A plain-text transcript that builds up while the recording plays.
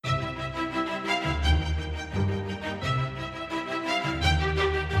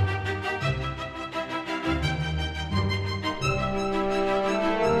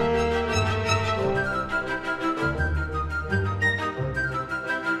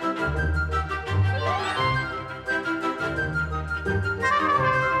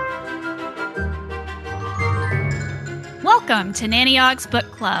Welcome to Nanny Ogg's Book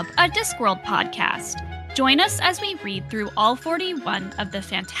Club, a Discworld podcast. Join us as we read through all 41 of the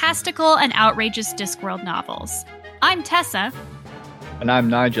fantastical and outrageous Discworld novels. I'm Tessa. And I'm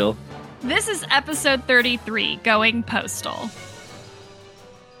Nigel. This is episode 33, Going Postal.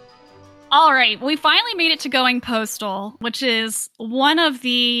 All right, we finally made it to Going Postal, which is one of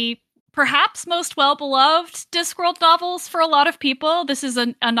the perhaps most well-beloved Discworld novels for a lot of people. This is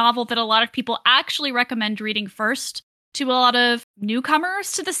a novel that a lot of people actually recommend reading first to a lot of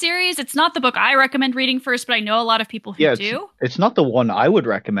newcomers to the series. It's not the book I recommend reading first, but I know a lot of people who do. It's not the one I would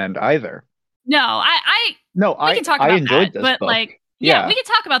recommend either. No, we can talk about enjoyed that, this but book. we can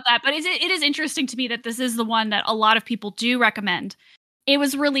talk about that. But it is interesting to me that this is the one that a lot of people do recommend. It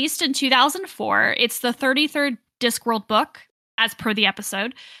was released in 2004. It's the 33rd Discworld book, as per the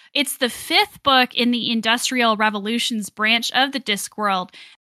episode. It's the 5th book in the Industrial Revolutions branch of the Discworld.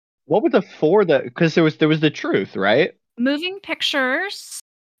 What were the four that? Because there was the Truth, right? Moving Pictures,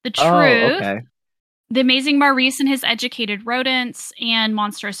 The Truth, Oh, okay. The Amazing Maurice and His Educated Rodents, and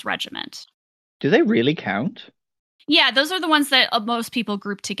Monstrous Regiment. Do they really count? Yeah, those are the ones that most people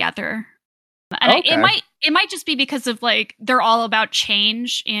group together. And Okay. it might just be because of they're all about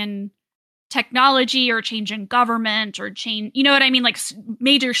change in technology or change in government or change, you know what I mean?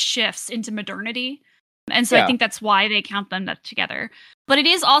 Major shifts into modernity. And so I think that's why they count them together. But it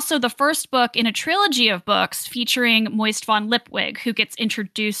is also the first book in a trilogy of books featuring Moist von Lipwig, who gets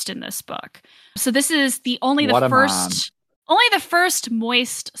introduced in this book. So this is only the first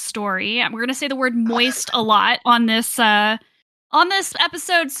Moist story. We're going to say the word moist a lot on this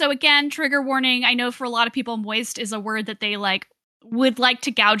episode. So again, trigger warning. I know for a lot of people, moist is a word that they would like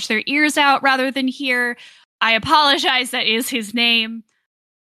to gouge their ears out rather than hear. I apologize. That is his name.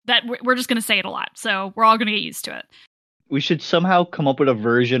 That we're just going to say it a lot. So we're all going to get used to it. We should somehow come up with a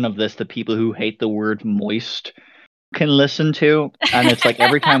version of this that people who hate the word moist can listen to. And it's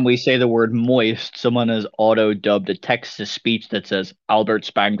every time we say the word moist, someone has auto-dubbed a text-to-speech that says Albert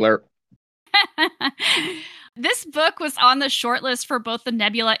Spangler. This book was on the shortlist for both the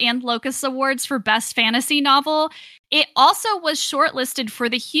Nebula and Locus Awards for Best Fantasy Novel. It also was shortlisted for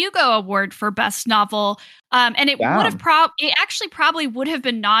the Hugo Award for Best Novel. And it probably would have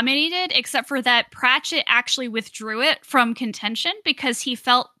been nominated, except for that Pratchett actually withdrew it from contention because he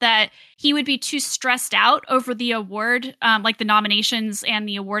felt that he would be too stressed out over the award, the nominations and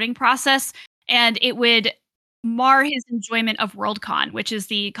the awarding process, and it would mar his enjoyment of Worldcon, which is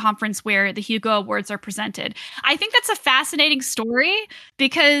the conference where the Hugo Awards are presented. I think that's a fascinating story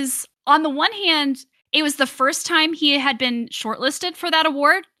because on the one hand, it was the first time he had been shortlisted for that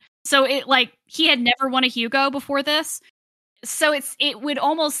award. So he had never won a Hugo before this. So it would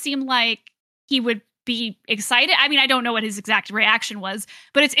almost seem like he would be excited. I mean, I don't know what his exact reaction was,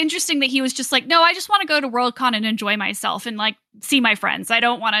 but it's interesting that he was just no, I just want to go to Worldcon and enjoy myself and see my friends. I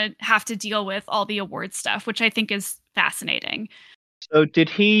don't want to have to deal with all the award stuff, which I think is fascinating. So did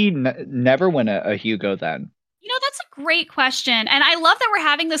he never win a Hugo then? That's a great question. And I love that we're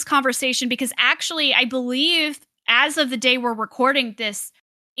having this conversation because actually, I believe as of the day we're recording this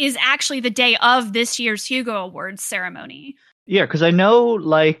is actually the day of this year's Hugo Awards ceremony. Yeah, because I know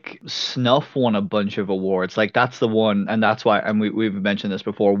Snuff won a bunch of awards. That's the one, and that's why, and we've mentioned this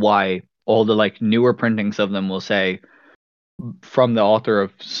before, why all the newer printings of them will say from the author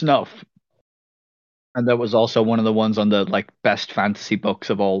of Snuff. And that was also one of the ones on the best fantasy books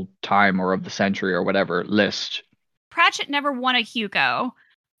of all time or of the century or whatever list. Pratchett never won a Hugo.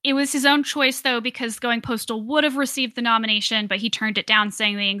 It was his own choice, though, because Going Postal would have received the nomination, but he turned it down,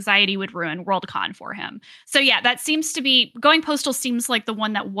 saying the anxiety would ruin Worldcon for him. So yeah, that seems to be... Going Postal seems like the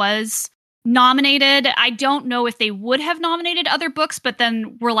one that was nominated. I don't know if they would have nominated other books, but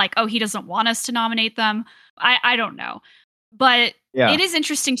then we're oh, he doesn't want us to nominate them. I don't know. But It is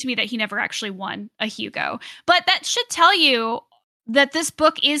interesting to me that he never actually won a Hugo. But that should tell you that this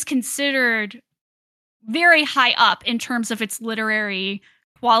book is considered very high up in terms of its literary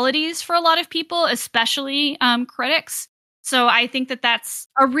qualities for a lot of people, especially critics. So I think that that's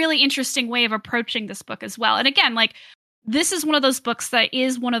a really interesting way of approaching this book as well. And again, this is one of those books that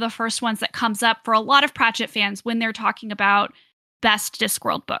is one of the first ones that comes up for a lot of Pratchett fans when they're talking about best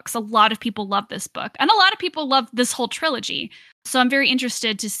Discworld books. A lot of people love this book, and a lot of people love this whole trilogy. So I'm very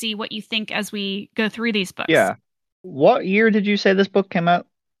interested to see what you think as we go through these books. Yeah. What year did you say this book came out?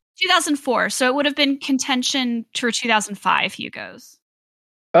 2004. So it would have been contention to 2005 Hugos.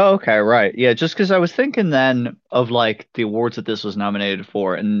 Oh, okay, right. Yeah, just because I was thinking then of the awards that this was nominated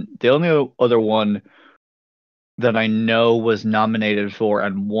for, and the only other one that I know was nominated for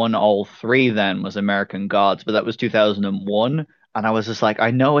and won all three then was American Gods, but that was 2001, and I was just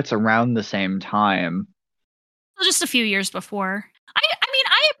I know it's around the same time. just a few years before. I mean,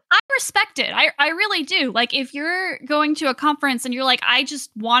 I respect it. I really do. Like, if you're going to a conference and you're like, I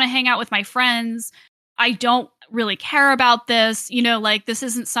just want to hang out with my friends, I don't really care about this, like, this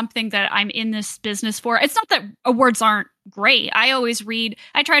isn't something that I'm in this business for. It's not that awards aren't great. I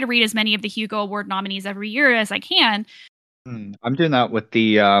try to read as many of the Hugo Award nominees every year as I can. I'm doing that with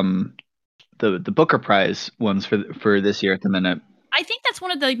the Booker Prize ones for this year at the minute. I think that's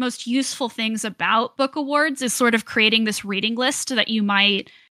one of the most useful things about book awards is sort of creating this reading list that you might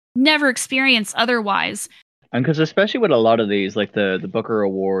never experience otherwise. And because especially with a lot of these, like the Booker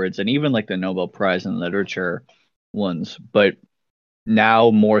Awards and even like the Nobel Prize in Literature ones, but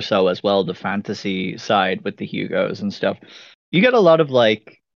now more so as well the fantasy side with the Hugos and stuff, you get a lot of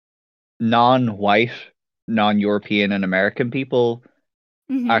like non-white, non-European and American people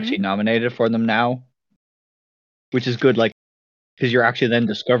actually nominated for them now, which is good. Like, because you're actually then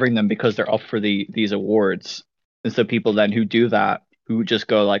discovering them because they're up for these awards. And so people then who do that, who just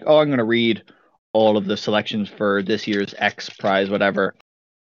go like, oh, I'm going to read all of the selections for this year's X prize, whatever,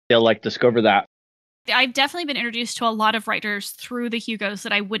 they'll like discover that. I've definitely been introduced to a lot of writers through the Hugos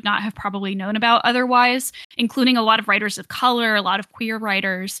that I would not have probably known about otherwise, including a lot of writers of color, a lot of queer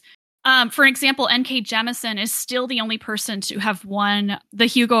writers. For example, N.K. Jemisin is still the only person to have won the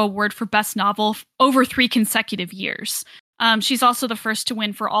Hugo Award for Best Novel over 3 consecutive years. She's also the first to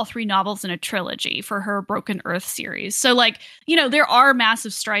win for all 3 novels in a trilogy for her Broken Earth series. So, like, there are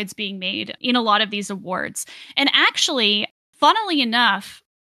massive strides being made in a lot of these awards. And actually, funnily enough,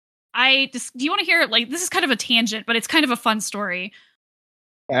 do you want to hear, like, this is kind of a tangent, but it's kind of a fun story.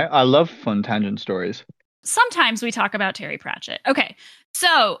 I love fun tangent stories. Sometimes we talk about Terry Pratchett. Okay,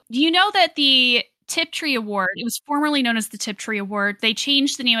 so do you know that the Tiptree Award, it was formerly known as the Tiptree Award, they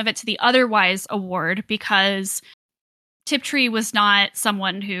changed the name of it to the Otherwise Award because Tiptree was not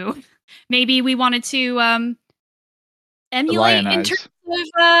someone who maybe we wanted to emulate in terms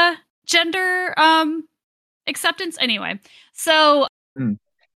of gender acceptance. Anyway, so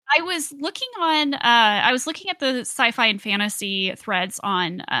I was looking at the sci-fi and fantasy threads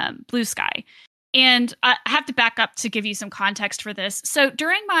on Blue Sky, and I have to back up to give you some context for this. So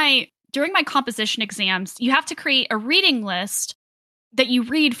during my composition exams, you have to create a reading list that you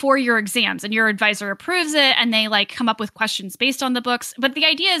read for your exams, and your advisor approves it, and they like come up with questions based on the books. But the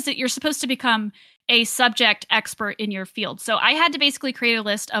idea is that you're supposed to become a subject expert in your field. So I had to basically create a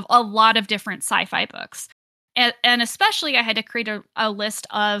list of a lot of different sci-fi books. And especially I had to create a list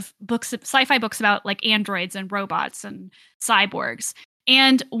of sci-fi books about like androids and robots and cyborgs.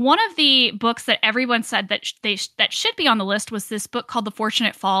 And one of the books that everyone said that that should be on the list was this book called The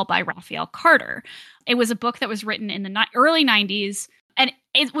Fortunate Fall by Raphael Carter. It was a book that was written in the early 90s, and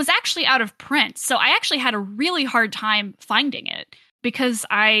it was actually out of print. So I actually had a really hard time finding it because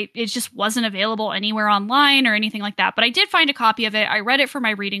it just wasn't available anywhere online or anything like that. But I did find a copy of it. I read it for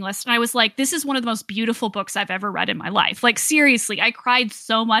my reading list, and I was like, this is one of the most beautiful books I've ever read in my life. Like, seriously, I cried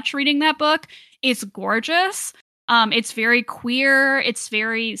so much reading that book. It's gorgeous. It's very queer. It's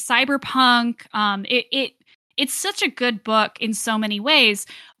very cyberpunk. It's such a good book in so many ways,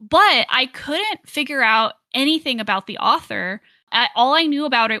 but I couldn't figure out anything about the author. All I knew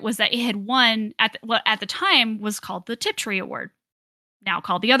about it was that it had won what at the time was called the Tiptree Award, now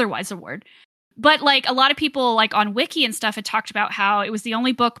called the Otherwise Award. But like a lot of people like on Wiki and stuff had talked about how it was the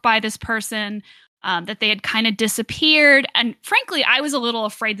only book by this person, that they had kind of disappeared. And frankly, I was a little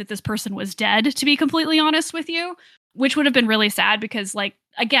afraid that this person was dead, to be completely honest with you, which would have been really sad because, like,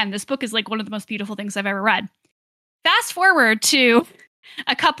 again, this book is like one of the most beautiful things I've ever read. Fast forward to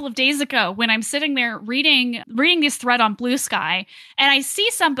a couple of days ago when I'm sitting there reading this thread on Blue Sky, and I see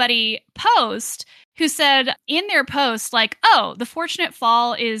somebody post who said in their post, like, oh, The Fortunate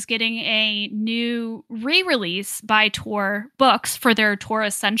Fall is getting a new re-release by Tor Books for their Tor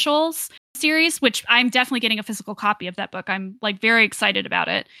Essentials series, which I'm definitely getting a physical copy of that book. I'm like very excited about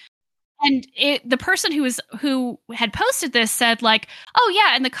it. And the person who had posted this said like, oh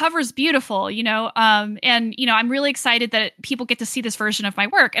yeah, and the cover's beautiful, and I'm really excited that people get to see this version of my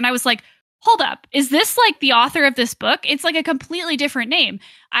work. And I was like, hold up, is this like the author of this book? It's like a completely different name.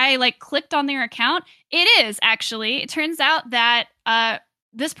 I like clicked on their account. It is actually. It turns out that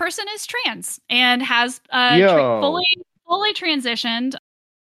this person is trans and has fully transitioned.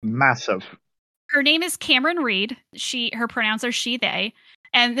 Massive. Her name is Cameron Reed. Her pronouns are she, they.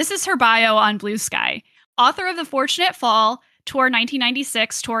 And this is her bio on Blue Sky. Author of The Fortunate Fall, Tor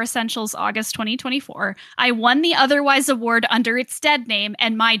 1996, Tor Essentials, August 2024. I won the Otherwise Award under its dead name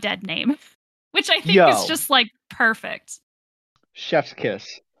and my dead name, which I think is just like perfect. Chef's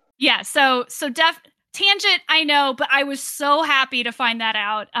kiss. Yeah, so tangent, I know, but I was so happy to find that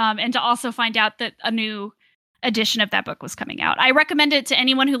out, and to also find out that a new edition of that book was coming out. I recommend it to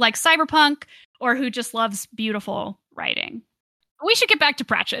anyone who likes cyberpunk or who just loves beautiful writing. We should get back to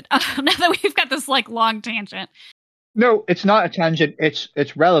Pratchett now that we've got this like long tangent. No, it's not a tangent.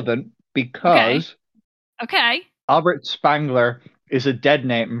 It's relevant because okay. Albert Spangler is a dead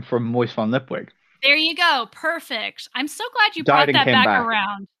name from Moist von Lipwig. There you go. Perfect. I'm so glad you Died brought that back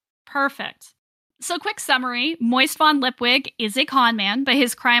around. Perfect. So, quick summary. Moist von Lipwig is a con man, but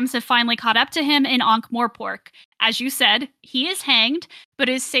his crimes have finally caught up to him in Ankh-Morpork. As you said, he is hanged, but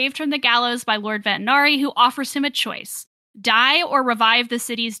is saved from the gallows by Lord Vetinari, who offers him a choice: die or revive the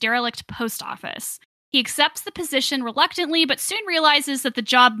city's derelict post office. He accepts the position reluctantly, but soon realizes that the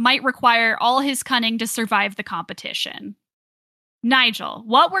job might require all his cunning to survive the competition. Nigel,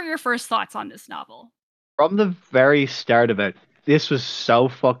 what were your first thoughts on this novel? From the very start of it, this was so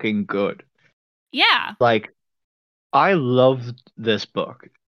fucking good. Yeah. Like, I loved this book.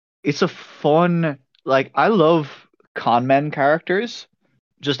 It's a fun, like, I love con men characters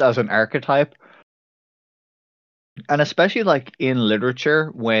just as an archetype. And especially like in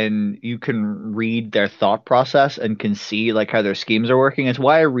literature, when you can read their thought process and can see like how their schemes are working, it's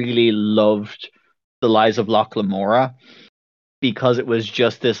why I really loved The Lies of Locke Lamora, because it was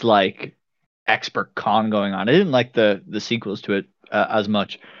just this like expert con going on. I didn't like the sequels to it as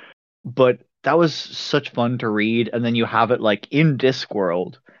much, but that was such fun to read. And then you have it like in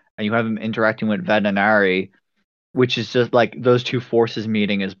Discworld, and you have him interacting with Vetinari, which is just like those two forces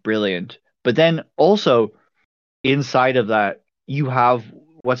meeting is brilliant. But then also inside of that, you have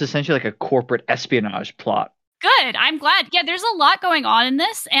what's essentially like a corporate espionage plot. Good. I'm glad. Yeah, there's a lot going on in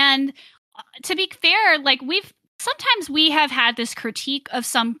this. And to be fair, like sometimes we have had this critique of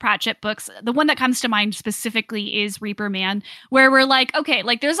some Pratchett books. The one that comes to mind specifically is Reaper Man, where we're like, okay,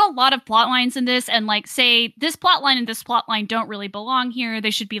 like there's a lot of plot lines in this, and like say this plot line and this plot line don't really belong here. They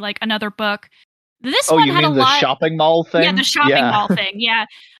should be like another book. This one you had mean a the lot. shopping mall thing? Yeah, the shopping mall thing. Yeah.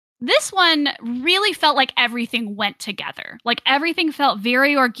 This one really felt like everything went together. Like everything felt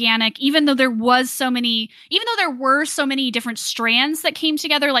very organic, even though there were so many different strands that came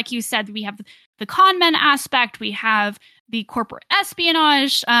together. Like you said, we have the con men aspect, we have the corporate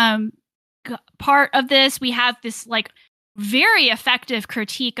espionage part of this. We have this like very effective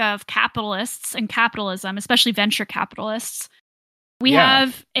critique of capitalists and capitalism, especially venture capitalists. We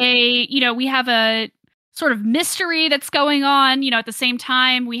have a sort of mystery that's going on. At the same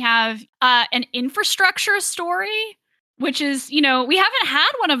time, we have an infrastructure story, which is, we haven't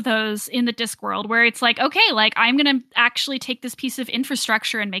had one of those in the Discworld where it's like, okay, like I'm going to actually take this piece of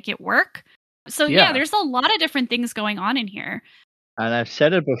infrastructure and make it work. So yeah, there's a lot of different things going on in here. And I've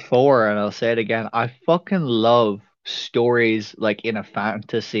said it before and I'll say it again. I fucking love stories like in a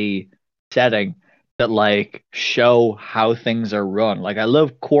fantasy setting that like show how things are run. Like I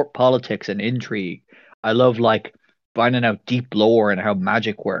love court politics and intrigue. I love like finding out deep lore and how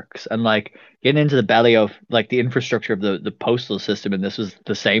magic works, and like getting into the belly of like the infrastructure of the postal system. And this was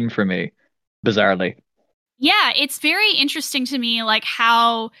the same for me, bizarrely. Yeah, it's very interesting to me, like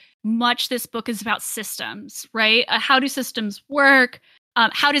how much this book is about systems, right? How do systems work?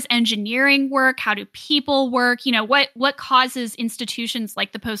 How does engineering work? How do people work? What causes institutions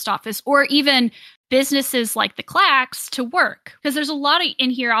like the post office or even businesses like the Clacks to work? Because there's a lot in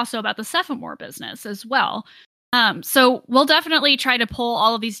here also about the Cephomore business as well. So we'll definitely try to pull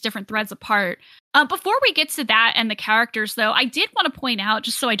all of these different threads apart. Before we get to that and the characters, though, I did want to point out,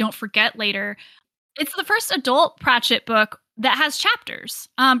 just so I don't forget later, it's the first adult Pratchett book that has chapters.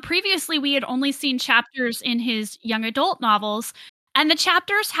 Previously, we had only seen chapters in his young adult novels, and the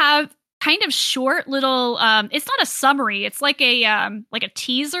chapters have kind of short little it's not a summary, it's like a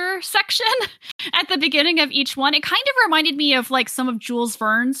teaser section at the beginning of each one. It kind of reminded me of like some of Jules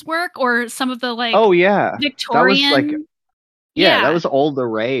Verne's work or some of the like Victorian. That was like that was all the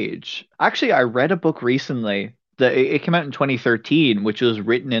rage. Actually, I read a book recently that it came out in 2013, which was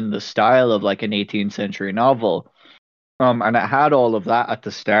written in the style of like an 18th century novel. And it had all of that at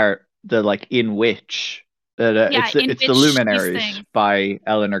the start, the like in which it's the Luminaries by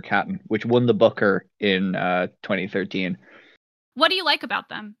Eleanor Catton, which won the Booker in 2013. What do you like about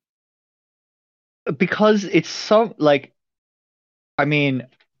them? Because it's so like, I mean,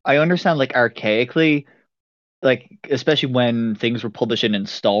 I understand like archaically, like especially when things were published in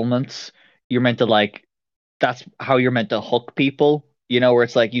installments, you're meant to like that's how you're meant to hook people, where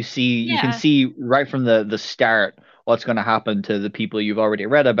it's like you can see right from the start what's going to happen to the people you've already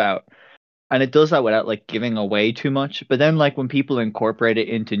read about. And it does that without like giving away too much. But then like when people incorporate it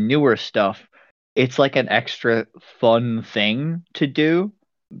into newer stuff, it's like an extra fun thing to do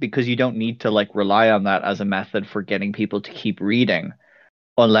because you don't need to like rely on that as a method for getting people to keep reading.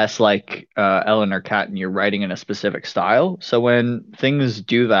 unless like Eleanor Catton, you're writing in a specific style. So when things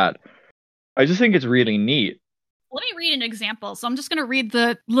do that, I just think it's really neat. Let me read an example. So I'm just going to read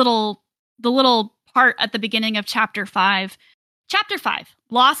the little part at the beginning of chapter 5. Chapter 5,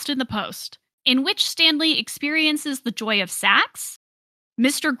 Lost in the Post, in which Stanley experiences the joy of Sax,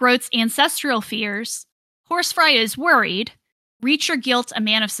 Mr. Groat's ancestral fears, Horsefly is worried, Reach Your Guilt, a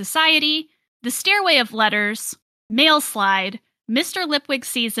man of society, The Stairway of Letters, Mail Slide, Mr. Lipwig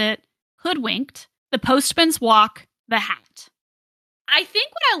sees it, Hoodwinked, The Postman's Walk, The Hat. I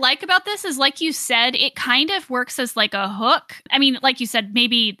think what I like about this is, like you said, it kind of works as like a hook. I mean, like you said,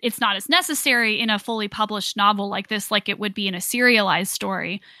 maybe it's not as necessary in a fully published novel like this, like it would be in a serialized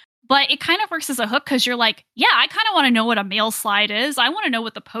story. But it kind of works as a hook because you're like, yeah, I kind of want to know what a mail slide is. I want to know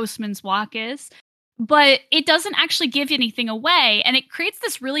what the postman's walk is. But it doesn't actually give anything away. And it creates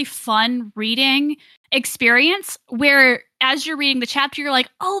this really fun reading experience where as you're reading the chapter, you're like,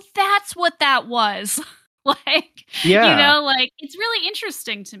 oh, that's what that was. Like, Yeah. like it's really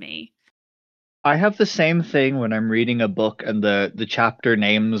interesting to me. I have the same thing when I'm reading a book and the chapter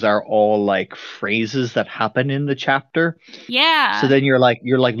names are all like phrases that happen in the chapter. So Yeah. then you're like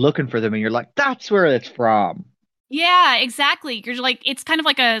looking for them and you're like, that's where it's from. Yeah, exactly. You're like, it's kind of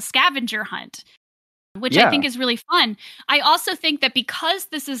like a scavenger hunt, which I think Yeah. is really fun. I also think that because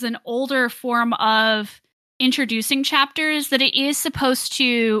this is an older form of introducing chapters, that it is supposed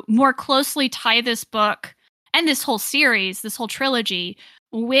to more closely tie this book and this whole series, this whole trilogy,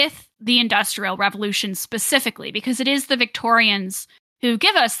 with the Industrial Revolution specifically, because it is the Victorians who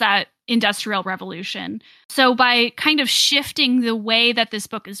give us that Industrial Revolution. So by kind of shifting the way that this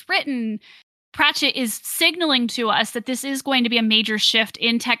book is written, Pratchett is signaling to us that this is going to be a major shift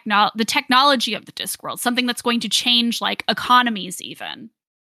in the technology of the Discworld, something that's going to change like economies even.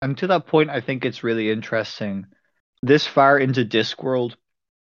 And to that point, I think it's really interesting. This far into Discworld,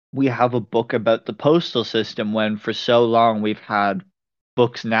 we have a book about the postal system when for so long we've had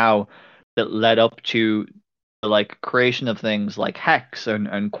books now that led up to the like creation of things like hex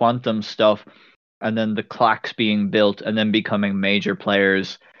and quantum stuff, and then the clacks being built and then becoming major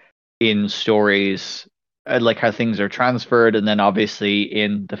players in stories, like how things are transferred, and then obviously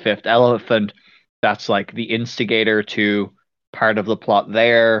in the Fifth Elephant, that's like the instigator to part of the plot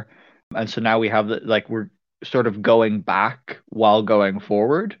there, and so now we have the like we're sort of going back while going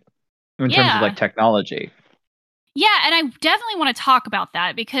forward in terms of like Yeah. technology. Yeah, and I definitely want to talk about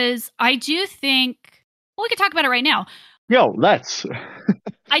that because I do think, well, we could talk about it right now. Yo, let's.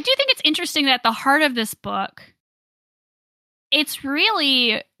 I do think it's interesting that at the heart of this book, it's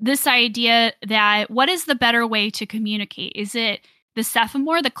really this idea that what is the better way to communicate? Is it the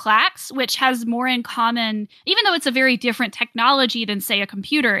Cephomore, the Clacks, which has more in common, even though it's a very different technology than, say, a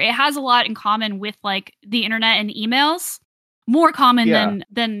computer, it has a lot in common with like the internet and emails, more common Yeah.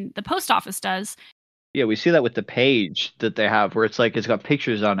 than the post office does. Yeah, we see that with the page that they have where it's like it's got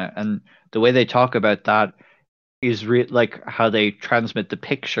pictures on it, and the way they talk about that is like how they transmit the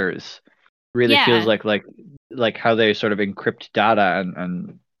pictures really feels Yeah. like how they sort of encrypt data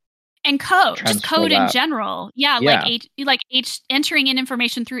and And code, just transfer code in that. general. Yeah, Yeah. like entering in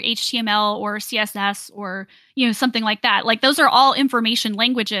information through HTML or CSS or something like that. Like those are all information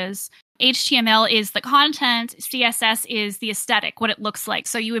languages. HTML is the content, CSS is the aesthetic, what it looks like.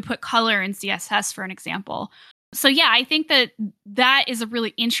 So you would put color in CSS for an example. So yeah, I think that is a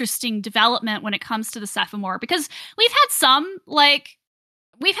really interesting development when it comes to the Cephomore because we've had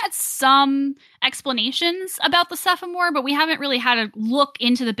some explanations about the Cephomore, but we haven't really had a look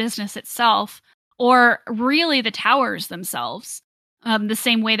into the business itself or really the towers themselves the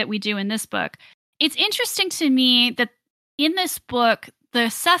same way that we do in this book. It's interesting to me that in this book, the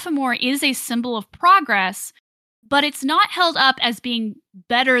Cephomore is a symbol of progress, but it's not held up as being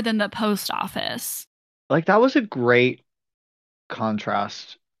better than the post office. Like that was a great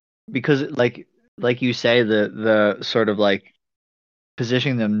contrast because like you say the sort of like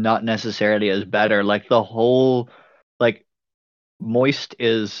positioning them not necessarily as better. Like the whole like Moist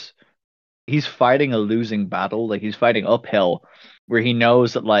is he's fighting a losing battle. Like he's fighting uphill, where he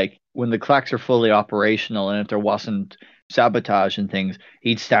knows that like when the clacks are fully operational and if there wasn't sabotage and things,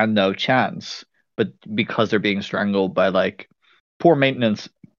 he'd stand no chance. But because they're being strangled by like poor maintenance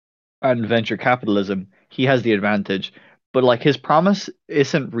and venture capitalism, he has the advantage. But like his promise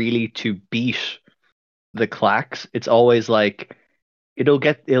isn't really to beat the clacks. It's always like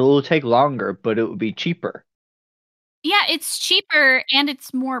it'll take longer, but it will be cheaper. Yeah, it's cheaper and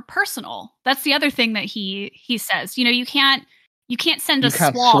it's more personal. That's the other thing that he says. You can't send a You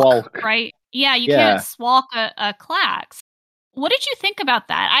can't swalk, swalk. right? Yeah, you can't Yeah. swalk a clax. What did you think about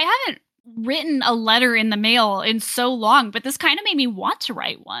that? I haven't written a letter in the mail in so long, but this kind of made me want to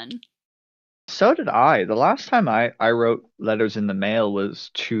write one. So did I. The last time I wrote letters in the mail was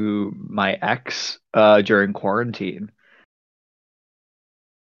to my ex during quarantine.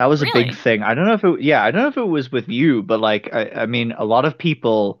 That was a big Really? thing. I don't know if it, yeah, I don't know if it was with you, but like, I mean, a lot of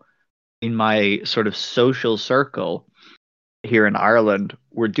people in my sort of social circle here in Ireland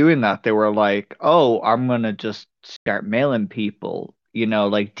were doing that. They were like, "Oh, I'm gonna just start mailing people,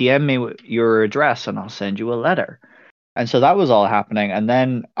 like DM me your address and I'll send you a letter." And so that was all happening. And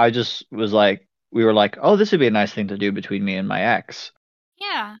then I just was like, we were like, "Oh, this would be a nice thing to do between me and my ex."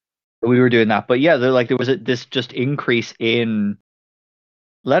 Yeah. We were doing that, but yeah, there was this just increase in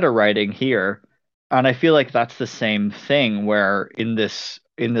letter writing here, and I feel like that's the same thing where in this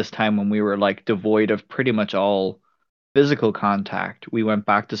time when we were like devoid of pretty much all physical contact, we went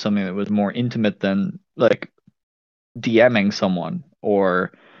back to something that was more intimate than like DMing someone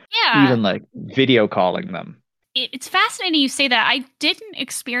or Yeah. even like video calling them. It's fascinating you say that. I didn't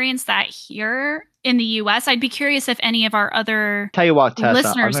experience that here in the US. I'd be curious if any of our other Tell you what, Tessa, I'm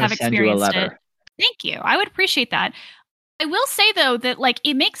listeners going have to send you a experienced it. letter. Thank you. I would appreciate that. I will say though that like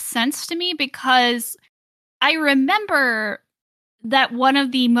it makes sense to me because I remember that one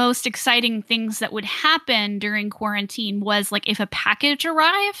of the most exciting things that would happen during quarantine was like if a package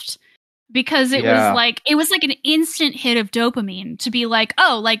arrived because Yeah. it was like an instant hit of dopamine to be like,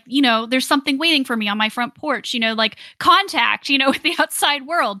 oh, like, there's something waiting for me on my front porch, like contact, with the outside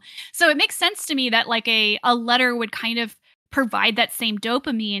world. So it makes sense to me that like a letter would kind of provide that same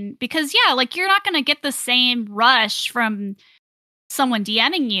dopamine because yeah, like you're not going to get the same rush from someone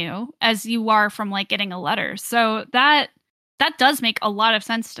DMing you as you are from like getting a letter. So that does make a lot of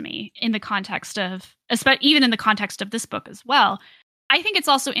sense to me in the context of, especially even in the context of this book as well. I think it's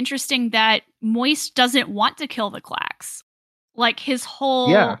also interesting that Moist doesn't want to kill the Clacks. Like his Yeah.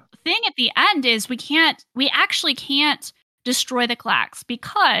 whole thing at the end is we actually can't destroy the Clacks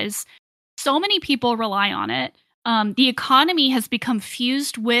because so many people rely on it. The economy has become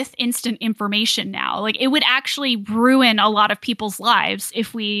fused with instant information now. Like it would actually ruin a lot of people's lives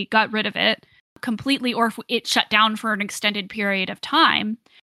if we got rid of it completely or if it shut down for an extended period of time.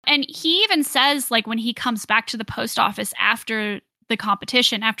 And he even says, like, when he comes back to the post office after the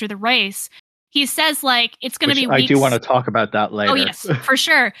competition, after the race, he says, like, it's going to Which be I do want weeks. to talk about that Oh, later. yes, for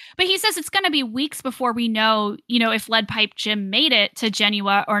sure. But he says it's going to be weeks before we know, if Lead Pipe Jim made it to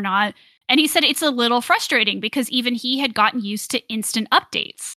Genua or not. And he said it's a little frustrating because even he had gotten used to instant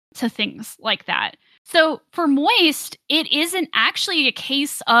updates to things like that. So for Moist, it isn't actually a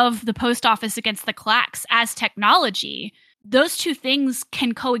case of the post office against the Clacks as technology. Those two things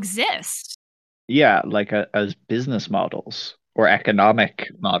can coexist. Yeah, like as business models or economic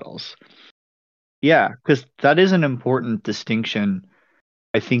models. Yeah, because that is an important distinction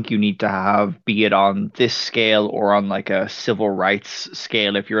I think you need to have, be it on this scale or on like a civil rights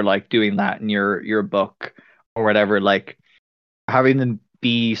scale, if you're like doing that in your book or whatever, like having them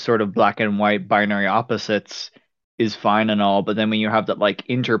be sort of black and white binary opposites is fine and all, but then when you have that like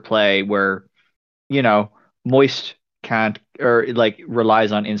interplay where, you know, Moist can't or like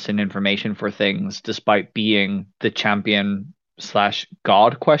relies on instant information for things despite being the champion slash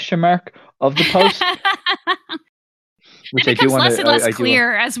god question mark of the post, It which I do becomes want less to and less I do.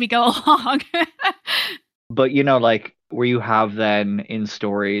 clear as we go along. But like where you have then in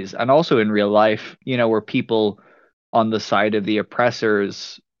stories and also in real life, where people on the side of the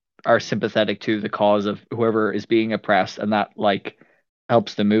oppressors are sympathetic to the cause of whoever is being oppressed, and that like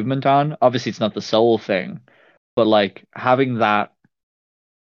helps the movement on. Obviously, it's not the sole thing, but like having that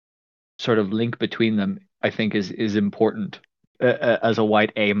sort of link between them, I think is important as a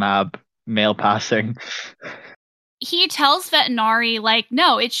white AMAB male passing. He tells Vetinari, like,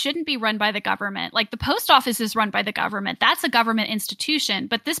 no, it shouldn't be run by the government. Like, the post office is run by the government. That's a government institution.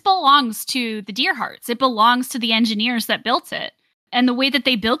 But this belongs to the Deerhearts. It belongs to the engineers that built it. And the way that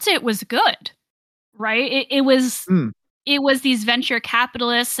they built it was good, right? Mm. It was these venture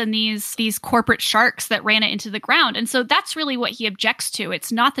capitalists and these corporate sharks that ran it into the ground. And so that's really what he objects to.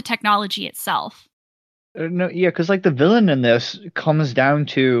 It's not the technology itself. No, yeah, because like the villain in this comes down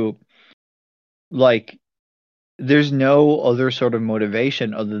to like there's no other sort of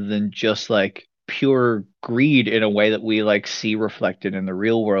motivation other than just like pure greed in a way that we like see reflected in the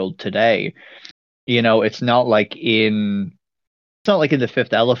real world today. It's not like in The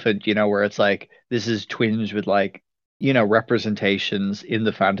Fifth Elephant, where it's like this is twinged with like, representations in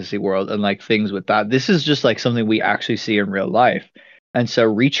the fantasy world and like things with that. This is just like something we actually see in real life. And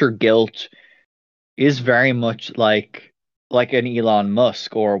so Reacher guilt is very much like an Elon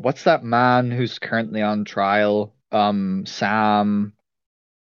Musk, or what's that man who's currently on trial?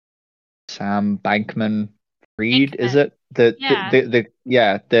 Sam Bankman-Fried, is Bankman. it?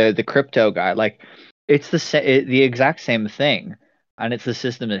 Yeah. The crypto guy. Like it's the exact same thing, and it's the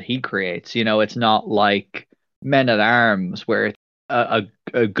system that he creates. It's not like Men at Arms where it's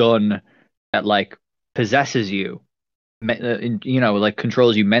a gun that like possesses you, like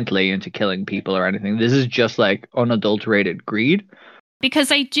controls you mentally into killing people or anything. This is just like unadulterated greed.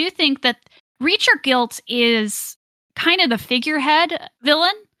 Because I do think that Reacher Guilt is kind of the figurehead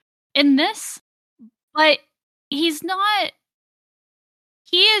villain in this, but he's not.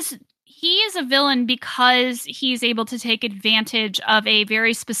 He is a villain because he's able to take advantage of a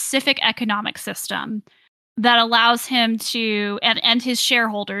very specific economic system that allows him to and his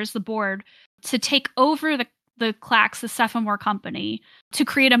shareholders, the board, to take over the Clacks, the Cephomore company, to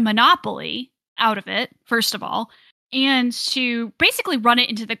create a monopoly out of it, first of all, and to basically run it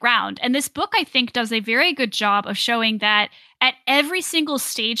into the ground. And this book, I think, does a very good job of showing that at every single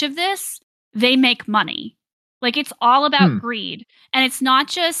stage of this, they make money. Like, it's all about greed. And it's not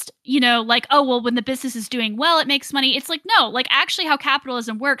just, like, oh, well, when the business is doing well, it makes money. It's like, no, like, actually, how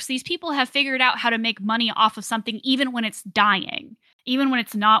capitalism works, these people have figured out how to make money off of something, even when it's dying, even when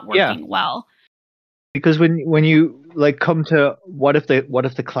it's not working well. Because when you like come to what if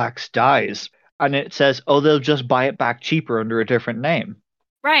the Clacks dies and it says, oh, they'll just buy it back cheaper under a different name.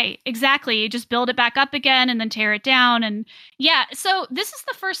 Right, exactly. You just build it back up again and then tear it down. And yeah, so this is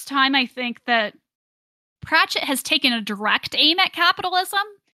the first time I think that Pratchett has taken a direct aim at capitalism.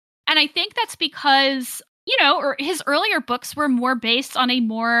 And I think that's because, or his earlier books were more based on a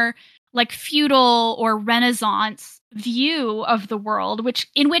more like feudal or Renaissance view of the world,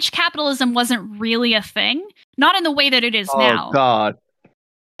 in which capitalism wasn't really a thing, not in the way that it is now. Oh God.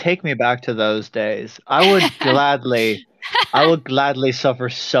 Take me back to those days. I would gladly suffer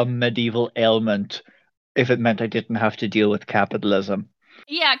some medieval ailment if it meant I didn't have to deal with capitalism.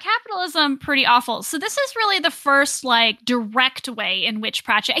 Yeah, capitalism, pretty awful. So this is really the first like direct way in which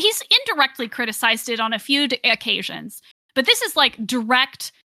Pratchett, he's indirectly criticized it on a few occasions, but this is like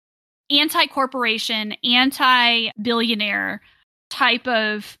direct anti-corporation, anti-billionaire type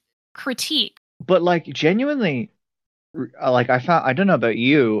of critique. But like genuinely, like I don't know about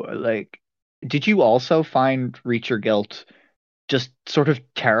you, like, did you also find Reacher Guilt just sort of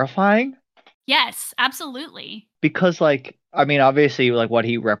terrifying? Yes, absolutely. Because like, I mean, obviously, like what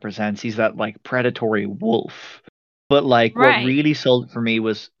he represents, he's that like predatory wolf. But like, what Right. really sold it for me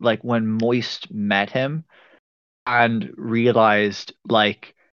was like when Moist met him and realized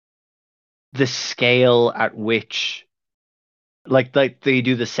like the scale at which like they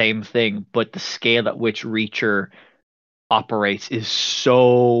do the same thing, but the scale at which Reacher operates is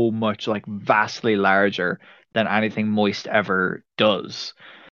so much like vastly larger than anything Moist ever does.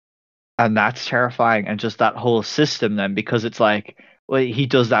 And that's terrifying. And just that whole system then, because it's like, well, he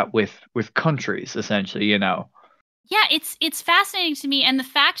does that with countries essentially. Yeah, it's fascinating to me, and the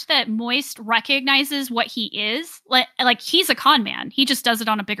fact that Moist recognizes what he is, like he's a con man. He just does it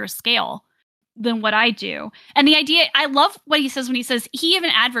on a bigger scale than what I do. And the idea, I love what he says when he says he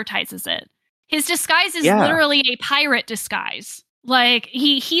even advertises it. His disguise is literally a pirate disguise. Like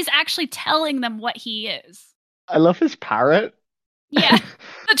he's actually telling them what he is. I love his parrot. Yeah,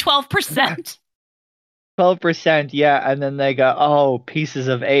 the 12%. 12%, yeah, and then they go, oh, pieces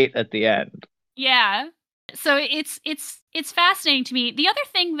of 8 at the end. Yeah. So it's fascinating to me. The other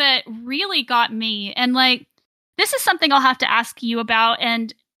thing that really got me, and like this is something I'll have to ask you about,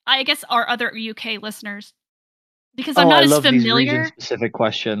 and I guess our other UK listeners, because I'm not as familiar. These region-specific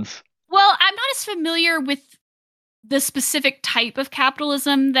questions. Well, I'm not as familiar with the specific type of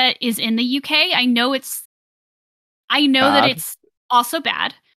capitalism that is in the UK. I know that it's also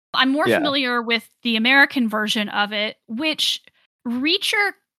bad. I'm more familiar with the American version of it, which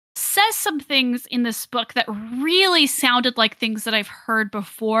Reacher says some things in this book that really sounded like things that I've heard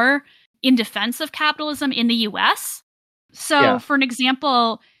before in defense of capitalism in the US. So, for an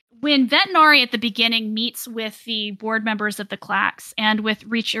example, when Vetinari at the beginning meets with the board members of the Clacks and with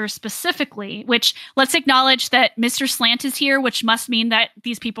Reacher specifically, which let's acknowledge that Mr. Slant is here, which must mean that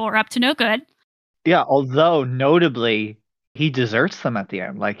these people are up to no good. Yeah, although notably he deserts them at the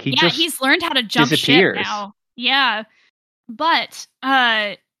end. Like he's learned how to jump ship now. Yeah. But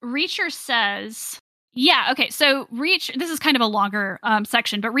Reacher says, so this is kind of a longer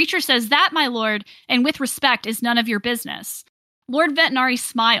section, but Reacher says that, my lord, and with respect, is none of your business. Lord Vetinari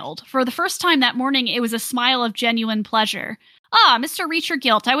smiled. For the first time that morning, it was a smile of genuine pleasure. Ah, Mr. Reacher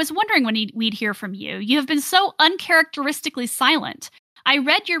Guilt, I was wondering when we'd hear from you. You have been so uncharacteristically silent. I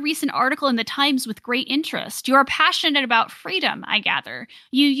read your recent article in the Times with great interest. You are passionate about freedom, I gather.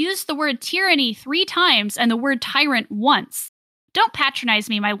 You used the word tyranny 3 times and the word tyrant once. Don't patronize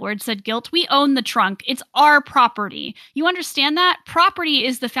me, my lord, said Gilt. We own the trunk. It's our property. You understand that? Property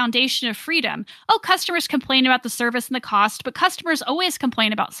is the foundation of freedom. Oh, customers complain about the service and the cost, but customers always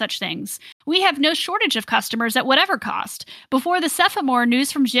complain about such things. We have no shortage of customers at whatever cost. Before the Cephomore,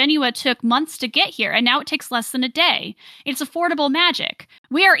 news from Genua took months to get here, and now it takes less than a day. It's affordable magic.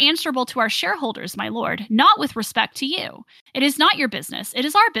 We are answerable to our shareholders, my lord, not with respect to you. It is not your business. It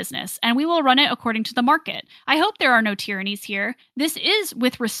is our business, and we will run it according to the market. I hope there are no tyrannies here. This is,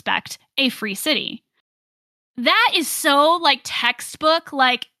 with respect, a free city. That is so like textbook,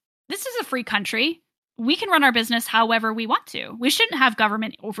 like, this is a free country. We can run our business however we want to. We shouldn't have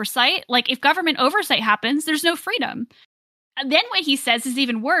government oversight. Like, if government oversight happens, there's no freedom. And then what he says is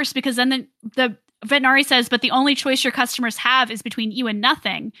even worse, because then the veterinary says, but the only choice your customers have is between you and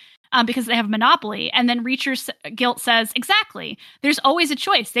nothing. Because they have a monopoly. And then Reacher's Guilt says, exactly. There's always a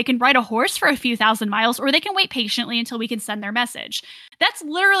choice. They can ride a horse for a few thousand miles, or they can wait patiently until we can send their message. That's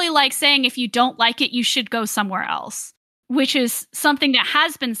literally like saying if you don't like it, you should go somewhere else, which is something that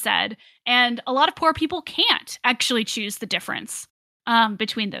has been said. And a lot of poor people can't actually choose the difference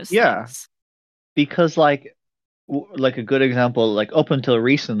between those things. Because like a good example, like up until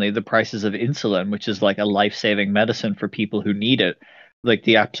recently, the prices of insulin, which is like a life-saving medicine for people who need it, like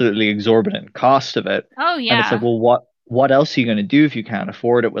the absolutely exorbitant cost of it. Oh yeah. And it's like, well, what else are you going to do if you can't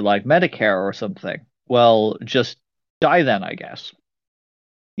afford it with like Medicare or something? Well, just die then, I guess.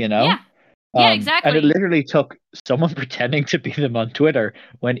 You know? Yeah, exactly. And it literally took someone pretending to be them on Twitter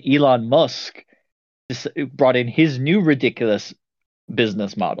when Elon Musk brought in his new ridiculous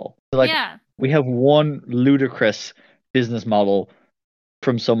business model. Like, we have one ludicrous business model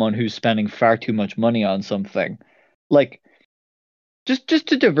from someone who's spending far too much money on something. Like, just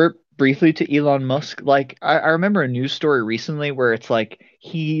to divert briefly to Elon Musk, like I remember a news story recently where it's like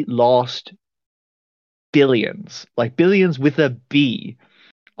he lost billions, like billions with a B,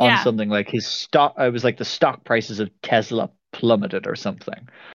 on something like his stock. It was like the stock prices of Tesla plummeted or something,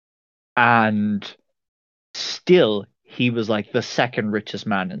 and still he was like the second richest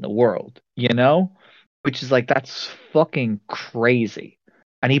man in the world, you know, which is like, that's fucking crazy.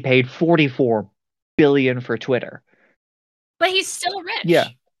 And he paid 44 billion for Twitter. But he's still rich. Yeah.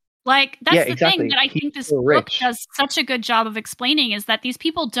 Like, that's the thing that I think this book does such a good job of explaining, is that these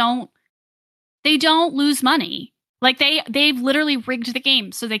people don't lose money. Like, they've literally rigged the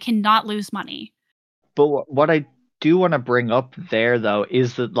game so they cannot lose money. But what I do want to bring up there, though,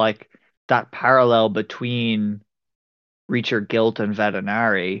 is that like that parallel between Reacher Guilt and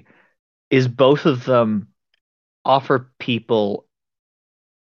Veterinary is both of them offer people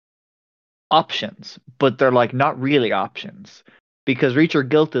options, but they're like not really options, because Reacher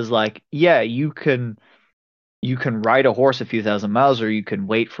Guilt is like, yeah, you can ride a horse a few thousand miles, or you can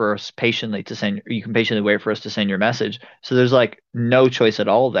wait for us patiently to send. You can patiently wait for us to send your message. So there's like no choice at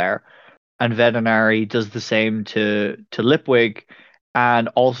all there. And Veterinary does the same to Lipwig, and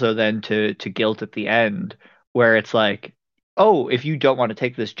also then to Guilt at the end, where it's like, oh, if you don't want to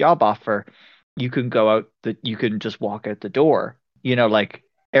take this job offer, you can go out. That you can just walk out the door. You know, like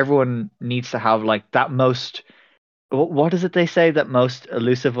everyone needs to have like that most. What is it they say, that most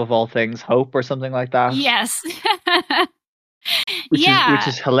elusive of all things, hope, or something like that? Yes. Which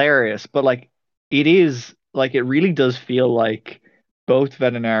is hilarious, but like it is like, it really does feel like both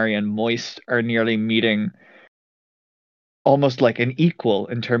Veterinary and Moist are nearly meeting almost like an equal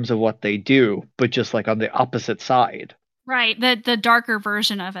in terms of what they do, but just like on the opposite side. Right, the darker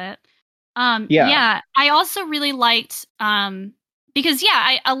version of it. I also really liked because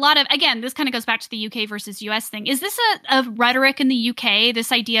a lot of, again, this kind of goes back to the UK versus US thing. Is this a rhetoric in the UK,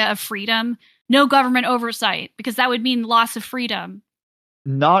 this idea of freedom? No government oversight, because that would mean loss of freedom.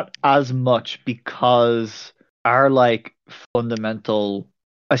 Not as much, because our like fundamental,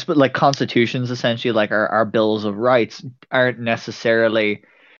 I suppose, like constitutions, essentially, like our bills of rights, aren't necessarily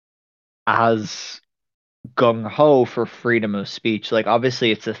as gung ho for freedom of speech. Like,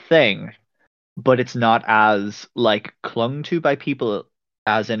 obviously it's a thing, but it's not as like clung to by people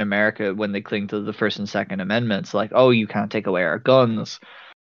as in America, when they cling to the First and Second Amendments. Like, oh, you can't take away our guns,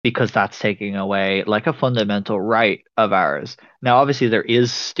 because that's taking away like a fundamental right of ours. Now, obviously, there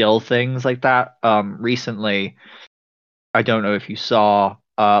is still things like that. Recently, I don't know if you saw,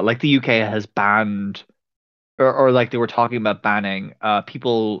 like the UK has banned, or like they were talking about banning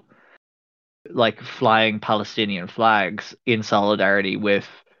people like flying Palestinian flags in solidarity with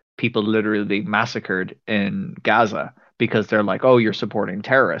people literally being massacred in Gaza, because they're like, oh, you're supporting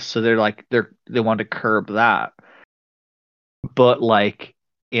terrorists. So they're like, they want to curb that. But like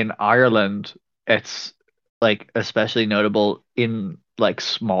in Ireland, it's like especially notable in like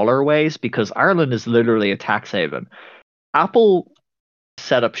smaller ways, because Ireland is literally a tax haven. Apple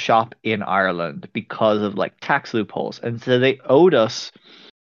set up shop in Ireland because of like tax loopholes, and so they owed us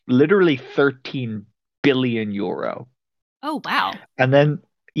literally 13 billion euro. Oh, wow. And then,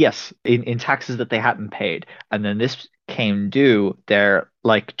 yes, in taxes that they hadn't paid. And then this came due there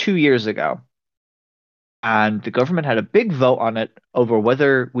like 2 years ago. And the government had a big vote on it over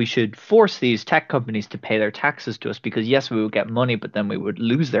whether we should force these tech companies to pay their taxes to us because, yes, we would get money, but then we would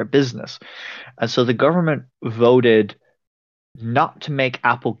lose their business. And so the government voted not to make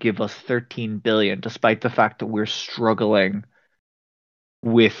Apple give us 13 billion, despite the fact that we're struggling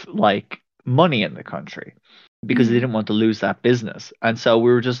with like money in the country because they Mm. didn't want to lose that business. And so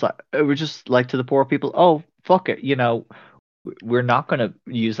we were just like to the poor people, oh, fuck it, we're not going to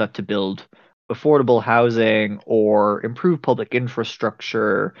use that to build affordable housing or improve public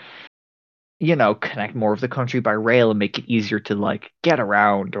infrastructure, connect more of the country by rail and make it easier to like get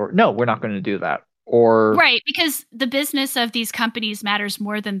around, or no, we're not going to do that. Or Right, because the business of these companies matters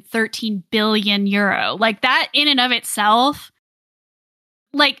more than 13 billion euro. Like that in and of itself,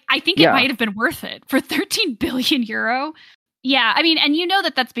 like I think it yeah. might have been worth it for 13 billion euro. Yeah, I mean, and you know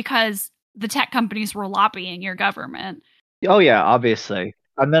that that's because the tech companies were lobbying your government. Oh yeah, obviously.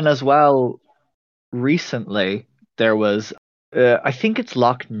 And then as well, recently there was I think it's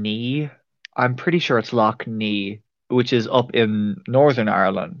Loch Nee. I'm pretty sure it's Loch Nee, which is up in Northern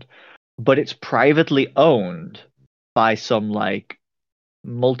Ireland, but it's privately owned by some like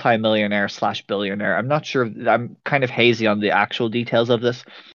multi-millionaire slash billionaire. I'm not sure. I'm kind of hazy on the actual details of this,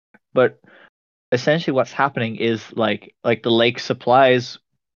 but essentially what's happening is like the lake supplies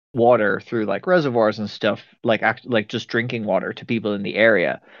water through like reservoirs and stuff, like just drinking water to people in the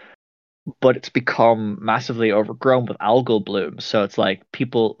area, but it's become massively overgrown with algal blooms. So it's like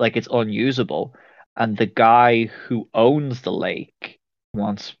people like it's unusable. And the guy who owns the lake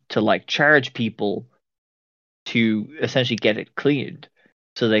wants to like charge people to essentially get it cleaned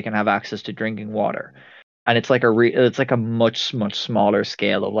so they can have access to drinking water. And it's like a much smaller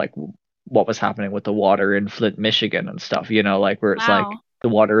scale of like what was happening with the water in Flint, Michigan and stuff, like where it's like Wow. the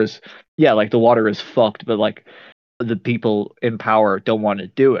water is yeah, like the water is fucked, but like the people in power don't want to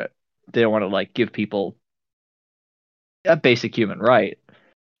do it. They don't want to like give people a basic human right.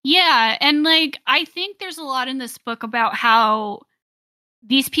 Yeah, and like I think there's a lot in this book about how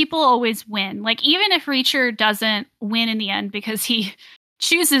these people always win. Like even if Reacher doesn't win in the end because he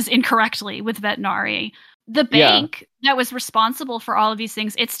chooses incorrectly with Veterinary, the Yeah, bank that was responsible for all of these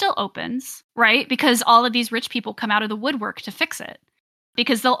things, it still opens, right? Because all of these rich people come out of the woodwork to fix it.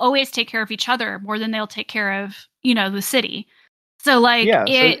 Because they'll always take care of each other more than they'll take care of, the city. So like yeah.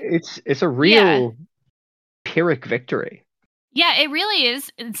 So it's a yeah. real Pyrrhic victory. Yeah, it really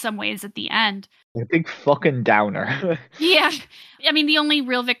is in some ways at the end. A big fucking downer. Yeah. I mean, the only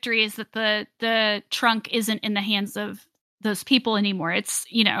real victory is that the trunk isn't in the hands of those people anymore. It's,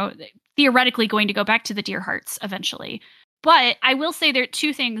 theoretically going to go back to the Deer Hearts eventually. But I will say there are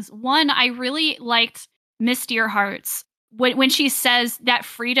two things. One, I really liked Miss Deerhearts when she says that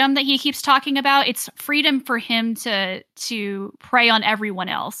freedom that he keeps talking about. It's freedom for him to prey on everyone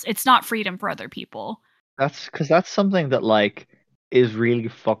else. It's not freedom for other people. That's because that's something that like is really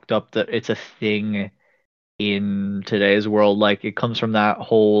fucked up that it's a thing in today's world. Like it comes from that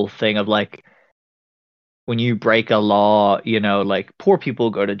whole thing of like when you break a law, like poor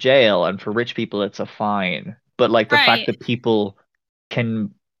people go to jail and for rich people it's a fine. But like the fact Right. that people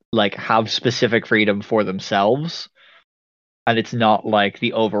can like have specific freedom for themselves and it's not like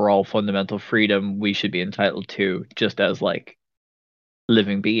the overall fundamental freedom we should be entitled to just as like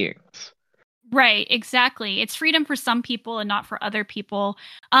living beings. Right, exactly. It's freedom for some people and not for other people.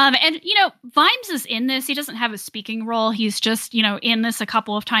 And Vimes is in this. He doesn't have a speaking role. He's just, in this a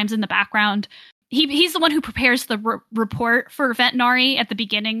couple of times in the background. He's the one who prepares the report for Vetinari at the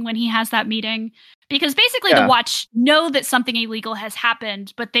beginning when he has that meeting, because basically the Yeah. Watch know that something illegal has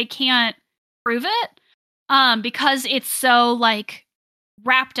happened, but they can't prove it because it's so like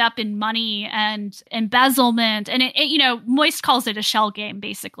wrapped up in money and embezzlement, and Moist calls it a shell game,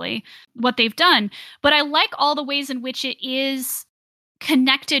 basically what they've done. But I like all the ways in which it is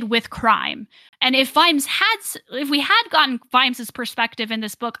connected with crime. And if we had gotten Vimes's perspective in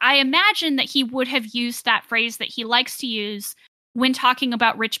this book, I imagine that he would have used that phrase that he likes to use when talking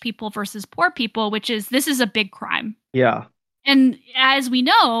about rich people versus poor people, which is, this is a big crime. Yeah. And as we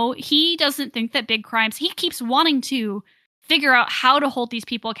know, he doesn't think that big crimes, he keeps wanting to figure out how to hold these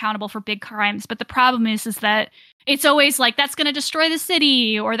people accountable for big crimes. But the problem is that it's always like, that's going to destroy the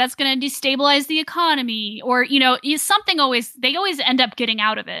city, or that's going to destabilize the economy, or, they always end up getting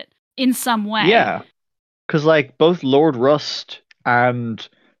out of it in some way. Yeah. Because like both Lord Rust and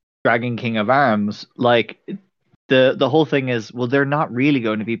Dragon King of Arms, like the whole thing is, well, they're not really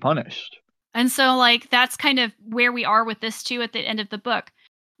going to be punished. And so, like, that's kind of where we are with this, too, at the end of the book.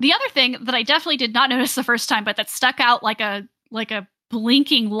 The other thing that I definitely did not notice the first time, but that stuck out like a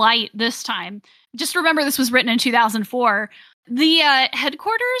blinking light this time. Just remember, this was written in 2004. The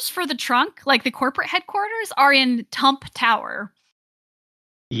headquarters for the trunk, like the corporate headquarters, are in Tump Tower.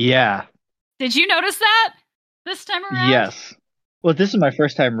 Yeah. Did you notice that this time around? Yes. Well, this is my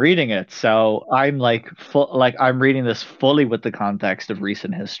first time reading it, so I'm like I'm reading this fully with the context of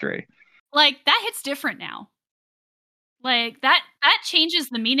recent history. Like, that hits different now. Like, that changes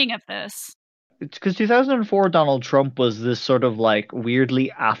the meaning of this. It's because 2004 Donald Trump was this sort of like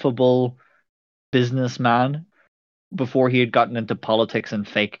weirdly affable businessman before he had gotten into politics and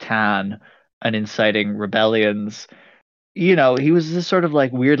fake tan and inciting rebellions. You know, he was this sort of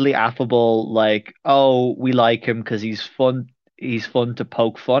like weirdly affable, like, oh, we like him because he's fun to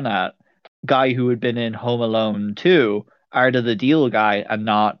poke fun at guy who had been in Home Alone 2, Art of the Deal guy, and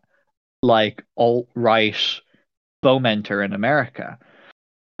not like alt-right fomenter in America.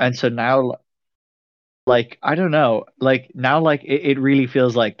 And so now, like, I don't know, like now, like it really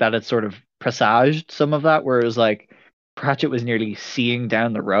feels like that it sort of presaged some of that, whereas like Pratchett was nearly seeing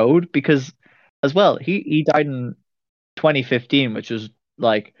down the road because, as well, he died in 2015, which was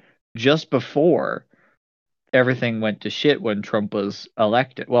like just before everything went to shit when Trump was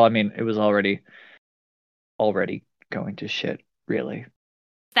elected. Well, I mean, it was already going to shit, really.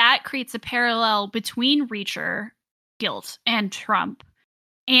 That creates a parallel between Reacher guilt and Trump.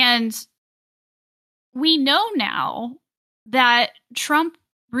 And we know now that Trump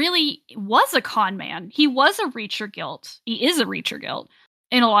really was a con man. He was a Reacher guilt. He is a Reacher guilt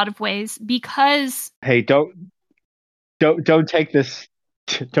in a lot of ways because Hey, don't take this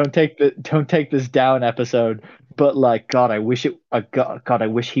don't take this down, episode. But like, God, I wish I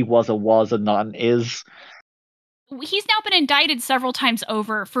wish he was and not an is. He's now been indicted several times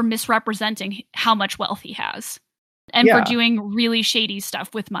over for misrepresenting how much wealth he has and for doing really shady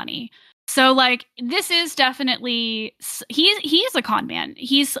stuff with money. So like, this is definitely, he is a con man.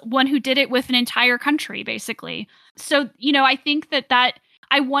 He's one who did it with an entire country, basically. So, you know, I think that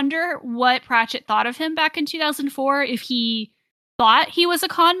I wonder what Pratchett thought of him back in 2004, if he thought he was a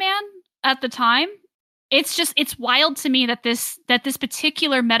con man at the time. It's wild to me that this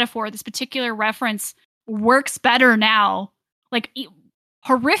particular metaphor, this particular reference works better now, like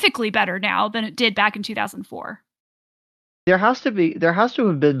horrifically better now than it did back in 2004. There has to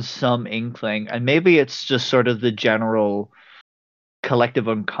have been some inkling, and maybe it's just sort of the general collective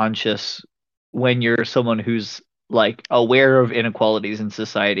unconscious when you're someone who's like aware of inequalities in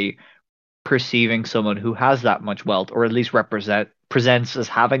society, perceiving someone who has that much wealth, or at least presents as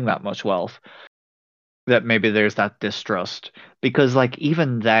having that much wealth, that maybe there's that distrust. Because like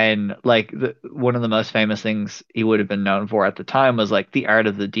even then, like one of the most famous things he would have been known for at the time was like the Art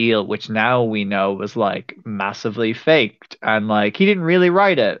of the Deal, which now we know was like massively faked, and like he didn't really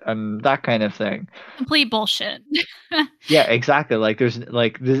write it and that kind of thing. Complete bullshit. Yeah, exactly. Like there's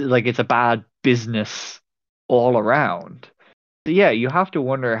like this, like it's a bad business all around. So, yeah, you have to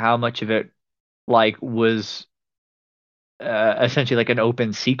wonder how much of it like was essentially like an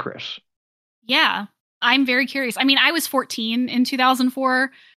open secret. Yeah. I'm very curious. I mean, I was 14 in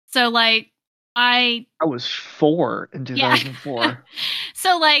 2004, so like I was 4 in 2004. Yeah.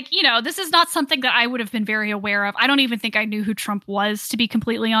 So like, you know, this is not something that I would have been very aware of. I don't even think I knew who Trump was, to be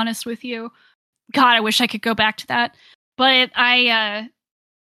completely honest with you. God, I wish I could go back to that. But I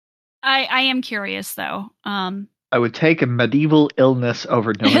am curious though. I would take a medieval illness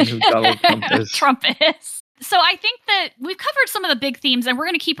over knowing who Donald Trump is. Trump is. So I think that we've covered some of the big themes, and we're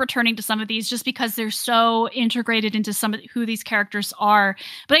going to keep returning to some of these just because they're so integrated into some of who these characters are.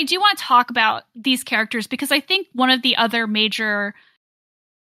 But I do want to talk about these characters because I think one of the other major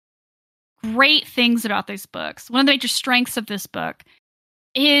great things about these books, one of the major strengths of this book,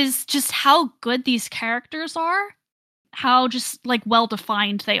 is just how good these characters are, how just like well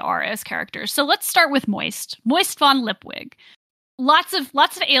defined they are as characters. So let's start with Moist von Lipwig. Lots of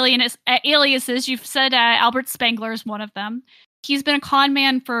aliases. You've said Albert Spengler is one of them. He's been a con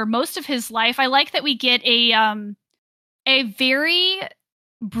man for most of his life. I like that we get a very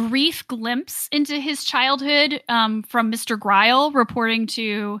brief glimpse into his childhood from Mr. Greil reporting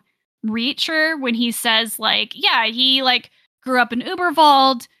to Reacher when he says like, yeah, he like grew up in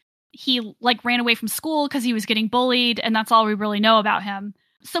Uberwald. He like ran away from school because he was getting bullied, and that's all we really know about him.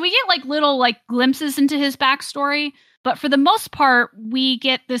 So we get like little like glimpses into his backstory. But for the most part, we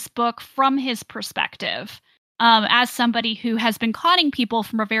get this book from his perspective as somebody who has been conning people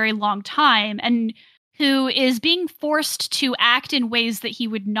for a very long time and who is being forced to act in ways that he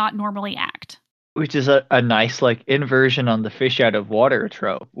would not normally act. which is a nice like inversion on the fish out of water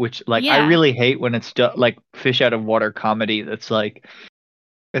trope, which like I Yeah. really hate when it's like fish out of water comedy that's like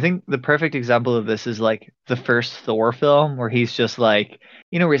I think the perfect example of this is like the first Thor film where he's just like,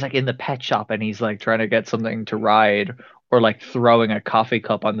 where he's like in the pet shop and he's like trying to get something to ride or like throwing a coffee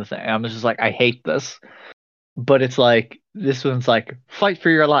cup on the thing. I'm just like, I hate this. But it's like, this one's like, fight for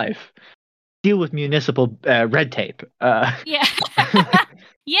your life, deal with municipal red tape. Yeah.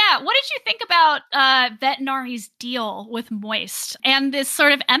 Yeah. What did you think about Vetinari's deal with Moist and this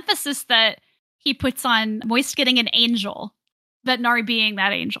sort of emphasis that he puts on Moist getting an angel, Vetinari being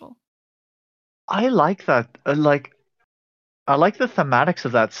that angel? I like that. I like the thematics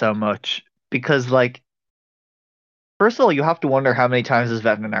of that so much because, like, first of all, you have to wonder how many times has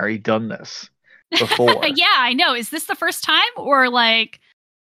Veterinary done this before. Yeah, I know. Is this the first time or like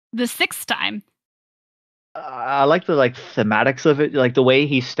the sixth time? I like the like thematics of it, like the way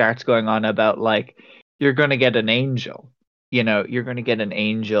he starts going on about like you're gonna get an angel, you're gonna get an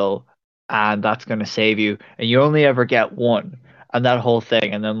angel, and that's gonna save you, and you only ever get one, and that whole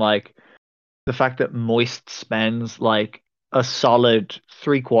thing, and then like the fact that Moist spends like a solid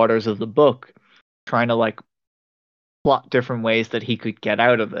three-quarters of the book trying to like plot different ways that he could get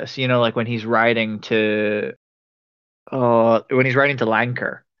out of this. Like when he's riding to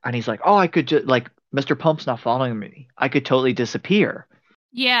Lanker and he's like, "Oh, I could just like Mr. Pump's not following me. I could totally disappear."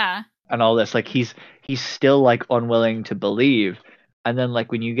 Yeah. And all this like he's still like unwilling to believe. And then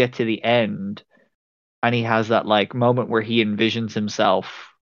like when you get to the end and he has that like moment where he envisions himself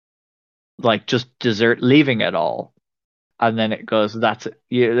like just desert leaving it all. And then it goes, that's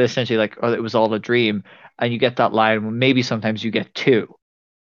you essentially like, oh, it was all a dream. And you get that line, maybe sometimes you get two.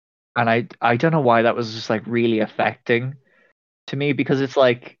 And I don't know why that was just like really affecting to me because it's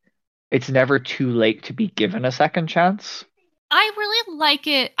like it's never too late to be given a second chance. I really like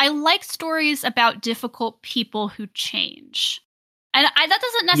it. I like stories about difficult people who change. And that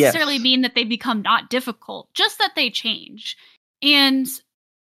doesn't necessarily Yes, mean that they become not difficult, just that they change. And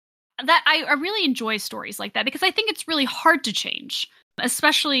that I really enjoy stories like that because I think it's really hard to change,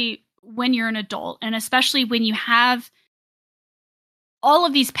 especially when you're an adult and especially when you have all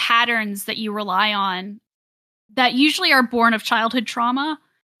of these patterns that you rely on that usually are born of childhood trauma,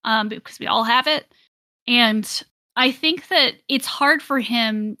 because we all have it. And I think that it's hard for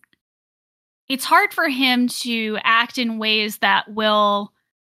him. It's hard for him to act in ways that will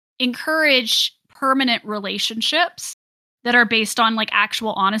encourage permanent relationships that are based on like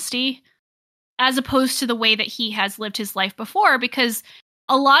actual honesty, as opposed to the way that he has lived his life before. Because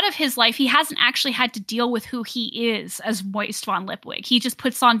a lot of his life, he hasn't actually had to deal with who he is as Moist von Lipwig. He just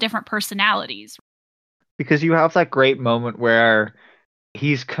puts on different personalities. because you have that great moment where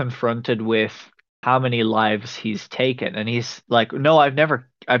he's confronted with how many lives he's taken and he's like, no, I've never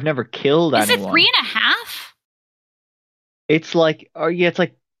killed Is it three anyone. and a half? It's like, oh yeah, it's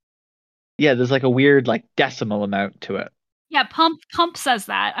like, yeah, there's like a weird like decimal amount to it. Yeah, Pump says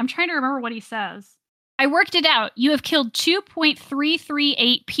that. I'm trying to remember what he says. I worked it out. You have killed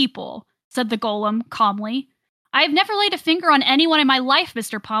 2.338 people, said the golem calmly. I have never laid a finger on anyone in my life,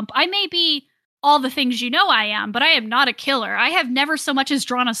 Mr. Pump. I may be all the things you know I am, but I am not a killer. I have never so much as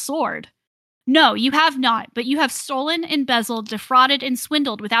drawn a sword. No, you have not, but you have stolen, embezzled, defrauded, and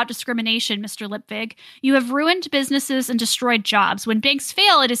swindled without discrimination, Mr. Lipvig. You have ruined businesses and destroyed jobs. When banks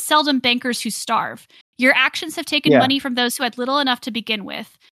fail, it is seldom bankers who starve. Your actions have taken Yeah, money from those who had little enough to begin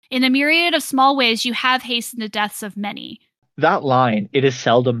with. In a myriad of small ways, you have hastened the deaths of many. that line, it is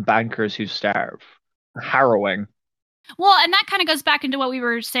seldom bankers who starve. Harrowing. Well, and that kind of goes back into what we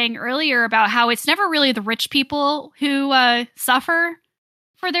were saying earlier about how it's never really the rich people who suffer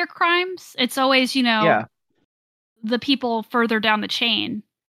for their crimes. It's always, Yeah. the people further down the chain.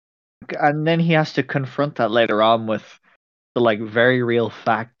 And then he has to confront that later on with the like very real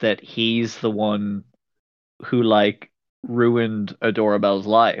fact that he's the one who like ruined Adorabelle's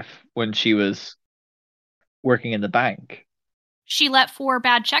life when she was working in the bank. She let 4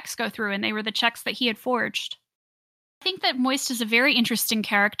 bad checks go through, and they were the checks that he had forged. I think that Moist is a very interesting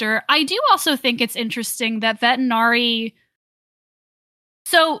character. I do also think it's interesting that Vetinari.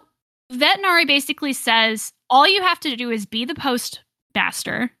 So, Vetinari basically says all you have to do is be the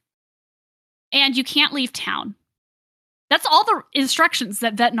postmaster, and you can't leave town. That's all the instructions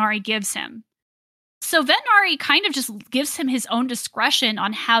that Vetinari gives him. So, Vetinari kind of just gives him his own discretion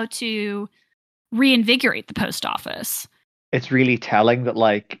on how to reinvigorate the post office. It's really telling that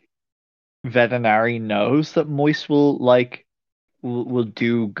like Veterinary knows that Moist will like will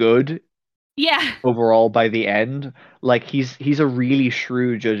do good Yeah. overall by the end. Like he's a really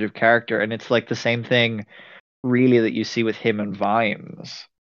shrewd judge of character, and it's like the same thing really that you see with him and Vimes.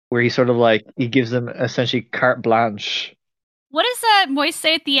 where he sort of like he gives them essentially carte blanche. What does Moist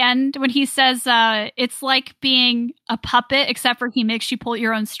say at the end when he says it's like being a puppet, except for he makes you pull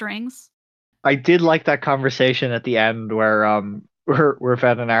your own strings? I did like that conversation at the end where where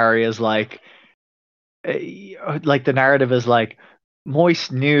Veterinary is like the narrative is like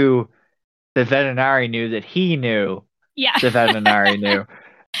Moist knew the Veterinary knew that he knew Yeah. the Veterinary knew.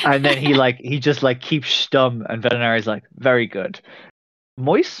 And then he just like keeps stum and Veterinary's like, very good.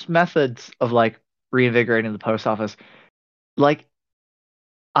 Moist's methods of like reinvigorating the post office, like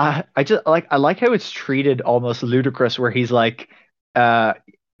I just like I like how it's treated almost ludicrous where he's like, uh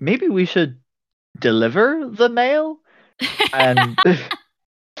maybe we should deliver the mail and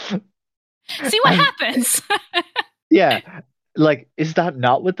See what and happens. yeah, like is that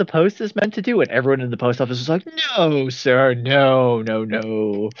not what the post is meant to do? And everyone in the post office is like, no, sir, no, no,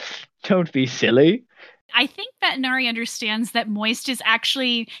 no, don't be silly. I think that Nari understands that Moist is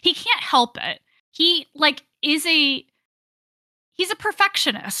actually he can't help it. He like is a he's a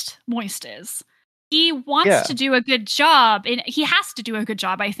perfectionist, Moist is. He wants Yeah, to do a good job and he has to do a good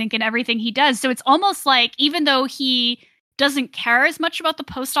job, I think, in everything he does. So it's almost like even though he doesn't care as much about the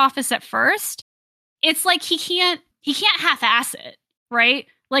post office at first, it's like he can't half-ass it, right?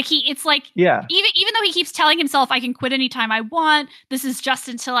 Like it's like yeah, even though he keeps telling himself I can quit anytime I want, this is just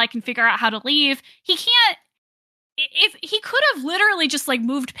until I can figure out how to leave. He can't if he could have literally just like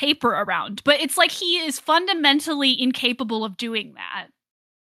moved paper around, but it's like he is fundamentally incapable of doing that.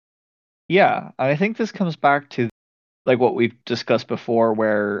 yeah. And I think this comes back to like what we've discussed before,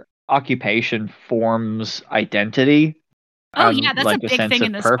 where occupation forms identity Oh yeah, and that's a like a big sense thing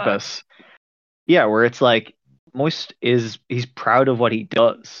in of this book. purpose. Yeah, where it's like Moist is he's proud of what he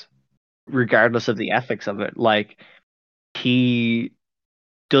does, regardless of the ethics of it. Like he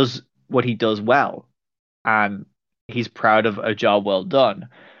does what he does well, and he's proud of a job well done.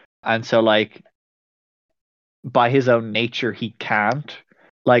 And so like by his own nature he can't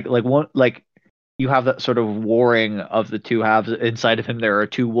like one like you have that sort of warring of the two halves inside of him. There are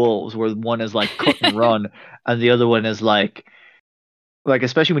two wolves where one is like cut and run and the other one is like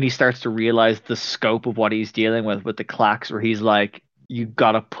especially when he starts to realize the scope of what he's dealing with the clacks where he's like you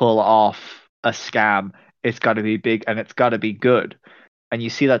gotta pull off a scam, it's gotta be big and it's gotta be good. And you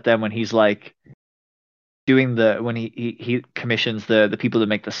see that then when he's like doing the when he commissions the people that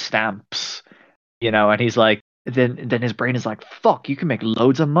make the stamps, and he's like then his brain is like, fuck, you can make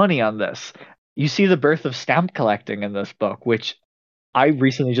loads of money on this. You see the birth of stamp collecting in this book, which I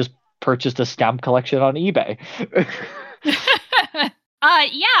recently just purchased a stamp collection on eBay.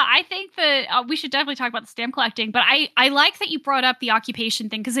 Yeah, I think that we should definitely talk about the stamp collecting, but I like that you brought up the occupation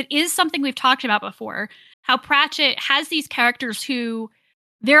thing because it is something we've talked about before. How Pratchett has these characters who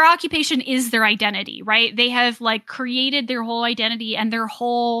their occupation is their identity, right? They have like created their whole identity and their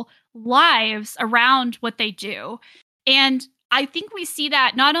whole lives around what they do. And I think we see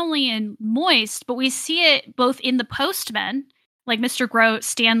that not only in Moist, but we see it both in the postmen, like Mr. Grote,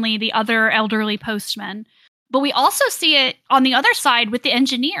 Stanley, the other elderly postman. But we also see it on the other side with the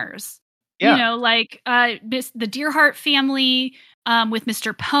engineers. You Yeah. know, like the Deerheart family, with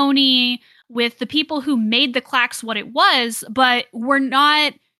Mr. Pony, with the people who made the clacks what it was, but were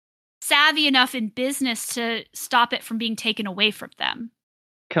not savvy enough in business to stop it from being taken away from them.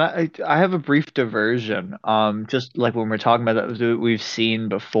 I have a brief diversion. Just like when we're talking about that we've seen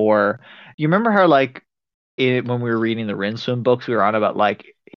before. You remember how like when we were reading the Rincewind books, we were on about like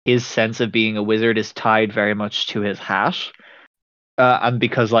his sense of being a wizard is tied very much to his hat. And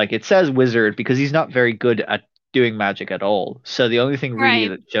because like it says wizard because he's not very good at doing magic at all. So the only thing really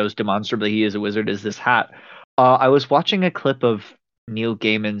Right. that shows demonstrably he is a wizard is this hat. I was watching a clip of Neil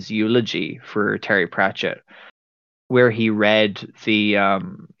Gaiman's eulogy for Terry Pratchett, where he read his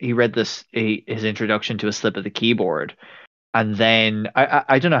introduction to A Slip of the Keyboard, and then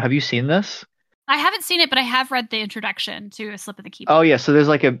I don't know. Have you seen this? I haven't seen it, but I have read the introduction to A Slip of the Oh Keyboard. yeah, so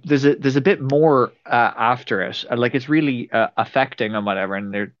there's a bit more after it, and like it's really affecting and whatever,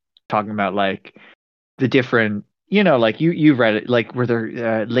 and they're talking about like the different, like you've read it, like where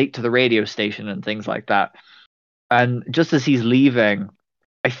they're late to the radio station and things like that. And just as he's leaving,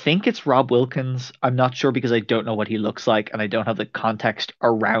 I think it's Rob Wilkins. I'm not sure because I don't know what he looks like, and I don't have the context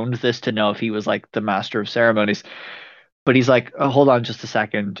around this to know if he was like the master of ceremonies. But he's like, oh, hold on just a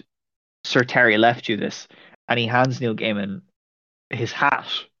second. Sir Terry left you this, and he hands Neil Gaiman his hat,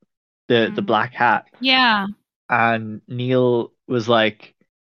 the Mm. black hat, Yeah. and Neil was like,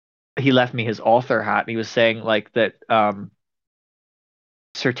 he left me his author hat, and he was saying like that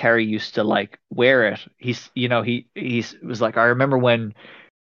Sir Terry used to like wear it. He was like, I remember when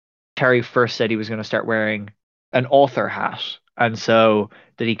Terry first said he was going to start wearing an author hat, and so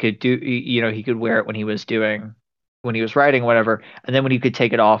that he could do, he could wear it when he was writing, whatever, and then when he could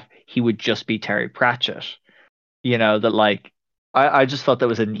take it off, he would just be Terry Pratchett. That like I just thought that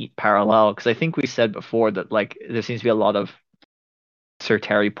was a neat parallel because I think we said before that like there seems to be a lot of Sir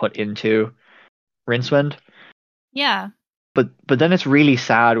Terry put into Rincewind. Yeah. But then it's really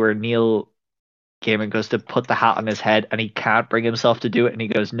sad where Neil Gaiman goes to put the hat on his head and he can't bring himself to do it and he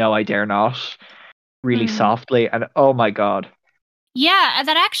goes, "No, I dare not," really softly, and oh my God. Yeah,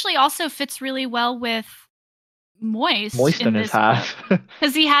 that actually also fits really well with Moist in his hat.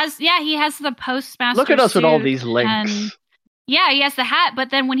 Because he has the postmaster. Look at us with all these links. Yeah, he has the hat,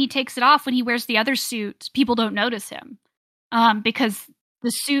 but then when he takes it off, when he wears the other suit, people don't notice him. Because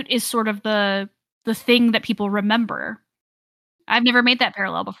the suit is sort of the thing that people remember. I've never made that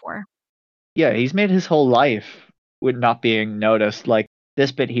parallel before. Yeah, he's made his whole life with not being noticed. Like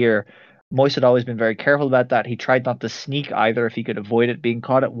this bit here, Moist had always been very careful about that. He tried not to sneak either if he could avoid it. Being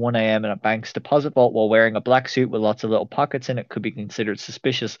caught at 1 a.m. in a bank's deposit vault while wearing a black suit with lots of little pockets in it could be considered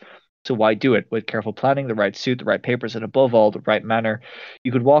suspicious. So why do it? With careful planning, the right suit, the right papers, and above all, the right manner.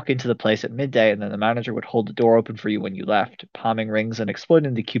 You could walk into the place at midday and then the manager would hold the door open for you when you left. Palming rings and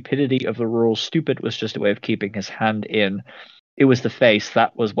exploiting the cupidity of the rural stupid was just a way of keeping his hand in. It was the face,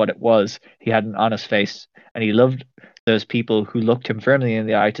 that was what it was. He had an honest face, and he loved those people who looked him firmly in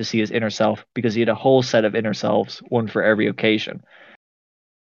the eye to see his inner self, because he had a whole set of inner selves, one for every occasion.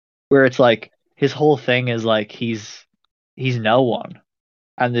 Where it's like his whole thing is like he's no one,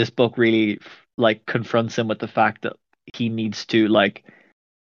 and this book really like confronts him with the fact that he needs to like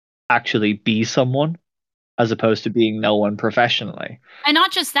actually be someone as opposed to being no one professionally. And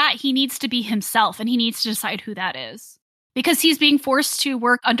not just that, he needs to be himself, and he needs to decide who that is. Because he's being forced to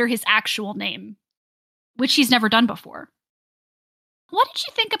work under his actual name, which he's never done before. What did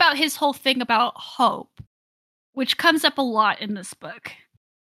you think about his whole thing about hope, which comes up a lot in this book?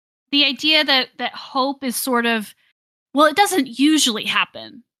 The idea that hope is sort of, well, it doesn't usually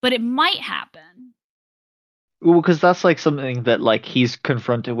happen, but it might happen. Well, because that's like something that like he's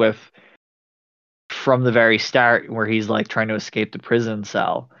confronted with from the very start, where he's like trying to escape the prison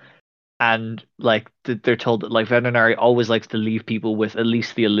cell. And like they're told that like Veterinary always likes to leave people with at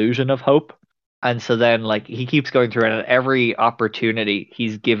least the illusion of hope. And so then like he keeps going through it, and at every opportunity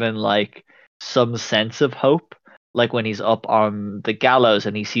he's given like some sense of hope. Like when he's up on the gallows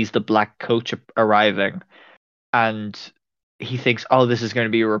and he sees the black coach arriving, and he thinks, oh, this is going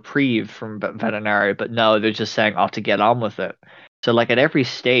to be a reprieve from Veterinary, but no, they're just saying, oh, to get on with it. So like at every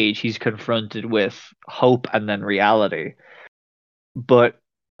stage he's confronted with hope and then reality. But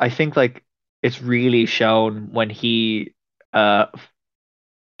I think like it's really shown when he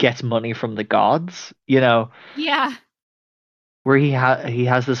gets money from the gods, Yeah. where he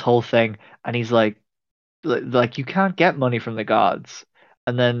has this whole thing, and he's like you can't get money from the gods,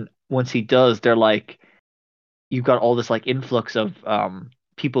 and then once he does, they're like, you've got all this like influx of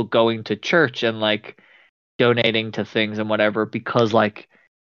people going to church and like donating to things and whatever, because like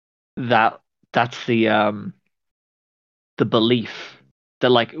that's the belief that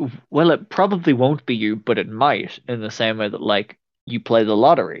like, well, it probably won't be you, but it might, in the same way that like you play the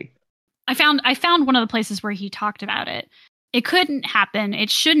lottery. I found one of the places where he talked about it. It couldn't happen, it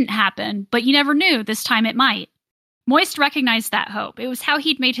shouldn't happen, but you never knew, this time it might. Moist recognized that hope. It was how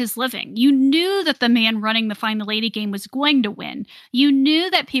he'd made his living. You knew that the man running the Find the Lady game was going to win. You knew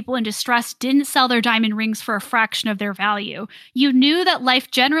that people in distress didn't sell their diamond rings for a fraction of their value. You knew that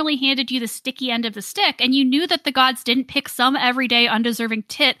life generally handed you the sticky end of the stick, and you knew that the gods didn't pick some everyday undeserving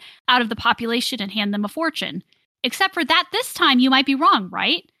tit out of the population and hand them a fortune. Except for that, this time you might be wrong,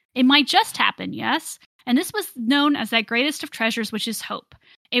 right? It might just happen, yes? And this was known as that greatest of treasures, which is hope.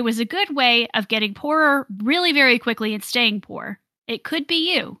 It was a good way of getting poorer really very quickly and staying poor. It could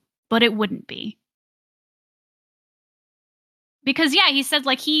be you, but it wouldn't be. Because, yeah, he said,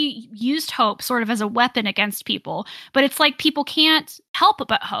 like, he used hope sort of as a weapon against people, but it's like people can't help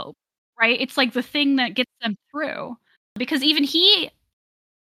but hope, right? It's like the thing that gets them through. Because even he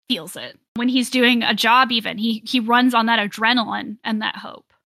feels it. When he's doing a job even, he runs on that adrenaline and that hope.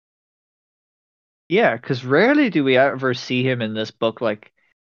 Yeah, because rarely do we ever see him in this book, like,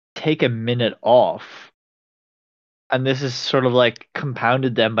 take a minute off. And this is sort of like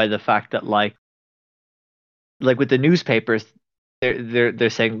compounded then by the fact that like with the newspapers, they're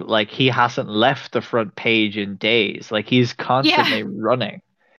saying like he hasn't left the front page in days. Like he's constantly running.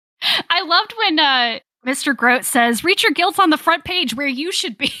 I loved when Mr. Grote says, "Reach your guilt on the front page where you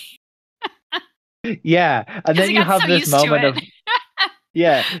should be." Yeah, and then you have this moment of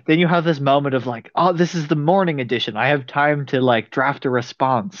Yeah, then you have this moment of like, oh, this is the morning edition. I have time to like draft a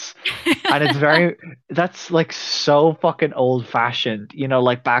response. And it's very, that's like so fucking old fashioned,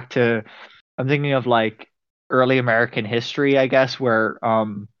 like back to, I'm thinking of like early American history, I guess, where, I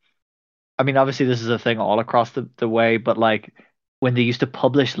mean, obviously this is a thing all across the way, but like when they used to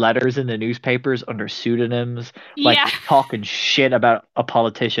publish letters in the newspapers under pseudonyms, like Yeah. talking shit about a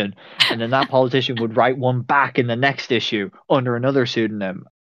politician, and then that politician would write one back in the next issue under another pseudonym.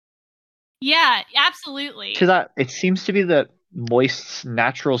 Yeah, To absolutely. that, it seems to be that Moist's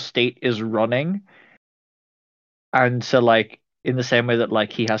natural state is running, and so like in the same way that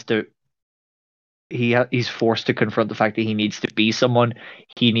like he's forced to confront the fact that he needs to be someone,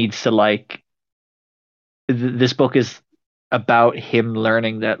 he needs to like this book is about him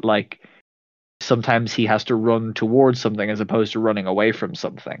learning that like sometimes he has to run towards something as opposed to running away from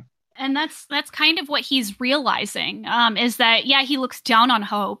something. And that's kind of what he's realizing, is that yeah, he looks down on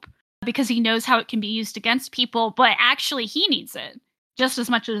hope because he knows how it can be used against people, but actually he needs it just as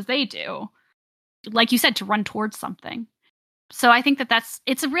much as they do, like you said, to run towards something. So I think that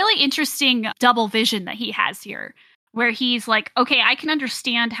it's a really interesting double vision that he has here, where he's like, okay, I can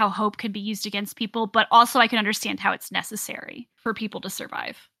understand how hope can be used against people, but also I can understand how it's necessary for people to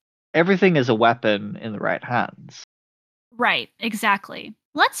survive. Everything is a weapon in the right hands. Right, exactly.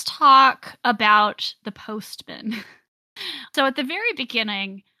 Let's talk about the postman. So at the very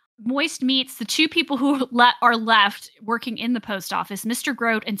beginning, Moist meets the two people who are left working in the post office, Mr.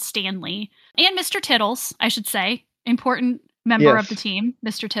 Grote and Stanley, and Mr. Tittles, I should say, important member of the Yes. team,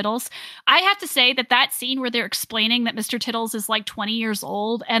 Mr. Tittles. I have to say that scene where they're explaining that Mr. Tittles is like 20 years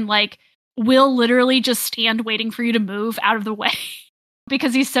old and like will literally just stand waiting for you to move out of the way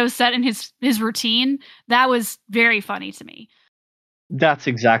because he's so set in his routine, that was very funny to me. That's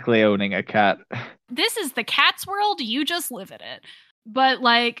exactly owning a cat. This is the cat's world, you just live in it. But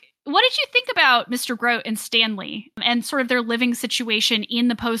like, what did you think about Mr. Grote and Stanley and sort of their living situation in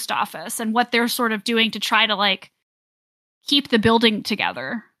the post office and what they're sort of doing to try to like keep the building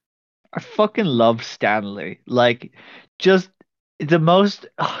together? I fucking love Stanley. Like, just the most,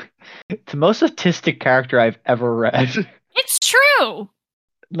 the most autistic character I've ever read. It's true.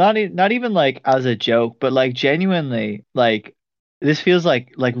 Not even like as a joke, but like genuinely, like this feels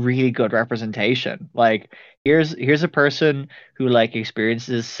like really good representation. Like here's a person who like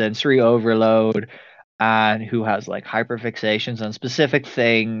experiences sensory overload and who has like hyperfixations on specific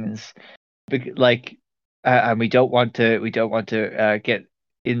things. Like, and we don't want to get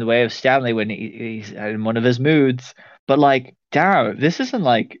in the way of Stanley when he's in one of his moods. But like, damn, this isn't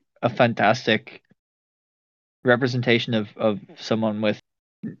like a fantastic representation of someone with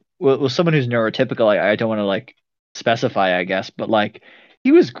well, someone who's neurotypical. I don't want to like specify, I guess, but like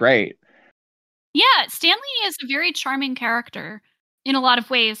he was great. Yeah, Stanley is a very charming character in a lot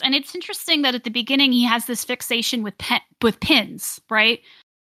of ways. And it's interesting that at the beginning he has this fixation with pins, right?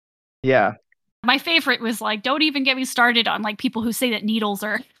 Yeah, My favorite was like, don't even get me started on like people who say that needles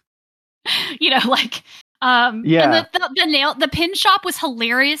are, like, and yeah, the pin shop was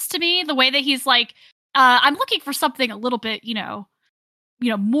hilarious to me. The way that he's like, I'm looking for something a little bit,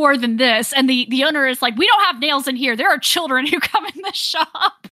 more than this. And the owner is like, we don't have nails in here. There are children who come in the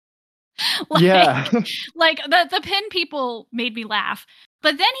shop. yeah, like, like the pin people made me laugh.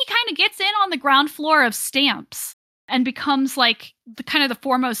 But then he kind of gets in on the ground floor of stamps and becomes like the kind of the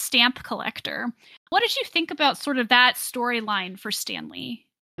foremost stamp collector. What did you think about sort of that storyline for Stanley?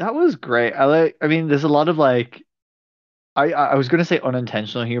 that was great. I mean, there's a lot of like. I was gonna say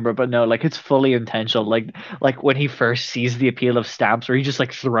unintentional humor, but no, like it's fully intentional. Like when he first sees the appeal of stamps, where he just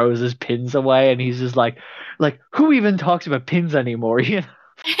like throws his pins away, and he's just like who even talks about pins anymore?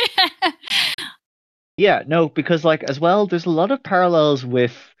 Yeah, no, because like as well, there's a lot of parallels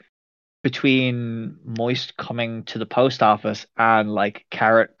with between Moist coming to the post office and like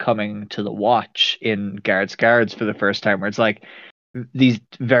Carrot coming to the watch in Guards for the first time, where it's like these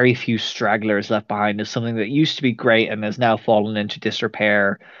very few stragglers left behind is something that used to be great and has now fallen into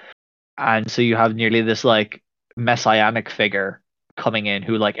disrepair. And so you have nearly this like messianic figure coming in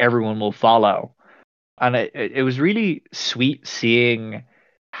who like everyone will follow. And it was really sweet seeing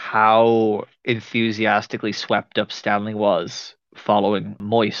how enthusiastically swept up Stanley was following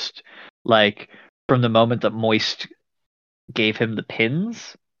Moist. Like from the moment that Moist gave him the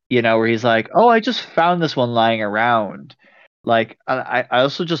pins, where he's like, "Oh, I just found this one lying around." Like I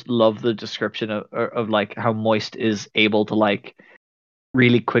also just love the description of like how Moist is able to like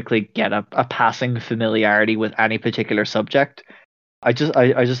really quickly get a passing familiarity with any particular subject. I just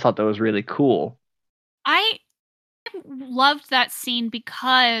thought that was really cool. I loved that scene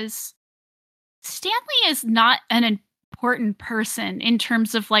because Stanley is not an important person in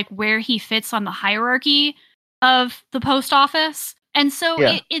terms of like where he fits on the hierarchy of the post office. And so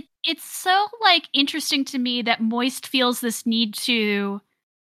Yeah. it's so like interesting to me that Moist feels this need to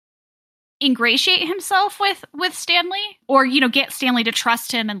ingratiate himself with Stanley, or get Stanley to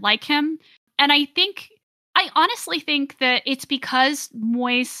trust him and like him. And I honestly think that it's because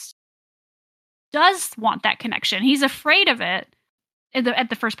Moist does want that connection. He's afraid of it at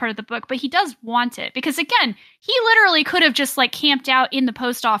the first part of the book, but he does want it because, again, he literally could have just like camped out in the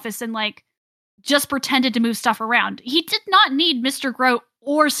post office and like just pretended to move stuff around. He did not need Mr. Grote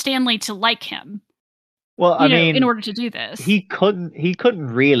or Stanley to like him. Well, I mean, in order to do this, he couldn't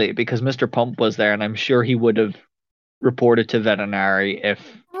really, because Mr. Pump was there, and I'm sure he would have reported to veterinary if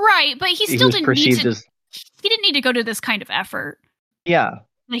right, but he still was didn't need perceived to. as He didn't need to go to this kind of effort. yeah.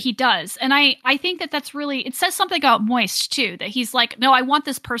 That he does, and I think that's really, it says something about Moist too, that he's like, no, I want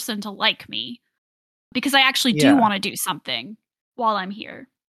this person to like me because I actually do want to do something while I'm here.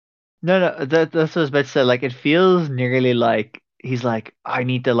 No, that's what I was about to say. Like, it feels nearly like he's like, I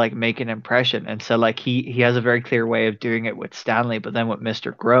need to like make an impression, and so like he has a very clear way of doing it with Stanley, but then with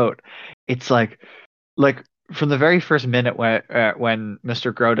Mr. Grote, it's like from the very first minute when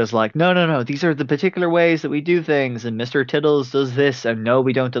Mr. Grote is like, no, these are the particular ways that we do things, and Mr. Tiddles does this, and no,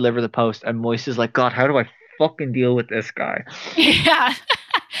 we don't deliver the post, and Moist is like, God, how do I fucking deal with this guy? Yeah.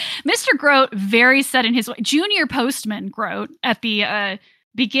 Mr. Grote, very set in his way. Junior Postman Grote at the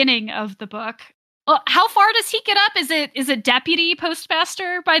beginning of the book. Well, how far does he get up? Is it deputy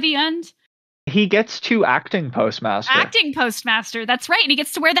postmaster by the end? He gets to acting postmaster. Acting postmaster, that's right. And he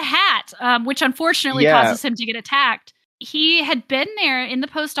gets to wear the hat, which unfortunately causes him to get attacked. He had been there in the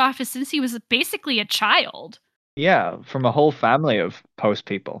post office since he was basically a child. Yeah, from a whole family of post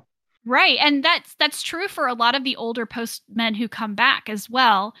people. Right, and that's true for a lot of the older postmen who come back as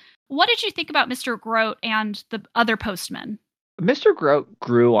well. What did you think about Mr. Grote and the other postmen? Mr. Grote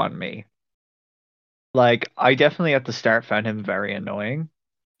grew on me. Like, I definitely at the start found him very annoying.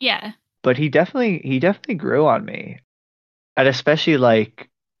 Yeah. But he definitely grew on me. And especially like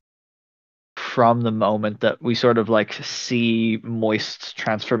from the moment that we sort of like see Moist's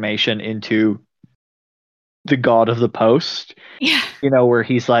transformation into the god of the post. Yeah. Where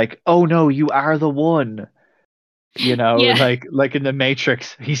he's like, "Oh no, you are the one." Yeah. like in the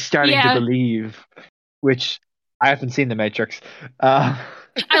Matrix, he's starting to believe, which I haven't seen the Matrix. I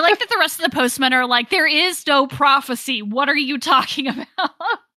like that the rest of the postmen are like, there is no prophecy. What are you talking about?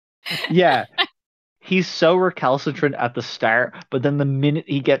 Yeah. He's so recalcitrant at the start, but then the minute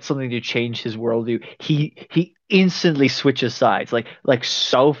he gets something to change his worldview, he instantly switches sides, like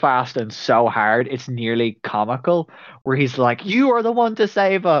so fast and so hard, it's nearly comical, where he's like, "You are the one to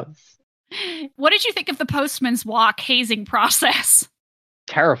save us." What did you think of the postman's walk hazing process?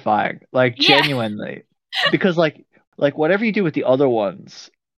 Terrifying, like genuinely, because like whatever you do with the other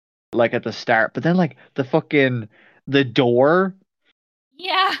ones, like at the start, but then like the door,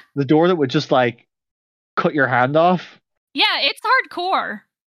 the door that would just like cut your hand off. Yeah, it's hardcore.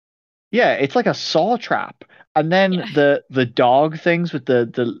 Yeah, it's like a saw trap. And then the dog things with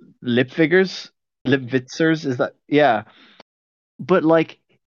the lip figures, lip vitzers, is that But like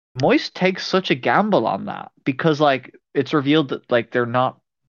Moist takes such a gamble on that because like it's revealed that like they're not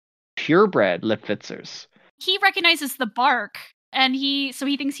purebred lip vitzers. He recognizes the bark and he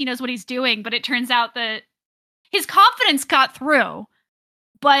thinks he knows what he's doing, but it turns out that his confidence got through,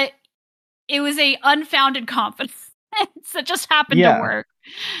 but it was a unfounded confidence that just happened to work,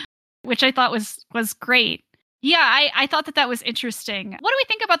 which I thought was great. Yeah, I thought that was interesting. What do we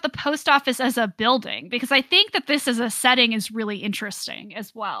think about the post office as a building? Because I think that this as a setting is really interesting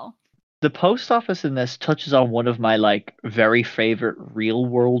as well. The post office in this touches on one of my like very favorite real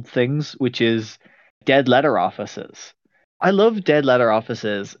world things, which is dead letter offices. I love dead letter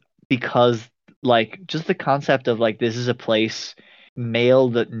offices because like just the concept of like this is a place mail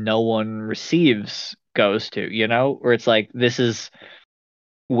that no one receives goes to, where it's like this is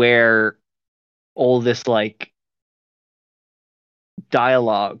where all this like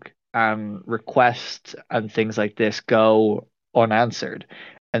dialogue and requests and things like this go unanswered.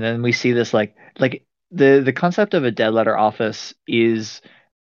 And then we see this like the concept of a dead letter office is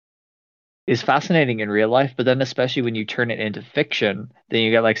fascinating in real life, but then especially when you turn it into fiction, then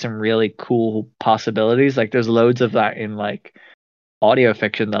you get like some really cool possibilities. Like there's loads of that in like audio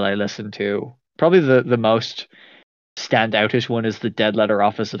fiction that I listen to. Probably the most standoutish one is the Dead Letter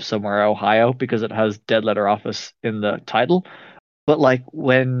Office of Somewhere, Ohio, because it has Dead Letter Office in the title. But like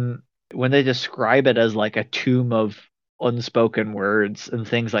when they describe it as like a tomb of unspoken words and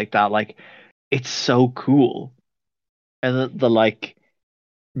things like that, like it's so cool. And the like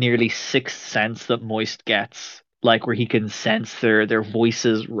nearly sixth sense that Moist gets like where he can sense their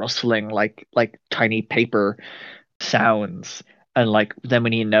voices rustling like tiny paper sounds. And like then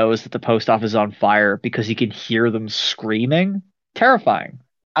when he knows that the post office is on fire because he can hear them screaming, terrifying.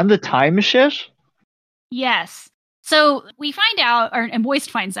 And the time shit. Yes. So we find out, and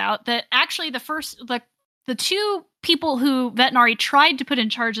Moist finds out, that actually the two people who Vetinari tried to put in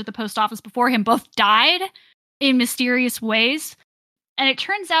charge of the post office before him both died in mysterious ways. And it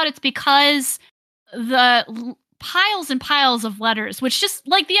turns out it's because piles and piles of letters, which just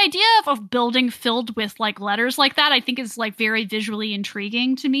like the idea of a building filled with like letters like that, I think is like very visually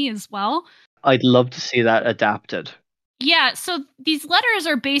intriguing to me as well. I'd love to see that adapted. Yeah, so these letters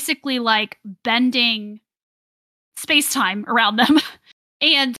are basically like bending space-time around them.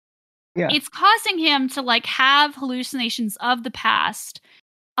 And it's causing him to like have hallucinations of the past.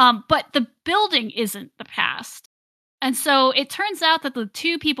 But the building isn't the past. And so it turns out that the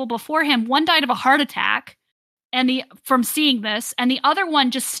two people before him, one died of a heart attack from seeing this, and the other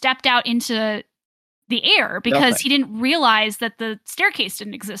one just stepped out into the air because he didn't realize that the staircase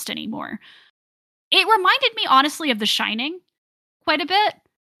didn't exist anymore. It reminded me honestly of The Shining quite a bit.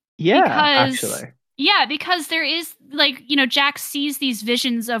 Yeah, actually. Yeah, because there is like, Jack sees these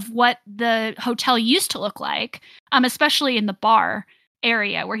visions of what the hotel used to look like, especially in the bar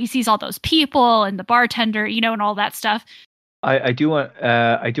area where he sees all those people and the bartender, and all that stuff. I do want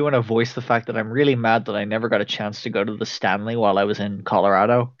to voice the fact that I'm really mad that I never got a chance to go to the Stanley while I was in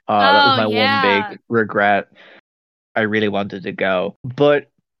Colorado. That was my one big regret. I really wanted to go.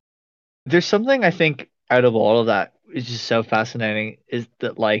 But there's something I think out of all of that is just so fascinating is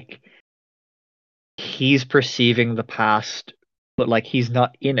that like he's perceiving the past, but like he's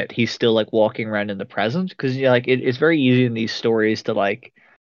not in it. He's still like walking around in the present because like it's very easy in these stories to like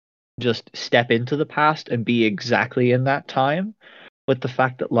just step into the past and be exactly in that time. But the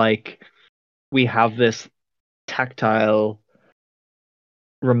fact that like we have this tactile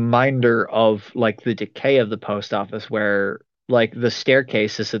reminder of like the decay of the post office where like the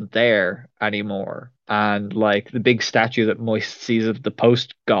staircase isn't there anymore and like the big statue that Moist sees of the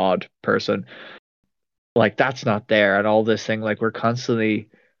post god person, like that's not there, and all this thing, like we're constantly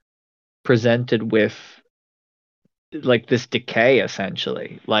presented with like this decay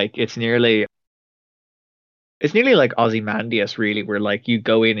essentially. Like it's nearly like Ozymandias, really, where like you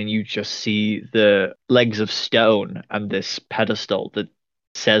go in and you just see the legs of stone and this pedestal that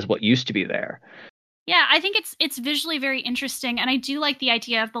says what used to be there. Yeah, I think it's visually very interesting, and I do like the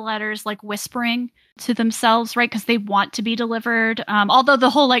idea of the letters like whispering to themselves, right? Because they want to be delivered. Although the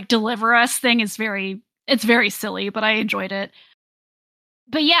whole like deliver us thing is very silly, but I enjoyed it.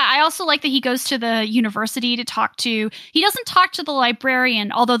 But yeah, I also like that he goes to the university to talk to. He doesn't talk to the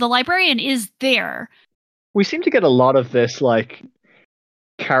librarian, although the librarian is there. We seem to get a lot of this like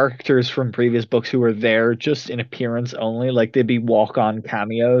characters from previous books who are there just in appearance only, like they'd be walk-on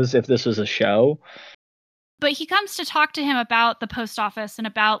cameos if this was a show. But he comes to talk to him about the post office and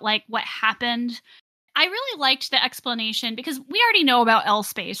about like what happened. I really liked the explanation because we already know about L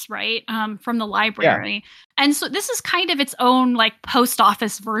Space, right? From the library. Yeah. And so this is kind of its own like post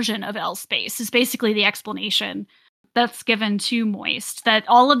office version of L Space is basically the explanation that's given to Moist, that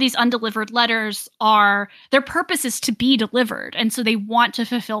all of these undelivered letters their purpose is to be delivered. And so they want to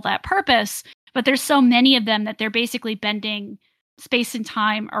fulfill that purpose, but there's so many of them that they're basically bending space and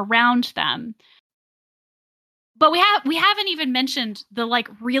time around them. But we haven't even mentioned the like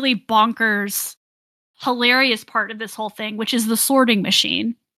really bonkers, hilarious part of this whole thing, which is the sorting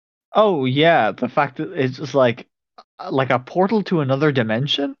machine. Oh yeah, the fact that it's just like a portal to another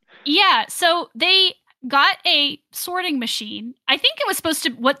dimension. Yeah, so they got a sorting machine. I think it was supposed to,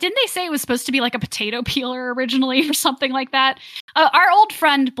 didn't they say it was supposed to be like a potato peeler originally or something like that? Our old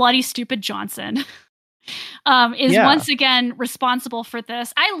friend Bloody Stupid Johnson is once again responsible for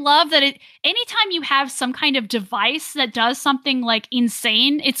this. I love that anytime you have some kind of device that does something like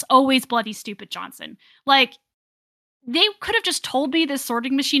insane, it's always Bloody Stupid Johnson. Like, they could have just told me this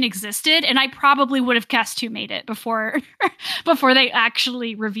sorting machine existed, and I probably would have guessed who made it before they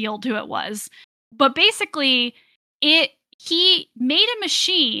actually revealed who it was. But basically, he made a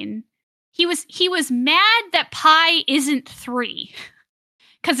machine. He was mad that pi isn't 3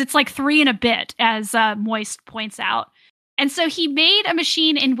 because it's like 3 and a bit, as Moist points out. And so he made a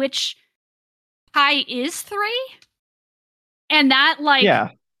machine in which pi is 3, and that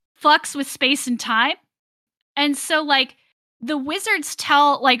fucks with space and time. And so like the wizards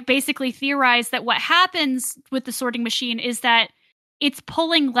basically theorize that what happens with the sorting machine is that it's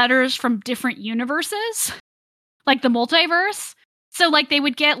pulling letters from different universes, like the multiverse. So like they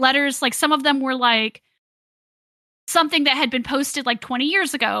would get letters, like some of them were like something that had been posted like 20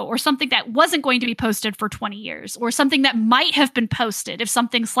 years ago, or something that wasn't going to be posted for 20 years, or something that might have been posted if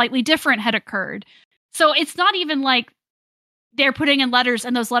something slightly different had occurred. So it's not even like they're putting in letters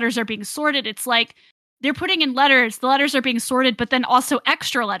and those letters are being sorted. It's like they're putting in letters, the letters are being sorted, but then also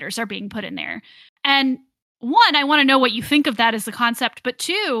extra letters are being put in there. And one, I want to know what you think of that as a concept, but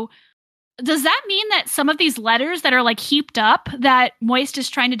two, does that mean that some of these letters that are like heaped up that Moist is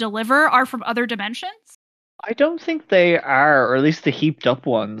trying to deliver are from other dimensions? I don't think they are, or at least the heaped up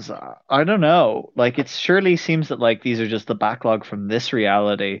ones. I don't know. Like it surely seems that like these are just the backlog from this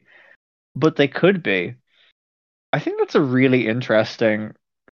reality, but they could be. I think that's a really interesting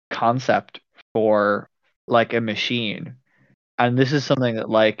concept for like a machine. And this is something that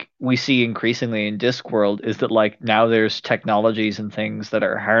like we see increasingly in Discworld is that like now there's technologies and things that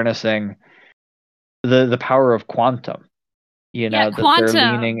are harnessing the power of quantum, Yeah, that they're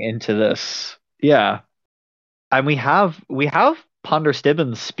quantum. leaning into this. Yeah. And we have Ponder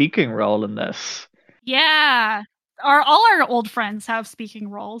Stibbons' speaking role in this. Yeah. All our old friends have speaking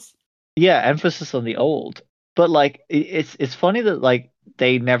roles. Yeah, emphasis on the old. But like it's funny that like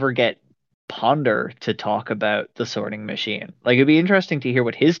they never get Ponder to talk about the sorting machine. Like it'd be interesting to hear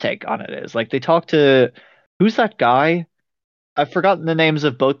what his take on it is. Like they talk to who's that guy? I've forgotten the names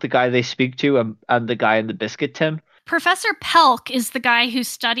of both the guy they speak to and the guy in the biscuit tin. Professor Pelk is the guy who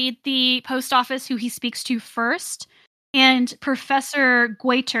studied the post office, who he speaks to first. And Professor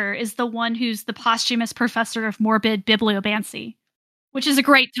Goiter is the one who's the posthumous professor of morbid bibliomancy, which is a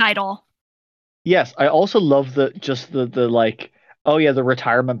great title. Yes, I also love the like oh yeah, the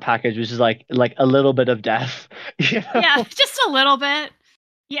retirement package, which is like a little bit of death. Yeah, just a little bit.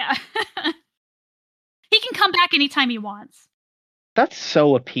 Yeah. He can come back anytime he wants. That's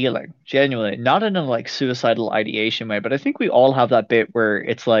so appealing, genuinely. Not in a like suicidal ideation way, but I think we all have that bit where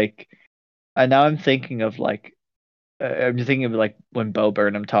it's like, and now I'm thinking of like, I'm thinking of like when Bo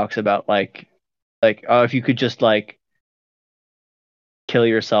Burnham talks about like oh, if you could just like kill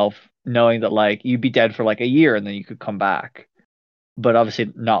yourself, knowing that like you'd be dead for like a year and then you could come back, but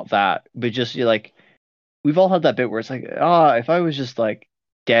obviously not that, but just you're like, we've all had that bit where it's like, ah, if I was just like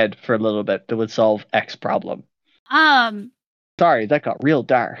dead for a little bit, that would solve X problem. Um, Sorry, that got real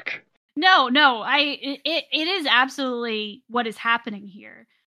dark. no, it is absolutely what is happening here.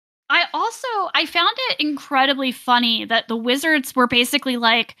 I found it incredibly funny that the wizards were basically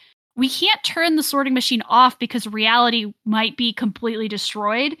like, we can't turn the sorting machine off because reality might be completely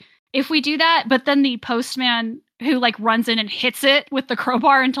destroyed if we do that. But then the postman who like runs in and hits it with the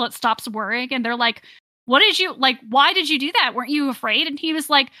crowbar until it stops whirring, and they're like, what did you like? Why did you do that? Weren't you afraid? And he was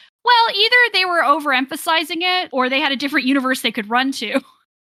like, well, either they were overemphasizing it or they had a different universe they could run to.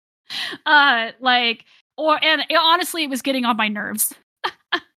 Like, honestly, it was getting on my nerves.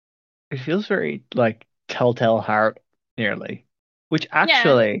 It feels very like Telltale Heart, nearly. Which Yeah,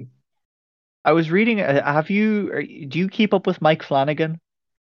 actually, I was reading. Do you keep up with Mike Flanagan?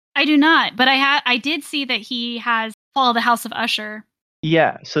 I do not, but I did see that he has Fall of the House of Usher.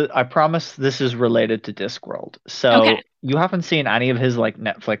 Yeah, so I promise this is related to Discworld. Okay. So you haven't seen any of his like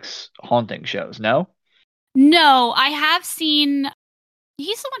Netflix haunting shows, no? No, I have seen.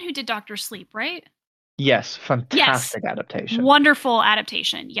 He's the one who did Doctor Sleep, right? Yes, Yes. fantastic adaptation. Wonderful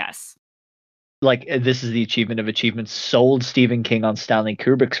adaptation. Yes. Like this is the achievement of achievements. Sold Stephen King on Stanley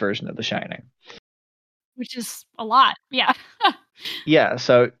Kubrick's version of The Shining. Which is a lot. Yeah. Yeah,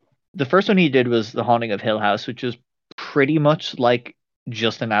 so the first one he did was The Haunting of Hill House, which was pretty much like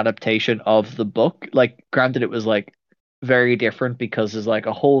just an adaptation of the book. Like, granted, it was like very different because there's like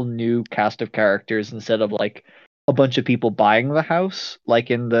a whole new cast of characters instead of like a bunch of people buying the house,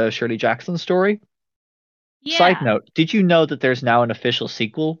 like in the Shirley Jackson story. Side Yeah. note, did you know that there's now an official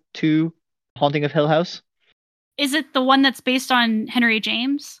sequel to Haunting of Hill House? Is it the one that's based on Henry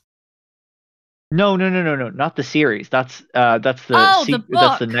James? No, no, no, no, no, not the series. Oh, the That's the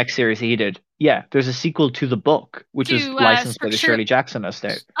book next series he did. Yeah, there's a sequel to the book, which was to licensed by the Shirley Jackson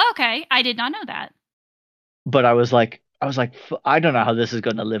estate. Okay, I did not know that. But I don't know how this is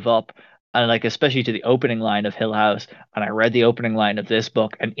going to live up, and like especially to the opening line of Hill House. And I read the opening line of this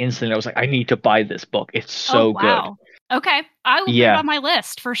book, and instantly I was like, I need to buy this book. It's Oh, so good. wow. Okay, I will put it Yeah, on my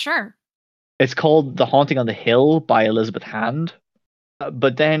list for sure. it's called The Haunting on the Hill by Elizabeth Hand.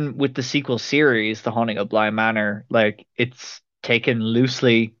 But then with the sequel series, The Haunting of Bly Manor, like it's taken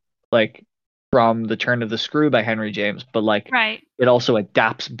loosely, like from The Turn of the Screw by Henry James, but like Right. it also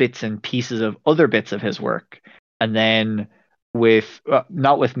adapts bits and pieces of other bits of his work. And then with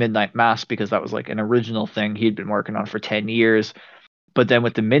not with Midnight Mass because that was like an original thing he'd been working on for 10 years, but then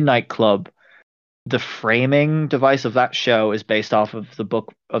with the Midnight Club, the framing device of that show is based off of the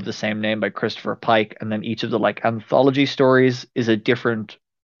book of the same name by Christopher Pike, and then each of the like anthology stories is an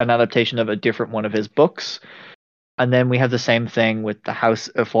adaptation of a different one of his books. And then we have the same thing with the House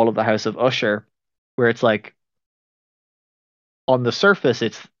of Fall of the House of Usher, where it's like on the surface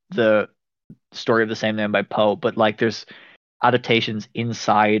it's the story of the same name by Poe, but like there's adaptations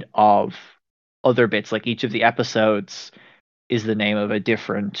inside of other bits. Like each of the episodes is the name of a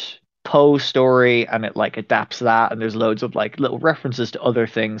different Poe story, and it like adapts that, and there's loads of like little references to other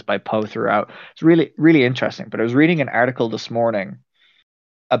things by Poe throughout. It's really, really interesting. But I was reading an article this morning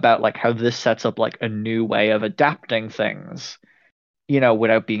about like how this sets up like a new way of adapting things,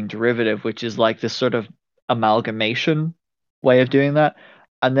 without being derivative, which is like this sort of amalgamation way of doing that.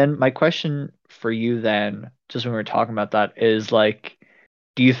 And then my question for you then, just when we were talking about that, is like,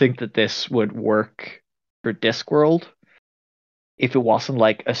 do you think that this would work for Discworld if it wasn't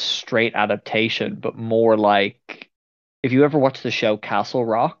like a straight adaptation, but more like if you ever watched the show Castle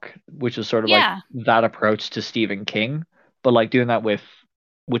Rock, which is sort of like Yeah. that approach to Stephen King, but like doing that with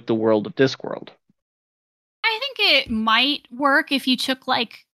the world of Discworld. I think it might work if you took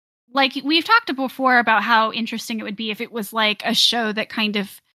like we've talked before about how interesting it would be if it was like a show that kind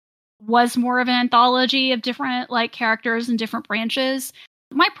of was more of an anthology of different like characters and different branches.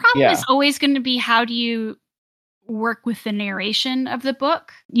 My problem Yeah. is always going to be, how do you work with the narration of the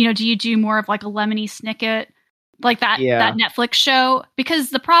book? Do you do more of like a Lemony Snicket, like that Yeah. Netflix show? Because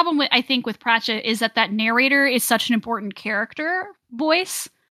the problem with, I think, with Pratchett is that narrator is such an important character voice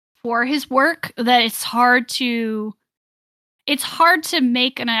for his work that it's hard to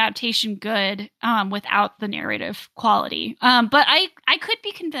make an adaptation good without the narrative quality. But I could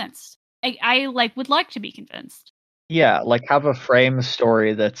be convinced. I like would like to be convinced. Yeah, like have a frame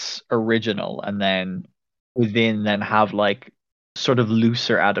story that's original, and then within then have like sort of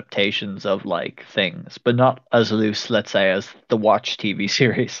looser adaptations of like things, but not as loose, let's say, as the Watch TV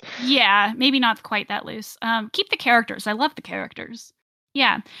series. Yeah, maybe not quite that loose. Keep the characters. I love the characters.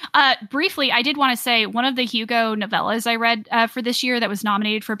 Yeah. Briefly, I did want to say one of the Hugo novellas I read for this year that was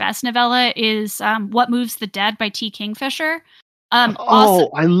nominated for Best Novella is What Moves the Dead by T. Kingfisher. Also, Oh,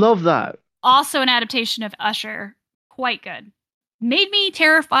 I love that. also an adaptation of Usher. Quite good. Made me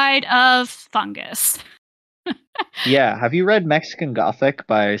terrified of fungus. Yeah, have you read Mexican Gothic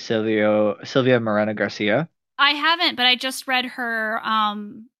by Sylvia Moreno Garcia? I haven't, but I just read her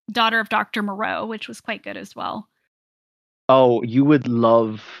Daughter of Dr. Moreau, which was quite good as well. Oh, you would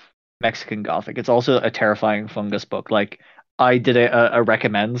love Mexican Gothic. It's also a terrifying fungus book. Like I did a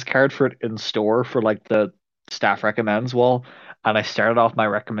recommends card for it in store for like the staff recommends wall, and I started off my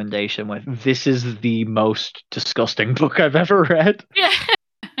recommendation with, "This is the most disgusting book I've ever read." Yeah.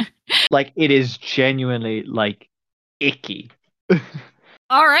 Like it is genuinely like icky.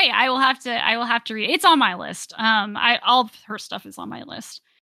 All right, I will have to read it. It's on my list. All of her stuff is on my list.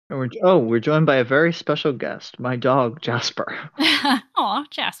 And we're joined by a very special guest, my dog Jasper. Aw,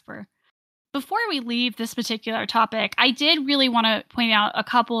 Jasper. Before we leave this particular topic, I did really want to point out a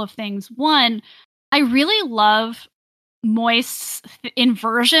couple of things. One, I really love Moist's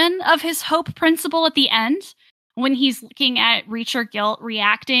inversion of his hope principle at the end when he's looking at Reacher Guilt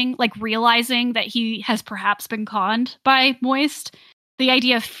reacting, like realizing that he has perhaps been conned by Moist. The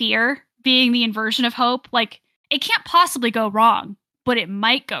idea of fear being the inversion of hope, like it can't possibly go wrong, but it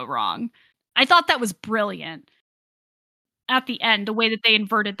might go wrong. I thought that was brilliant at the end, the way that they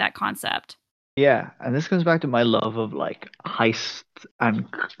inverted that concept. Yeah, and this comes back to my love of like heist and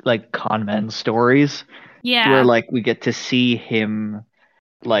like con men stories, where Yeah. like we get to see him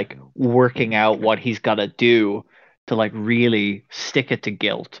like working out what he's got to do to like really stick it to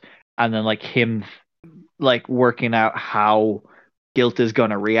guilt, and then like him like working out how guilt is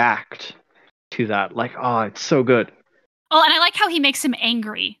going to react to that. Like, oh, it's so good. Oh, and I like how he makes him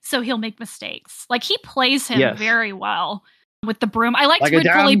angry, so he'll make mistakes. Like he plays him Yes, very well with the broom. I liked like a Rid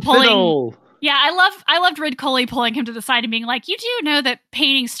Coley damn pulling. fiddle. Yeah, I loved Rid Coley pulling him to the side and being like, "You do know that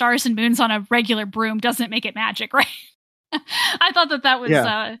painting stars and moons on a regular broom doesn't make it magic, right?" I thought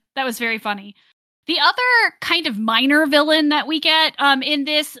that was very funny. The other kind of minor villain that we get in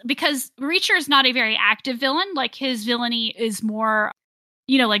this, because Reacher is not a very active villain, like his villainy is more,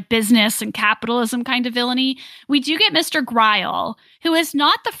 like business and capitalism kind of villainy. We do get Mr. Grile, who is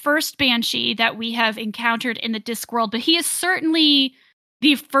not the first Banshee that we have encountered in the Discworld, but he is certainly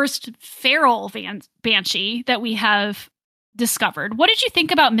the first feral Banshee that we have discovered. What did you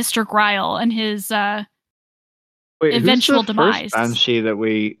think about Mr. Grile and his Wait, eventual who's the demise? first Banshee that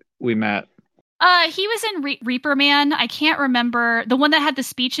we met? He was in Reaper Man. I can't remember the one that had the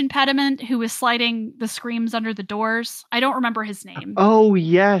speech impediment, who was sliding the screams under the doors. I don't remember his name. Oh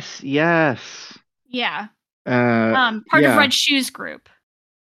yes, yes. Yeah. Part of Yeah. Red Shoes group.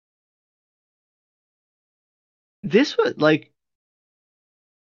 This was like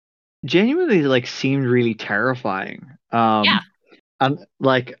genuinely like seemed really terrifying. Yeah. And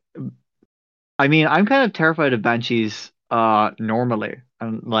like I mean, I'm kind of terrified of banshees normally.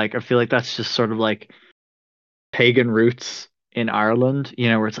 And like I feel like that's just sort of like pagan roots in Ireland,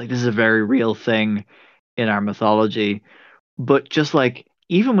 where it's like this is a very real thing in our mythology. But just like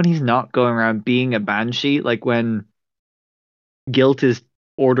even when he's not going around being a banshee, like when Guilt is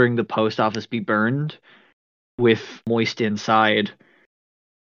ordering the post office be burned with Moist inside,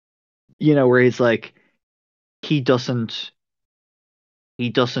 where he's like he doesn't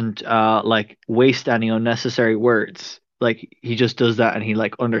like waste any unnecessary words. Like he just does that and he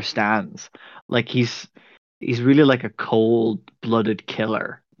like understands. Like he's really like a cold-blooded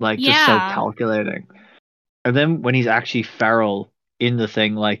killer, like just so Yeah. calculating. And then when he's actually feral in the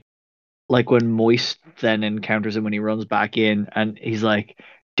thing, like when Moist then encounters him when he runs back in and he's like,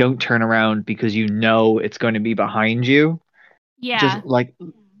 don't turn around because you know it's going to be behind you. Just Yeah. like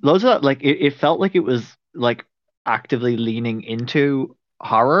loads of that, like it felt like it was like actively leaning into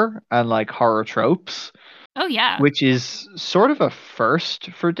horror and like horror tropes, Oh yeah. which is sort of a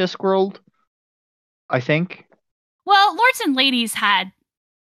first for Discworld, I think. Well, Lords and Ladies had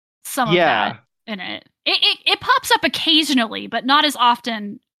some of that Yeah. in it. It pops up occasionally, but not as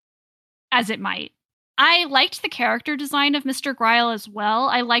often as it might. I liked the character design of Mr. Gryle as well.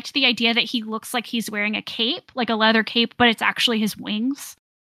 I liked the idea that he looks like he's wearing a cape, like a leather cape, but it's actually his wings.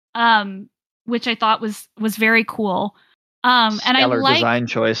 Which I thought was very cool. And I Stellar like design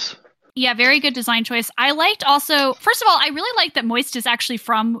choice. Yeah, very good design choice. I liked also, first of all, I really like that Moist is actually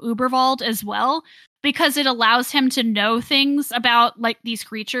from Uberwald as well, because it allows him to know things about like these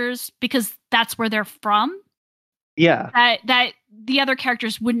creatures because that's where they're from. Yeah. That the other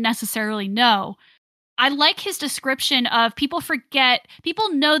characters wouldn't necessarily know. I like his description of people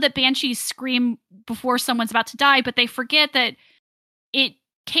know that banshees scream before someone's about to die, but they forget that it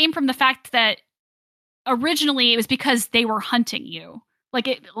came from the fact that originally it was because they were hunting you.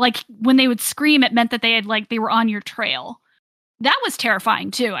 Like when they would scream, it meant that they were on your trail. That was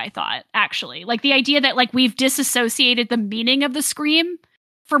terrifying too, I thought, actually. Like the idea that like we've disassociated the meaning of the scream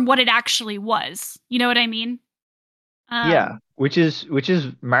from what it actually was. You know what I mean? Yeah, which is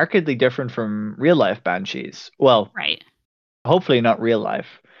markedly different from real life banshees. Well, Right. hopefully not real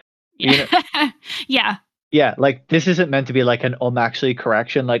life. Yeah. Yeah. Yeah, like this isn't meant to be like an actually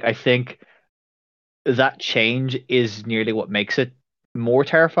correction. Like I think that change is nearly what makes it more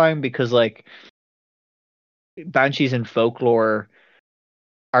terrifying because like banshees in folklore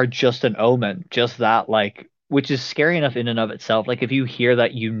are just an omen, just that like which is scary enough in and of itself. Like if you hear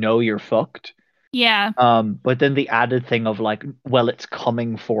that you know you're fucked. Yeah. But then the added thing of like, well, it's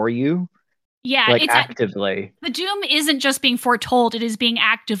coming for you, Yeah. like actively. The doom isn't just being foretold, it is being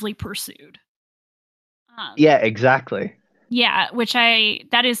actively pursued. Yeah, exactly. Yeah,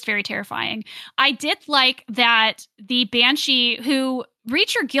 that is very terrifying. I did like that the banshee who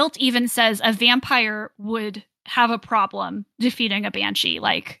Reacher Guilt even says a vampire would have a problem defeating a banshee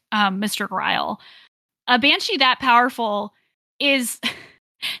like Mr. Gryle. A banshee that powerful is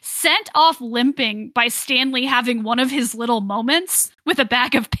sent off limping by Stanley having one of his little moments with a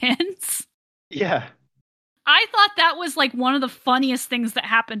bag of pins. Yeah. I thought that was like one of the funniest things that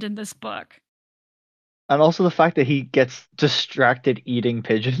happened in this book. And also the fact that he gets distracted eating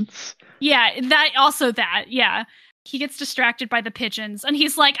pigeons. Yeah, yeah. He gets distracted by the pigeons and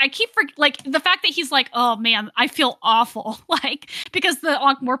he's like, like the fact that he's like, oh man, I feel awful. Like, because the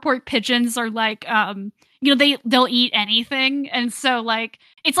Ankh-Morpork pigeons are like, they'll eat anything. And so like,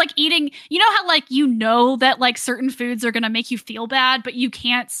 it's like eating, how like, that like certain foods are going to make you feel bad, but you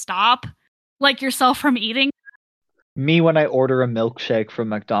can't stop like yourself from eating. Me when I order a milkshake from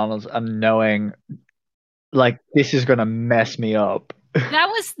McDonald's and knowing like this is gonna mess me up. That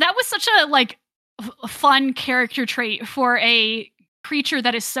was such a like fun character trait for a creature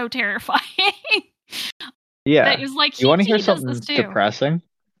that is so terrifying. Yeah. That is like you want to hear he does something this too. depressing?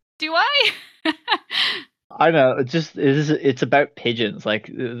 Do I? I know. It's about pigeons. Like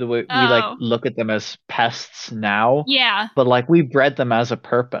the way we like look at them as pests now. Yeah. But like we bred them as a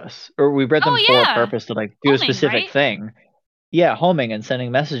purpose, or we bred them for a purpose to like do a specific thing. Yeah, homing and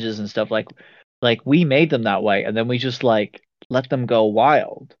sending messages and stuff like we made them that way and then we just like let them go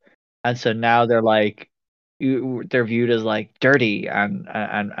wild. And so now they're like they're viewed as like dirty and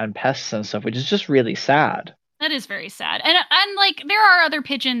pests and stuff, which is just really sad. That is very sad. And like there are other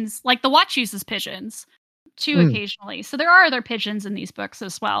pigeons, like the Watch uses pigeons too occasionally. So there are other pigeons in these books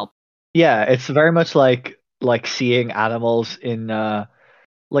as well. Yeah, it's very much like seeing animals in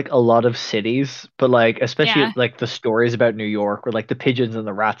like a lot of cities, but like especially Yeah. like the stories about New York or like the pigeons and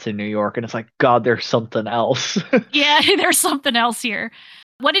the rats in New York, and it's like, God, there's something else. Yeah, there's something else here.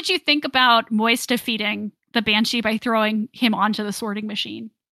 What did you think about Moist defeating the Banshee by throwing him onto the sorting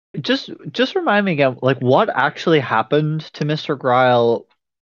machine? Just remind me again, like what actually happened to Mr. Gryle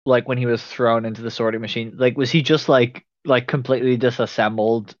like when he was thrown into the sorting machine? Like was he just like completely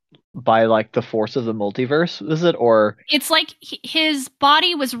disassembled by like the force of the multiverse, is it? Or It's like his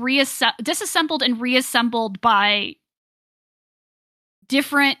body was disassembled and reassembled by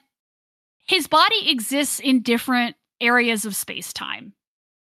different. His body exists in different areas of space time.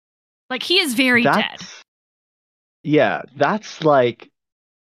 Like he is very dead. that's yeah, that's like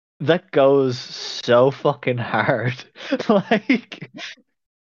that goes so fucking hard. Like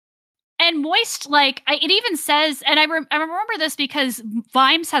And Moist, like it even says, and I remember this because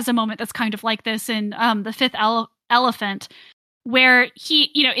Vimes has a moment that's kind of like this in the Fifth Elephant, where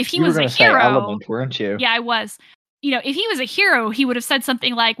he, if he you were was a gonna say hero, element, weren't you? yeah, I was. If he was a hero, he would have said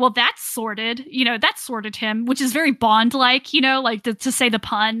something like, "Well, that's sorted." That sorted him, which is very Bond-like. Like to say the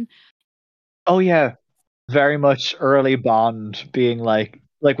pun. Oh yeah, very much early Bond being like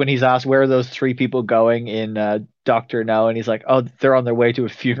when he's asked where are those three people going in Doctor No, and he's like, oh, they're on their way to a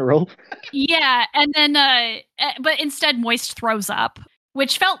funeral. Yeah, and then, but instead, Moist throws up,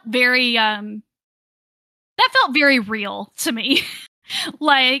 which felt very, that felt very real to me.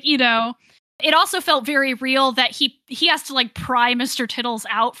 Like, it also felt very real that he has to like pry Mr. Tittles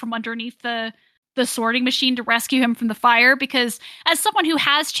out from underneath the sorting machine to rescue him from the fire, because as someone who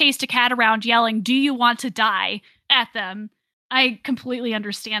has chased a cat around yelling, "Do you want to die?" at them, I completely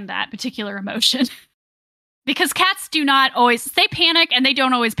understand that particular emotion. Because cats do not always, they panic and they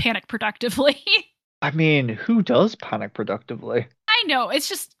don't always panic productively. I mean, who does panic productively? I know, it's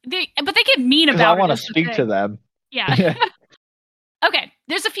just but they get mean Because I about it want to is the speak to thing. them. Yeah. Okay,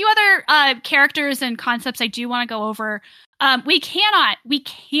 there's a few other characters and concepts I do want to go over. We cannot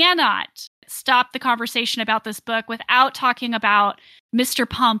stop the conversation about this book without talking about Mr.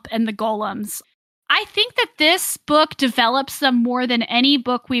 Pump and the golems. I think that this book develops them more than any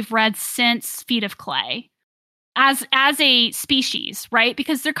book we've read since Feet of Clay as a species, right?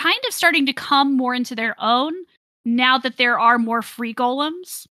 Because they're kind of starting to come more into their own now that there are more free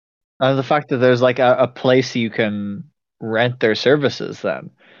golems. And the fact that there's like a place you can rent their services then.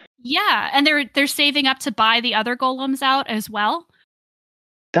 Yeah, and they're saving up to buy the other golems out as well.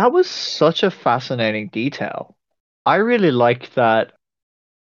 That was such a fascinating detail. I really liked that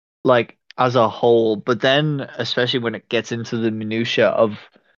like as a whole, but then especially when it gets into the minutia of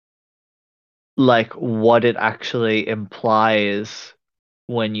like what it actually implies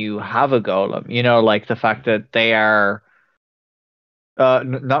when you have a golem, like the fact that they are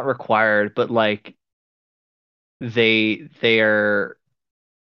not required, but like they are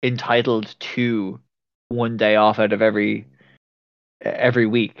entitled to one day off out of every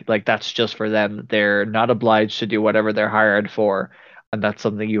week. Like that's just for them. They're not obliged to do whatever they're hired for, and that's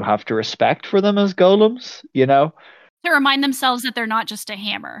something you have to respect for them as golems. To remind themselves that they're not just a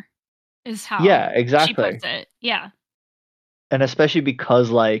hammer, is how Yeah, she puts exactly. it. Yeah. And especially because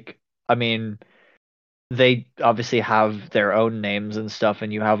like I mean they obviously have their own names and stuff,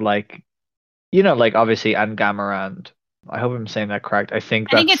 and you have like obviously Angamarand. I hope I'm saying that correct. I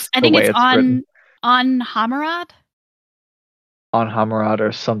think I think it's that's I the think way it's it's written on Hamarad. on Hammurad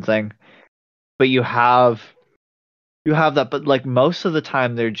or something. But you have that, but like most of the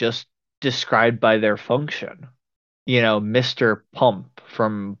time they're just described by their function. Mr. Pump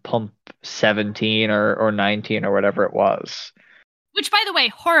from Pump 17 or 19 or whatever it was. Which, by the way,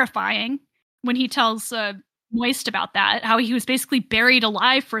 horrifying when he tells Moist about that, how he was basically buried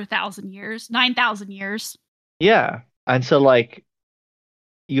alive for 1,000 years, 9,000 years. Yeah. And so like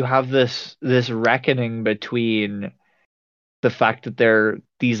you have this reckoning between the fact that they're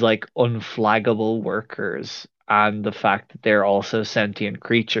these like unflaggable workers and the fact that they're also sentient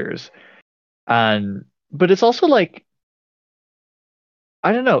creatures. And but it's also like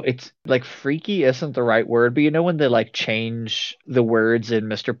I don't know, it's like freaky isn't the right word, but when they like change the words in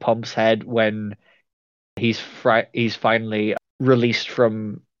Mr. Pump's head when he's finally released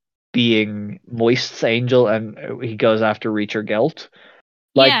from being Moist's angel and he goes after Reacher Gelt.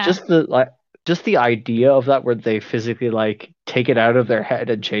 Like Yeah. just the idea of that where they physically like take it out of their head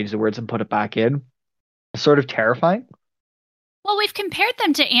and change the words and put it back in is sort of terrifying. Well, we've compared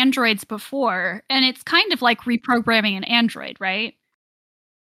them to androids before, and it's kind of like reprogramming an android, right?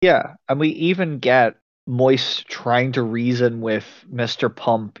 Yeah, and we even get Moist trying to reason with Mr.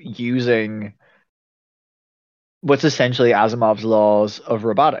 Pump using what's essentially Asimov's laws of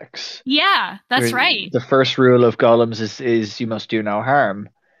robotics. Yeah, that's Where right. the first rule of golems is you must do no harm.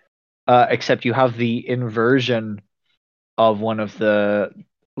 except you have the inversion of one of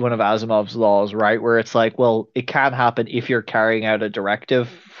Asimov's laws, right? Where it's like, well, it can happen if you're carrying out a directive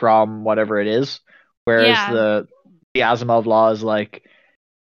from whatever it is. Whereas Yeah. the Asimov law is like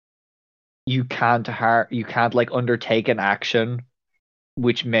you can't like undertake an action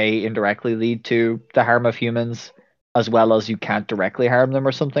which may indirectly lead to the harm of humans, as well as you can't directly harm them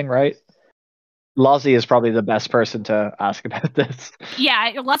or something, right? Lozzie is probably the best person to ask about this.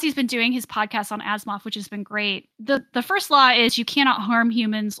 Yeah, Leslie's been doing his podcast on Asimov, which has been great. The first law is you cannot harm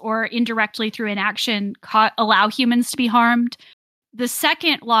humans or indirectly through inaction allow humans to be harmed. The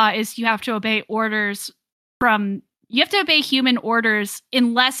second law is you have to obey human orders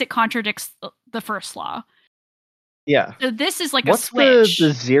unless it contradicts the first law. Yeah. So this is like a What's switch. the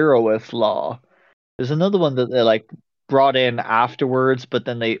zeroth law? There's another one that they like brought in afterwards, but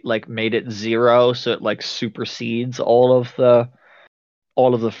then they like made it zero, so it like supersedes all of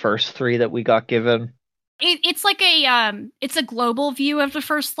the first three that we got given. It's like it's a global view of the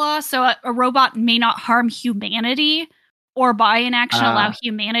first law. So a robot may not harm humanity or by inaction allow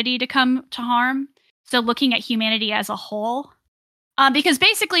humanity to come to harm. So looking at humanity as a whole. Because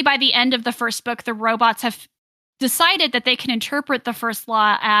basically by the end of the first book, the robots have decided that they can interpret the first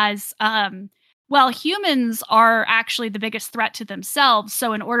law as, well, humans are actually the biggest threat to themselves.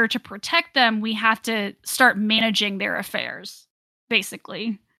 So in order to protect them, we have to start managing their affairs,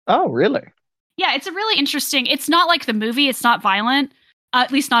 basically. Oh, really? Yeah, it's a really interesting. It's not like the movie. It's not violent,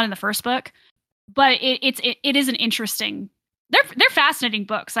 at least not in the first book. But it is an interesting. They're fascinating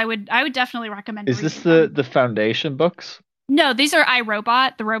books. I would definitely recommend. Is this them. the Foundation books? No, these are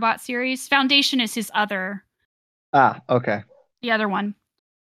iRobot, the robot series. Foundation is his other. Okay. The other one.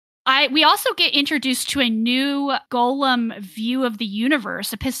 We also get introduced to a new golem view of the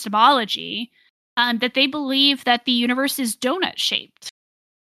universe, epistemology, that they believe that the universe is donut shaped.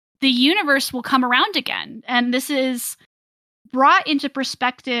 The universe will come around again. And this is brought into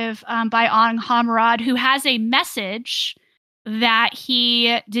perspective by Ang Hamarad, who has a message that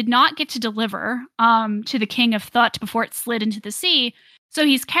he did not get to deliver to the King of Thut before it slid into the sea. So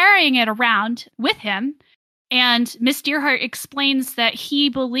he's carrying it around with him. And Miss Deerheart explains that he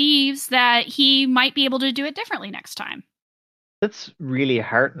believes that he might be able to do it differently next time. That's really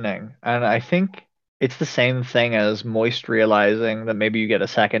heartening. And I think it's the same thing as Moist realizing that maybe you get a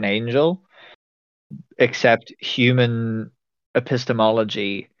second angel, except human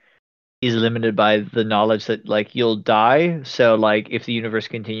epistemology is limited by the knowledge that like you'll die. So like if the universe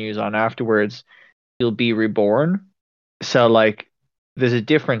continues on afterwards, you'll be reborn. So like there's a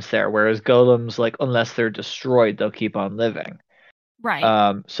difference there. Whereas golems, like unless they're destroyed, they'll keep on living. Right.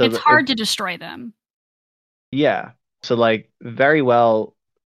 So it's hard to destroy them. Yeah. So like very well,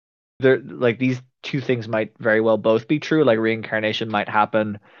 there like these two things might very well both be true. Like reincarnation might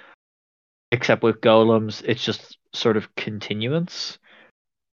happen, except with golems, it's just sort of continuance.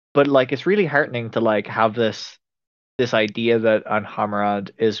 But like it's really heartening to like have this idea that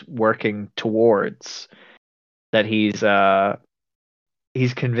Anhamarad is working towards, that he's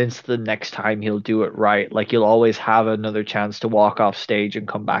convinced the next time he'll do it right. Like you'll always have another chance to walk off stage and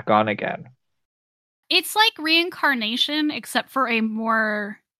come back on again. It's like reincarnation, except for a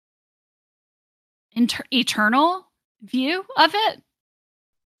more eternal view of it.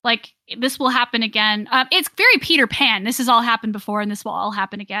 Like, this will happen again. It's very Peter Pan. This has all happened before, and this will all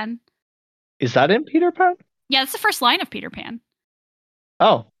happen again. Is that in Peter Pan? Yeah, it's the first line of Peter Pan.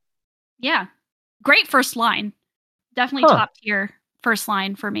 Oh. Yeah. Great first line. Definitely top tier first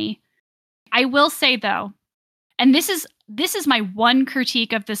line for me. I will say, though, and this is my one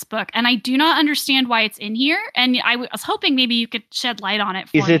critique of this book, and I do not understand why it's in here, and I was hoping maybe you could shed light on it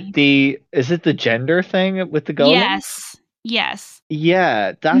for me. Is it the gender thing with the golems? Yes.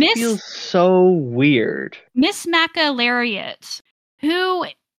 Yeah, that feels so weird. Miss Maca Lariat, who...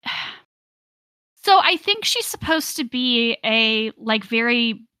 So I think she's supposed to be a, like,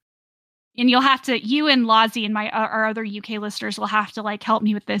 very... And you'll have to... You and Lozzie and our other UK listeners will have to, like, help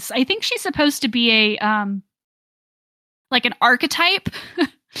me with this. I think she's supposed to be like an archetype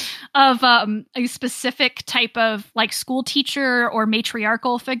of a specific type of, like, school teacher or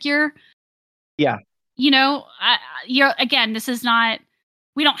matriarchal figure. Yeah. You know, again, this is not,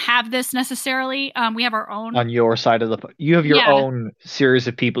 we don't have this necessarily. We have our own. On your side of you have your own series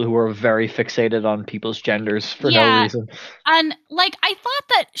of people who are very fixated on people's genders for no reason. And like, I thought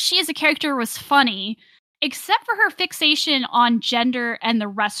that she as a character was funny, except for her fixation on gender and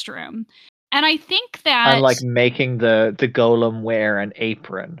the restroom. And I think that... And like making the golem wear an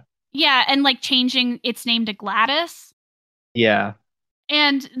apron. Yeah, and like changing its name to Gladys. Yeah.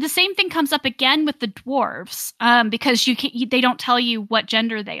 And the same thing comes up again with the dwarves, because they don't tell you what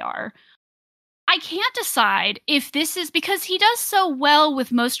gender they are. I can't decide if this is because he does so well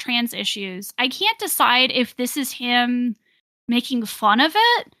with most trans issues. I can't decide if this is him making fun of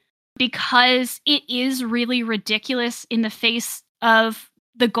it because it is really ridiculous in the face of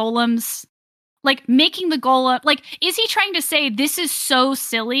the golems. Like making the golem, like, is he trying to say this is so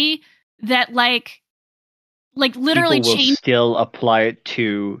silly that like literally People will change, still apply it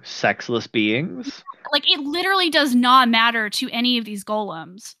to sexless beings. like it literally does not matter to any of these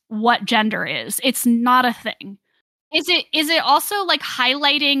golems what gender is. It's not a thing. Is it also like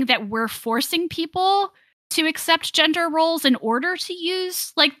highlighting that we're forcing people to accept gender roles in order to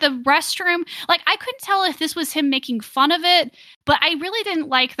use like the restroom? Like I couldn't tell if this was him making fun of it, but I really didn't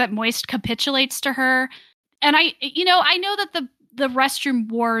like that Moist capitulates to her. And I know that the restroom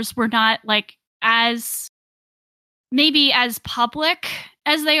wars were not like as maybe as public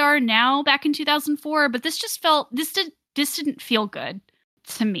as they are now back in 2004, but this didn't feel good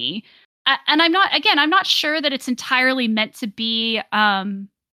to me. And I'm not sure that it's entirely meant to be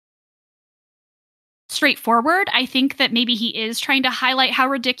straightforward. I think that maybe he is trying to highlight how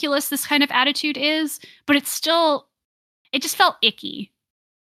ridiculous this kind of attitude is, but it just felt icky.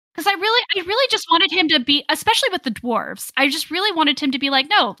 Because I really just wanted him to be, especially with the dwarves, I just really wanted him to be like,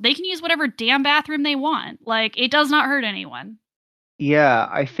 no, they can use whatever damn bathroom they want. Like, it does not hurt anyone. Yeah,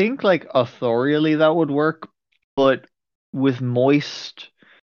 I think like authorially that would work, but with Moist,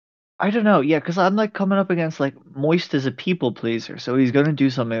 I don't know. Yeah, because I'm like coming up against like Moist is a people pleaser, so he's gonna do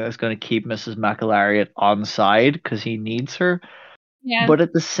something that's gonna keep Mrs. McAlariat on side because he needs her. Yeah. But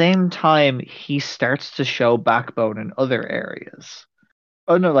at the same time, he starts to show backbone in other areas.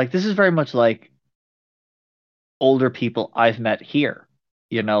 Oh no, like this is very much like older people I've met here.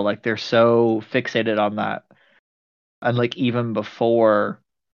 You know, like they're so fixated on that. And like even before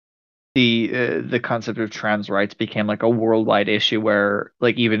the concept of trans rights became like a worldwide issue where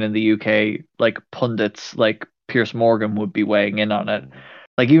like even in the UK, like pundits like Piers Morgan would be weighing in on it.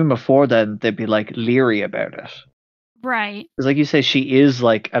 Like even before then, they'd be like leery about it. Right. Because like you say, she is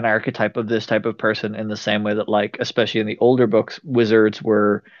like an archetype of this type of person in the same way that like, especially in the older books, wizards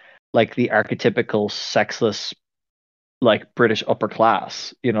were like the archetypical sexless like British upper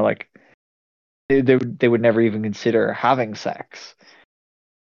class. You know, like they would never even consider having sex.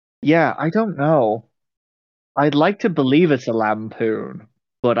 Yeah, I don't know. I'd like to believe it's a lampoon,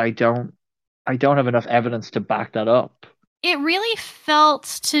 but I don't have enough evidence to back that up. It really felt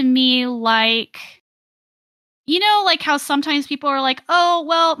to me like, like how sometimes people are like, oh,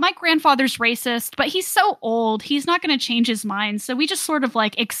 well, my grandfather's racist, but he's so old, he's not going to change his mind. So we just sort of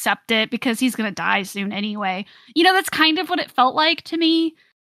like accept it because he's going to die soon anyway. That's kind of what it felt like to me.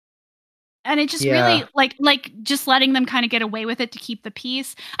 And it just Yeah. really like just letting them kind of get away with it to keep the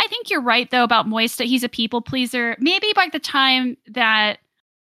peace. I think you're right though about Moist, that he's a people pleaser. Maybe by the time that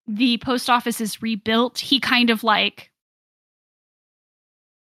the post office is rebuilt, he kind of like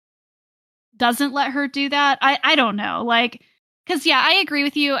doesn't let her do that. I don't know. Like, because yeah, I agree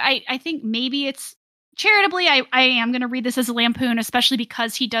with you. I think maybe it's charitably, I am going to read this as a lampoon, especially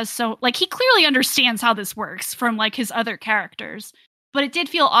because he does so, like, he clearly understands how this works from like his other characters, but it did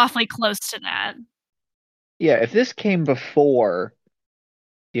feel awfully close to that. Yeah, if this came before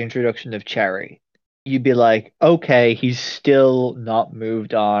the introduction of Cherry, you'd be like, okay, he's still not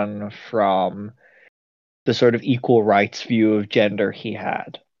moved on from the sort of equal rights view of gender he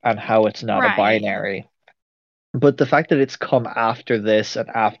had and how it's not a Right. binary. But the fact that it's come after this and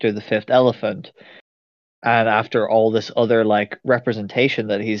after the fifth elephant and after all this other like representation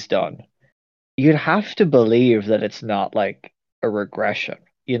that he's done, you'd have to believe that it's not like a regression,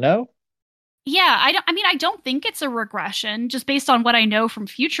 you know? Yeah, I don't think it's a regression just based on what I know from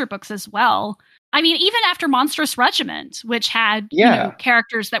future books as well. I mean, even after Monstrous Regiment, which had, Yeah.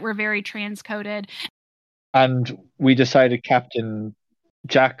 characters that were very transcoded. And we decided Captain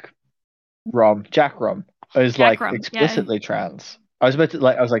Jack Rum is like Jackrum, yeah. explicitly trans. I was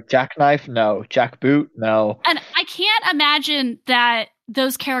like Jackknife, no. Jackboot, no. And I can't imagine that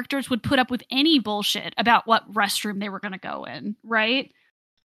those characters would put up with any bullshit about what restroom they were going to go in, right?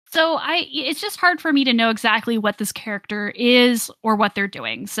 So it's just hard for me to know exactly what this character is or what they're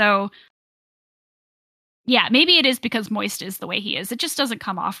doing. So yeah, maybe it is because Moist is the way he is. It just doesn't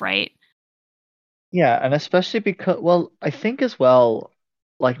come off right. Yeah, and especially because, well, I think as well,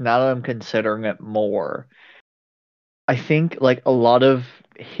 like now that I'm considering it more, I think like a lot of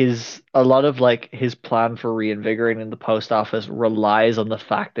like his plan for reinvigorating the post office relies on the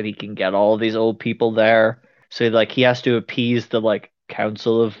fact that he can get all these old people there. So like he has to appease the like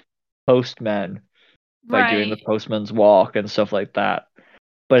council of postmen by doing the Right. postman's walk and stuff like that.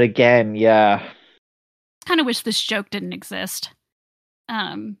 But again, yeah. Kind of wish this joke didn't exist.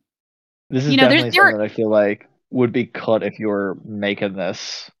 This is definitely something that I feel like would be cut if you were making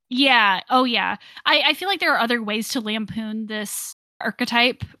this. Yeah. Oh, yeah. I feel like there are other ways to lampoon this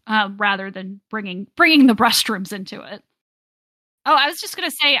archetype rather than bringing the restrooms into it. Oh, I was just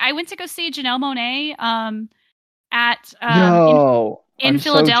gonna say I went to go see Janelle Monáe at in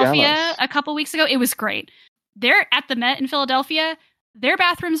Philadelphia a couple weeks ago. It was great. They're at the Met in Philadelphia. Their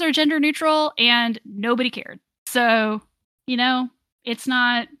bathrooms are gender neutral, and nobody cared. So it's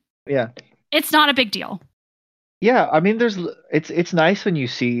not. Yeah. It's not a big deal. Yeah, I mean, it's nice when you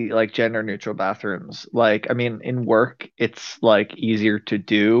see like gender neutral bathrooms. Like, I mean, in work, it's like easier to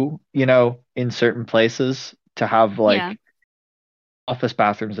do, in certain places to have like office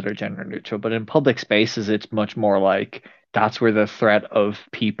bathrooms that are gender neutral, but in public spaces, it's much more like that's where the threat of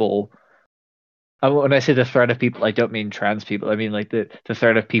people. When I say the threat of people, I don't mean trans people. I mean like the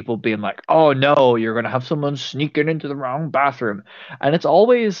threat of people being like, "Oh no, you're gonna have someone sneaking into the wrong bathroom," and it's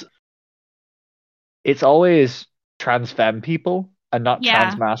always trans femme people and not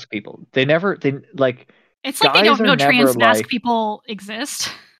trans masc people. They like. It's like they don't know trans masc people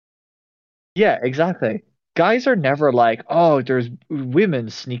exist. Yeah, exactly. Guys are never like, oh, there's women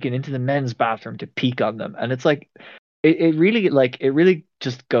sneaking into the men's bathroom to peek on them, and it's like, it really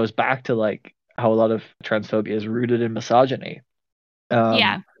just goes back to like how a lot of transphobia is rooted in misogyny.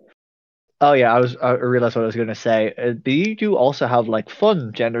 Yeah. Oh yeah, I realized what I was going to say. You do also have like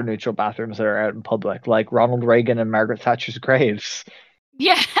fun gender neutral bathrooms that are out in public, like Ronald Reagan and Margaret Thatcher's graves.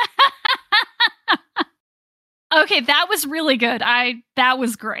 Yeah. Okay, that was really good. That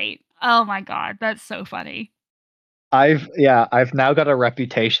was great. Oh my god, that's so funny. I've now got a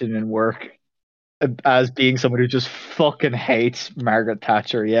reputation in work as being someone who just fucking hates Margaret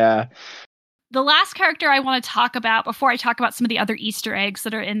Thatcher. Yeah. The last character I want to talk about before I talk about some of the other Easter eggs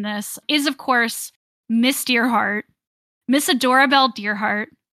that are in this is, of course, Miss Deerheart, Miss Adorabelle Deerheart.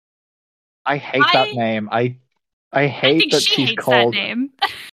 I hate that name. I hate that she's called. That name.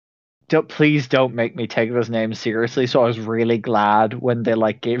 Please don't make me take those names seriously. So I was really glad when they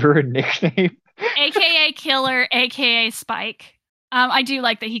like gave her a nickname, AKA Killer, AKA Spike. I do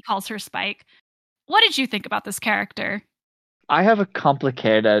like that he calls her Spike. What did you think about this character? I have a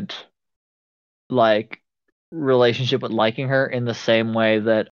complicated like relationship with liking her in the same way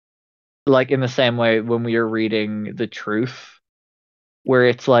when we were reading The Truth, where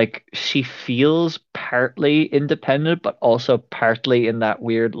it's like she feels partly independent, but also partly in that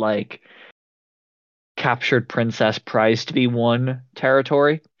weird like captured princess prize to be won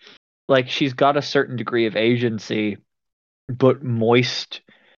territory. Like she's got a certain degree of agency, but Moist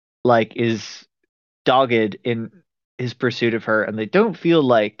like is dogged in his pursuit of her, and they don't feel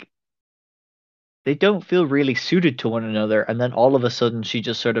really suited to one another, and then all of a sudden she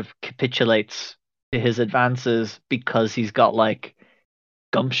just sort of capitulates to his advances because he's got like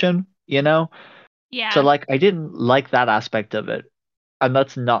gumption, Yeah. So like I didn't like that aspect of it. And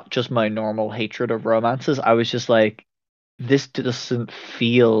that's not just my normal hatred of romances. I was just like, this doesn't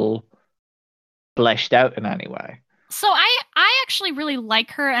feel fleshed out in any way. So I actually really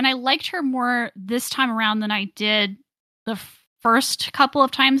like her, and I liked her more this time around than I did the first couple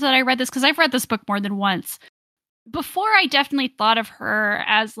of times that I read this, because I've read this book more than once. Before, I definitely thought of her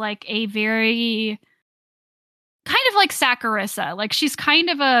as like a very kind of like Saccharissa. Like she's kind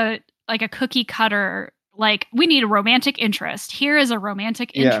of a cookie cutter. Like, we need a romantic interest. Here is a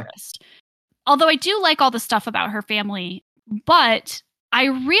romantic interest. Although I do like all the stuff about her family, but I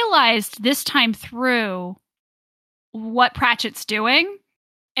realized this time through what Pratchett's doing.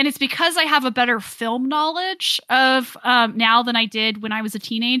 And it's because I have a better film knowledge of now than I did when I was a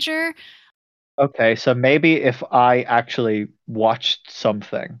teenager. Okay, so maybe if I actually watched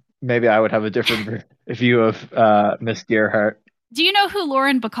something, maybe I would have a different view of Miss Deerheart. Do you know who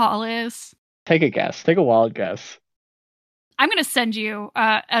Lauren Bacall is? Take a guess. Take a wild guess. I'm going to send you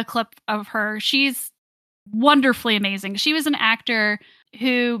a clip of her. She's wonderfully amazing. She was an actor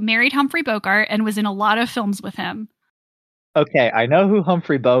who married Humphrey Bogart and was in a lot of films with him. Okay, I know who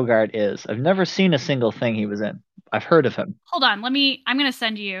Humphrey Bogart is. I've never seen a single thing he was in. I've heard of him. Hold on, I'm going to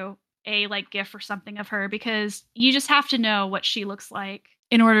send you a GIF or something of her, because you just have to know what she looks like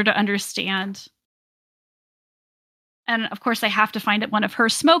in order to understand. And of course I have to find one of her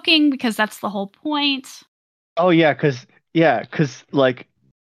smoking, because that's the whole point. Oh yeah, cuz like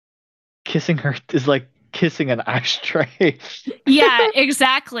kissing her is like kissing an ashtray. Yeah,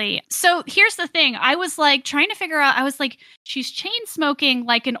 exactly. So here's the thing. I was like trying to figure out, I was like, she's chain smoking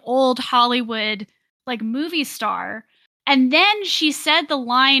like an old Hollywood like movie star. And then she said the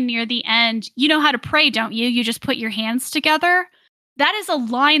line near the end, you know how to pray, don't you? You just put your hands together. that is a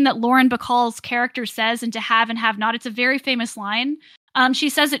line that Lauren Bacall's character says in To Have and Have Not. It's a very famous line. She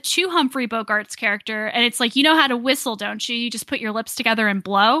says it to Humphrey Bogart's character, and it's like, you know how to whistle, don't you? You just put your lips together and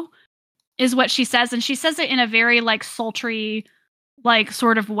blow, is what she says. And she says it in a very like sultry, like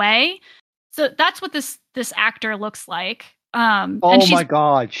sort of way. So that's what this actor looks like. Oh my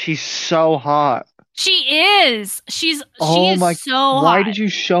god, she's so hot. She is. She is so hot. Why did you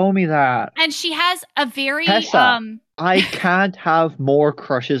show me that? And she has a very Tessa, I can't have more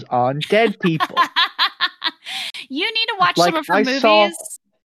crushes on dead people. You need to watch some of her movies.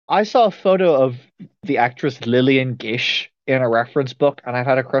 I saw a photo of the actress Lillian Gish in a reference book, and I've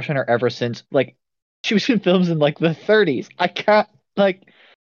had a crush on her ever since. Like, she was in films in like the 30s. I can't, like,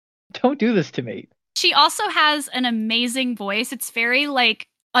 don't do this to me. She also has an amazing voice. It's very like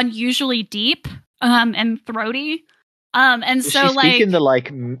unusually deep and throaty. And so she's like speaking the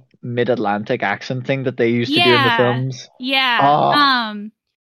like mid-Atlantic accent thing that they used to do in the films. Yeah. Oh.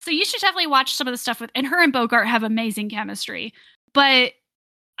 So you should definitely watch some of the stuff with, and her and Bogart have amazing chemistry. But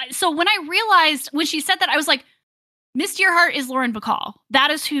so when I realized, when she said that, I was like, Miss Dearheart is Lauren Bacall. That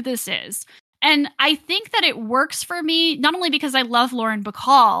is who this is. And I think that it works for me, not only because I love Lauren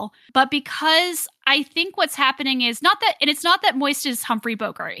Bacall, but because I think what's happening is not that, and it's not that Moist is Humphrey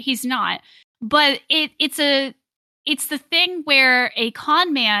Bogart. He's not. But it's the thing where a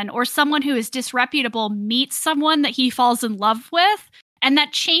con man or someone who is disreputable meets someone that he falls in love with, and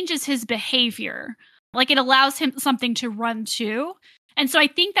that changes his behavior. Like, it allows him something to run to. And so I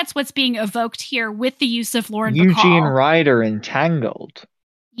think that's what's being evoked here with the use of Lauren Bacall. Eugene Ryder in Tangled.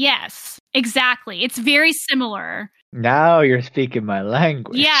 Yes, exactly. It's very similar. Now you're speaking my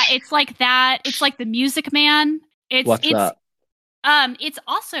language. Yeah, it's like that. It's like The Music Man. What's that? It's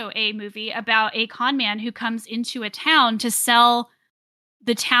also a movie about a con man who comes into a town to sell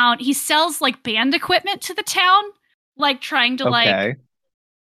the town. He sells like band equipment to the town, like trying to like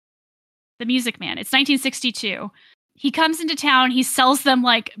The Music Man. It's 1962. He comes into town, he sells them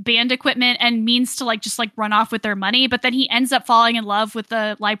like band equipment and means to like just like run off with their money, but then he ends up falling in love with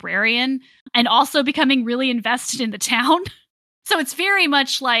the librarian and also becoming really invested in the town. So it's very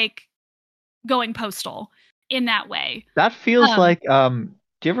much like going Postal in that way. That feels like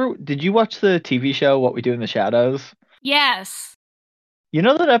did you watch the TV show What We Do in the Shadows? Yes. You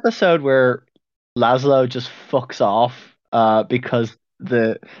know that episode where Laszlo just fucks off because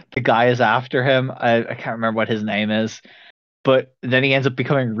the guy is after him? I can't remember what his name is, but then he ends up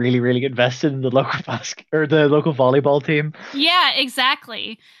becoming really, really invested in the local the local volleyball team. Yeah,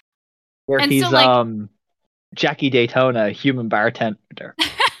 exactly. Where and he's so, like, Jackie Daytona, human bartender.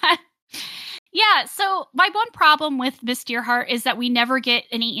 Yeah, so my one problem with Miss Dearheart is that we never get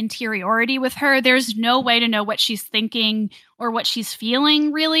any interiority with her. There's no way to know what she's thinking or what she's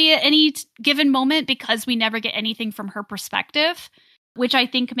feeling really at any given moment, because we never get anything from her perspective, which I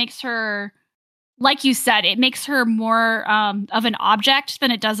think makes her, like you said, it makes her more of an object than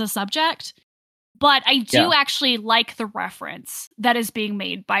it does a subject. But I do actually like the reference that is being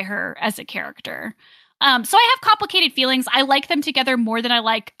made by her as a character. So I have complicated feelings. I like them together more than I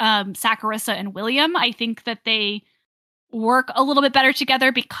like Saccharissa and William. I think that they work a little bit better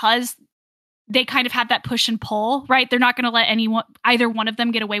together because they kind of have that push and pull, right? They're not going to let either one of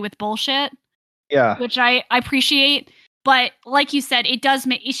them get away with bullshit. Yeah. Which I appreciate. But like you said,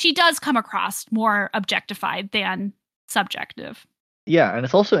 she does come across more objectified than subjective. Yeah, and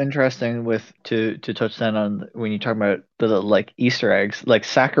it's also interesting to touch then on when you talk about the little like Easter eggs. Like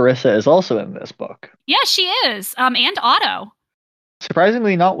Saccharissa is also in this book. Yeah, she is. And Otto.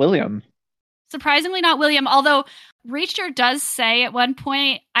 Surprisingly, not William. Although Reacher does say at one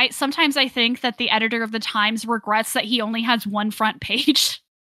point, sometimes I think that the editor of the Times regrets that he only has one front page,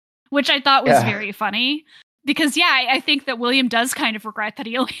 which I thought was very funny. Because I think that William does kind of regret that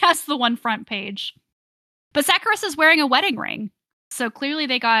he only has the one front page. But Saccharissa's wearing a wedding ring. So clearly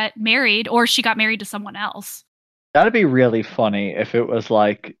they got married, or she got married to someone else. That'd be really funny if it was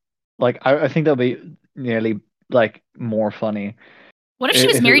like I think that'd be nearly like more funny. What if she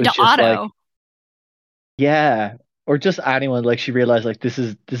was married to Otto? Like, or just anyone. Like she realized like this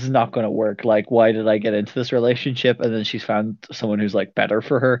is not going to work. Like why did I get into this relationship? And then she's found someone who's like better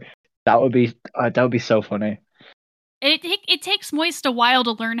for her. That would be so funny. It takes Moist a while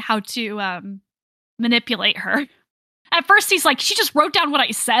to learn how to manipulate her. At first, he's like, she just wrote down what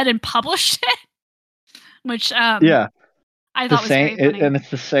I said and published it, which I thought was very funny. And it's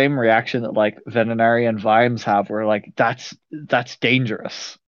the same reaction that like Veterinary and Vimes have, where like that's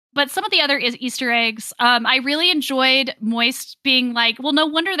dangerous. But some of the other Easter eggs, I really enjoyed Moist being like, well, no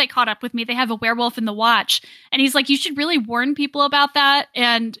wonder they caught up with me. They have a werewolf in the watch. And he's like, you should really warn people about that.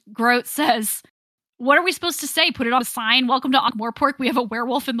 And Grote says, what are we supposed to say? Put it on a sign. Welcome to Ankh-Morpork. We have a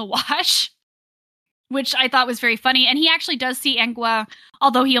werewolf in the wash, which I thought was very funny. And he actually does see Engwa,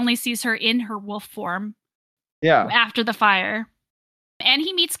 although he only sees her in her wolf form. Yeah. After the fire. And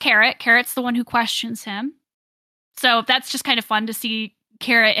he meets Carrot. Carrot's the one who questions him. So that's just kind of fun to see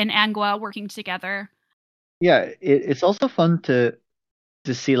Carrot and Angua working together. Yeah, it's also fun to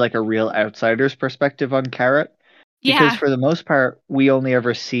see like a real outsider's perspective on Carrot. Because Yeah. for the most part, we only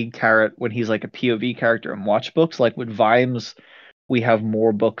ever see Carrot when he's like a POV character in watch books. Like with Vimes, we have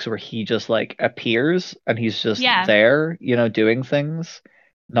more books where he just like appears and he's just there, doing things,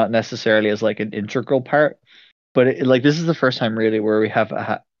 not necessarily as like an integral part. But like this is the first time really where we have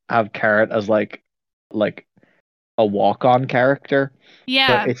Carrot as like a walk-on character.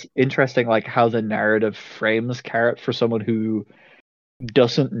 Yeah. But it's interesting like how the narrative frames Carrot for someone who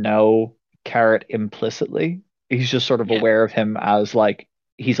doesn't know Carrot implicitly. He's just sort of aware of him as like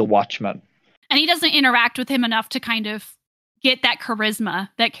he's a watchman. And he doesn't interact with him enough to kind of get that charisma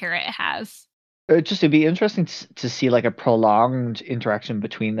that Carrot has. It'd be interesting to see like a prolonged interaction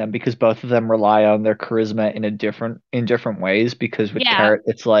between them because both of them rely on their charisma in different ways. Because with Carrot,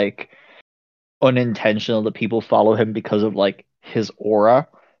 it's like unintentional that people follow him because of like his aura,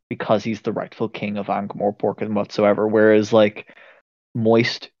 because he's the rightful king of Ankh-Morpork and whatsoever. Whereas like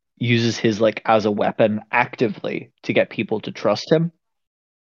Moist uses his like as a weapon actively to get people to trust him.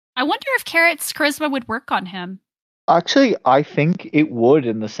 I wonder if Carrot's charisma would work on him. Actually, I think it would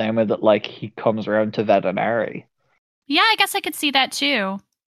in the same way that like he comes around to Veterinary. Yeah, I guess I could see that too.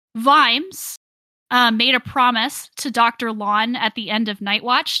 Vimes made a promise to Dr. Lon at the end of Night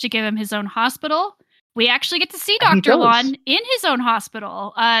Watch to give him his own hospital. We actually get to see Dr. Lon in his own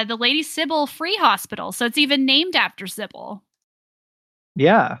hospital, the Lady Sybil Free Hospital. So it's even named after Sybil.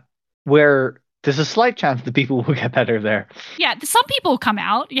 Yeah, where there's a slight chance that people will get better there. Yeah, some people come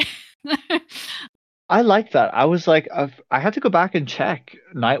out. I like that. I was like, I had to go back and check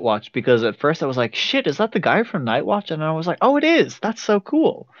Night Watch because at first I was like, shit, is that the guy from Night Watch? And I was like, oh, it is. That's so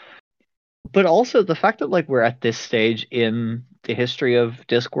cool. But also the fact that like we're at this stage in the history of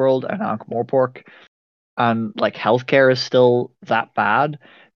Discworld and Ankh-Morpork and like healthcare is still that bad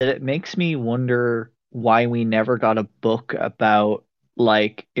that it makes me wonder why we never got a book about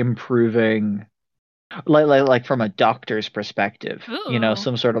like improving like from a doctor's perspective. Ooh.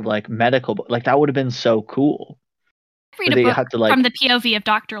 Some sort of like medical book. Like that would have been so cool. Read a book from the POV of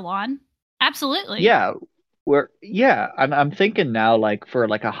Dr. Lon. Absolutely. Yeah. And I'm thinking now like for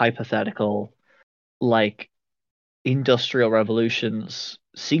like a hypothetical like Industrial Revolutions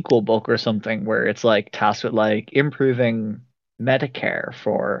sequel book or something where it's like tasked with like improving Medicare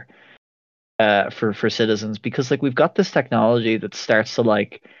for citizens, because like we've got this technology that starts to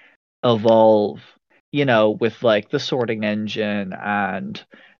like evolve, with like the sorting engine and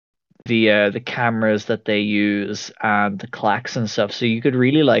the cameras that they use and the clacks and stuff. So you could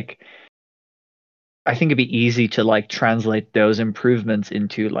really like, I think it'd be easy to like translate those improvements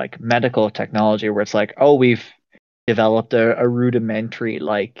into like medical technology where it's like, oh, we've developed a rudimentary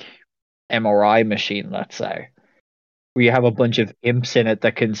like MRI machine, let's say, where you have a bunch of imps in it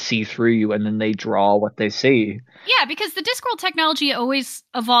that can see through you and then they draw what they see. Yeah, because the Discworld technology always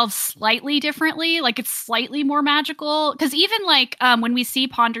evolves slightly differently. Like it's slightly more magical. Because even like when we see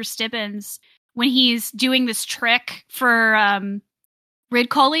Ponder Stibbins, when he's doing this trick for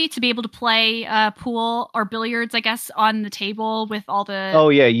Ridcully to be able to play pool or billiards, I guess, on the table with all the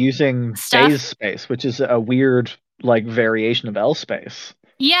using phase space, which is a weird like variation of L space.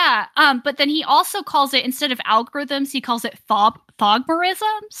 Yeah, but then he also calls it, instead of algorithms, he calls it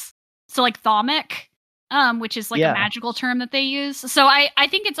thogmerisms. So like thaumic, which is like a magical term that they use. So I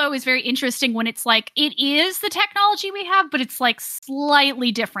think it's always very interesting when it's like, it is the technology we have, but it's like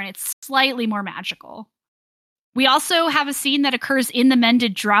slightly different. It's slightly more magical. We also have a scene that occurs in the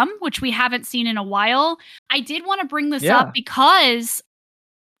Mended Drum, which we haven't seen in a while. I did want to bring this up because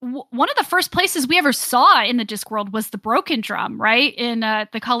one of the first places we ever saw in the Discworld was the Broken Drum, right? In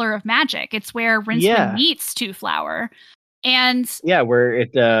The Color of Magic. It's where Rincewind meets Two Flower. And where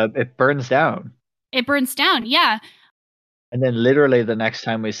it burns down. It burns down, yeah. And then literally the next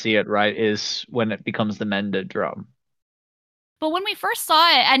time we see it, right, is when it becomes the Mended Drum. But when we first saw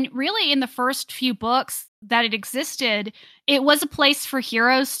it, and really in the first few books that it existed, it was a place for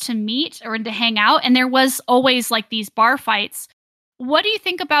heroes to meet or to hang out, and there was always like these bar fights. What do you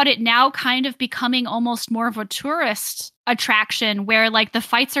think about it now kind of becoming almost more of a tourist attraction where like the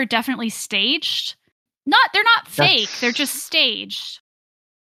fights are definitely staged? They're not fake, they're just staged.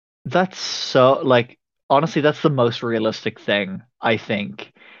 That's so like, honestly, that's the most realistic thing, I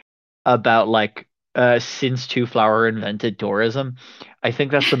think, about like since Two Flower invented tourism. I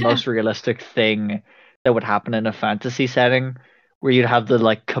think that's the most realistic thing that would happen in a fantasy setting, where you'd have the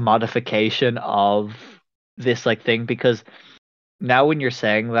like commodification of this like thing. Because now when you're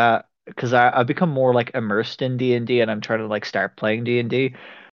saying that, because I've become more like immersed in D&D, and I'm trying to like start playing D&D,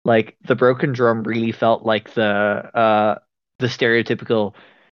 like the Broken Drum really felt like the stereotypical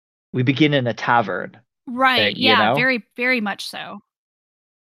we begin in a tavern Right. thing, you Yeah, know? very, very much so.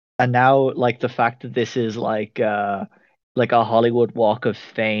 And now like the fact that this is like a Hollywood Walk of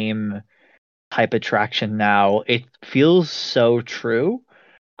Fame type attraction now, it feels so true.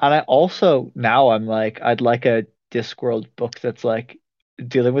 And I also now I'm like I'd like a Discworld book that's like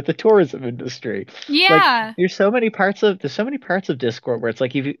dealing with the tourism industry. Like Yeah. there's so many parts of Discworld where it's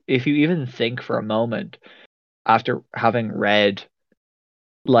like if you even think for a moment after having read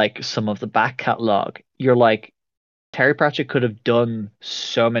like some of the back catalog, you're like Terry Pratchett could have done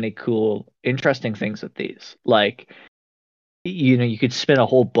so many cool, interesting things with these. Like, you know, you could spin a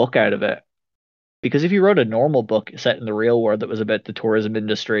whole book out of it. Because if you wrote a normal book set in the real world that was about the tourism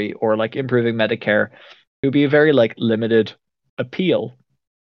industry or like improving Medicare, it would be a very like limited appeal.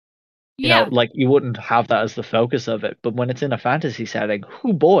 You know, Yeah. like you wouldn't have that as the focus of it. But when it's in a fantasy setting,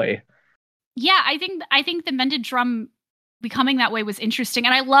 oh boy. Yeah, I think the mended drum becoming that way was interesting,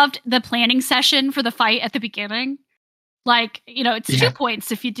 and I loved the planning session for the fight at the beginning. Like, it's two Yeah.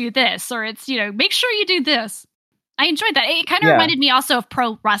 points if you do this, or it's, make sure you do this. I enjoyed that. It kind of Yeah. reminded me also of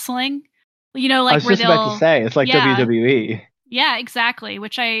pro wrestling, I like was where just about to they'll, say it's like yeah, WWE. yeah, exactly,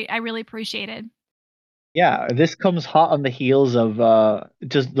 which I really appreciated. Yeah, this comes hot on the heels of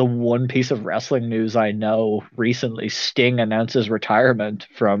just the one piece of wrestling news I know recently. Sting announces retirement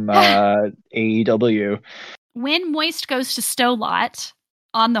from AEW. When Moist goes to Stowlot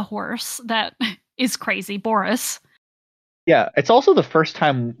on the horse, that is crazy, Boris. Yeah, it's also the first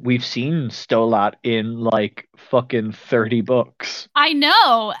time we've seen Stolat in like fucking 30 books. I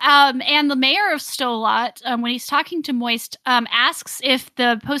know. And the mayor of Stowlot, when he's talking to Moist, asks if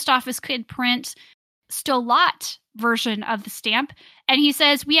the post office could print Stowlot version of the stamp. And he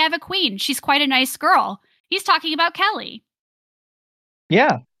says, "We have a queen. She's quite a nice girl." He's talking about Kelly,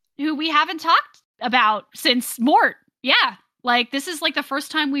 Yeah, who we haven't talked about since Mort. Yeah. Like, this is like the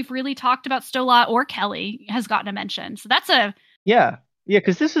first time we've really talked about Stowlot or Kelly has gotten a mention. So that's yeah. Yeah,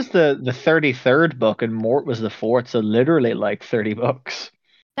 because this is the 33rd book and Mort was the fourth, so literally like 30 books.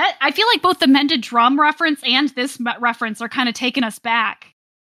 that I feel like both the mended drum reference and this reference are kind of taking us back.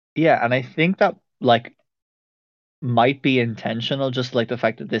 Yeah, and I think that like might be intentional, just like the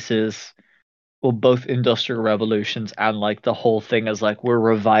fact that this is well, both industrial revolutions and like the whole thing is like we're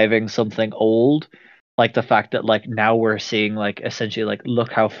reviving something old. Like the fact that like now we're seeing like essentially like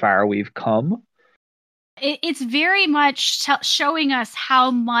look how far we've come. It's very much showing us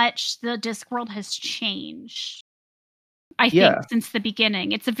how much the Discworld has changed. I think Yeah. since the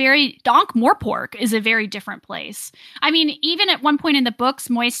beginning, it's a very Donk Morpork is a very different place. I mean, even at one point in the books,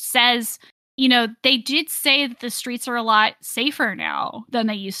 Moist says, they did say that the streets are a lot safer now than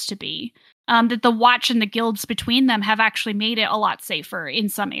they used to be. That the watch and the guilds between them have actually made it a lot safer in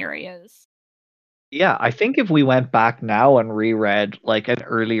some areas. Yeah, I think if we went back now and reread like an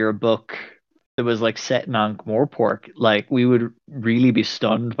earlier book that was like set in Ankh-Morpork, like we would really be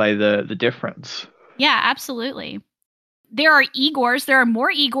stunned by the difference. Yeah, absolutely. There are Igors. There are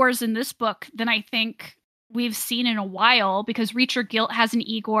more Igors in this book than I think we've seen in a while because Reacher Gilt has an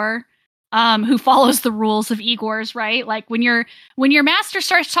Igor who follows the rules of Igors, right? Like when your master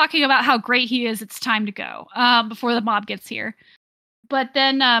starts talking about how great he is, it's time to go before the mob gets here. But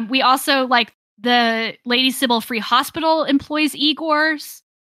then we also like the Lady Sybil Free Hospital employs Igors.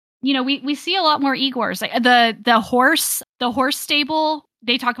 We see a lot more Igors. Like the horse stable,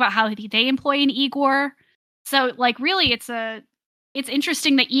 they talk about how they employ an Igor. So, like, really, it's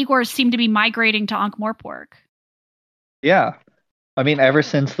interesting that Igors seem to be migrating to Ankh-Morpork. Yeah. I mean, ever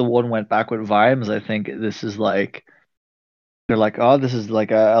since the one went back with Vimes, I think this is like they're like, oh, this is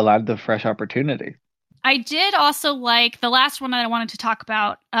like a land of fresh opportunity. I did also like the last one that I wanted to talk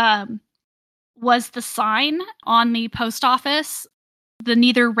about was the sign on the post office. The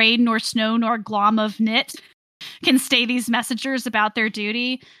neither rain nor snow nor glom of knit can stay these messengers about their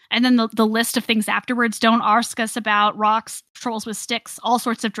duty. And then the list of things afterwards: don't ask us about rocks, trolls with sticks, all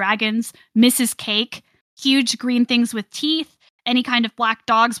sorts of dragons, Mrs. Cake, huge green things with teeth, any kind of black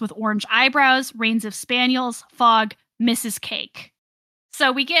dogs with orange eyebrows, reigns of spaniels, fog, Mrs. Cake.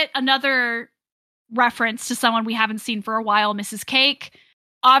 So we get another reference to someone we haven't seen for a while, Mrs. Cake.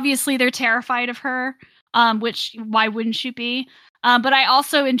 Obviously, they're terrified of her, which why wouldn't you be? But I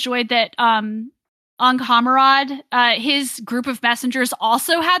also enjoyed that Anghamarad, his group of messengers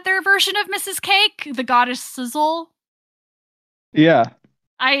also had their version of Mrs. Cake, the goddess Sizzle. Yeah.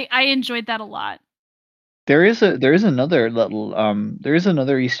 I enjoyed that a lot. There is another little there is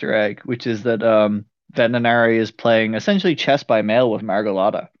another Easter egg, which is that Veterinary is playing essentially chess by mail with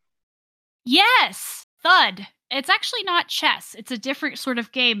Margolotta. Yes, Thud. It's actually not chess. It's a different sort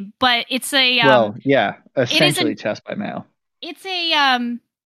of game, but it's a Well, yeah, it is essentially chess by mail. It's a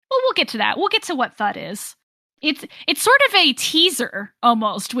well, we'll get to that. We'll get to what Thud is. It's sort of a teaser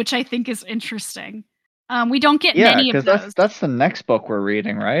almost, which I think is interesting. We don't get many of those. That's the next book we're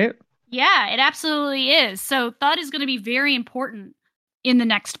reading, right? Yeah, it absolutely is. So Thud is going to be very important in the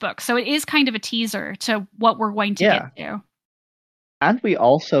next book. So it is kind of a teaser to what we're going to get to. And we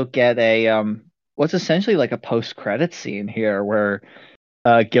also get a what's essentially like a post-credit scene here where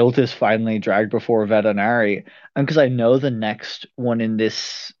Guilt is finally dragged before Veterinary. And because I know the next one in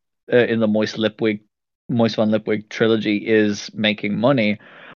this in the Moist von Lipwig trilogy is making money,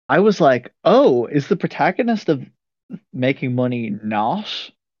 I was like, oh, is the protagonist of making money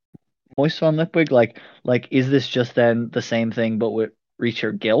not Moist von Lipwig? Like is this just then the same thing but with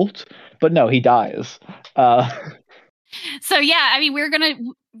Reacher Guilt? But no, he dies. So yeah, I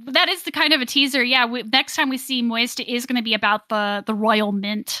mean, that is the kind of a teaser. Yeah, next time we see Moist, it is going to be about the Royal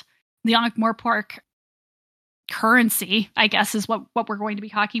Mint, the Ankh-Morpork currency, I guess, is what we're going to be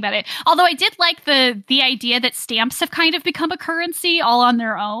talking about it. Although I did like the idea that stamps have kind of become a currency all on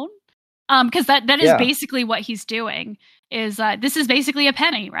their own. Because that is basically what he's doing. Is this is basically a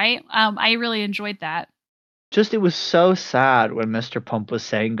penny, right? I really enjoyed that. Just it was so sad when Mr. Pump was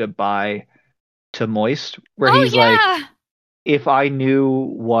saying goodbye to Moist, where he's like, if I knew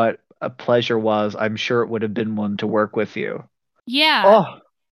what a pleasure was, I'm sure it would have been one to work with you. Yeah. Oh,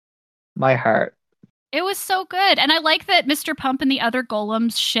 my heart. It was so good. And I like that Mr. Pump and the other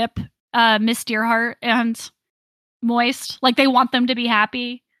golems ship Miss Deerheart and Moist. Like they want them to be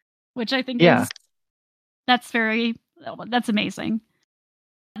happy, which I think that's amazing.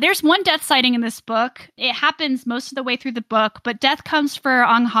 There's one death sighting in this book. It happens most of the way through the book, but death comes for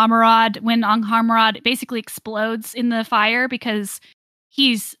Anghamarad when Anghamarad basically explodes in the fire because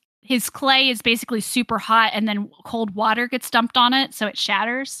his clay is basically super hot and then cold water gets dumped on it, so it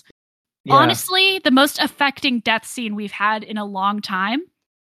shatters. Yeah. Honestly, the most affecting death scene we've had in a long time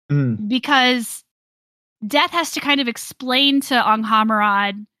because death has to kind of explain to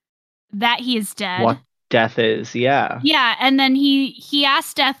Anghamarad that he is dead. What death is, yeah, and then he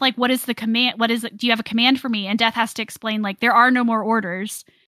asks Death, like, what is the command, do you have a command for me? And Death has to explain, like, there are no more orders.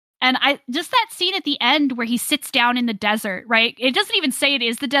 And I just that scene at the end where he sits down in the desert, right? It doesn't even say it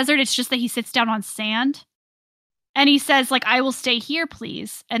is the desert, it's just that he sits down on sand and he says, like, I will stay here,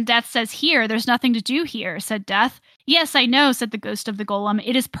 please. And Death says, here, there's nothing to do here, said Death. Yes, I know, said the ghost of the golem.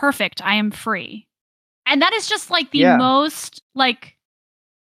 It is perfect, I am free. And that is just like the most like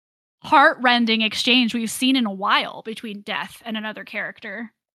heart-rending exchange we've seen in a while between Death and another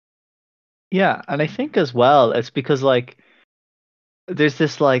character. Yeah, and I think as well it's because like there's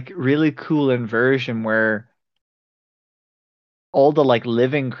this like really cool inversion where all the like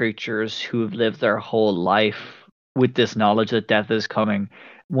living creatures who have lived their whole life with this knowledge that death is coming,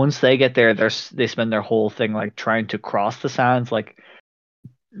 once they get there, they spend their whole thing like trying to cross the sands. Like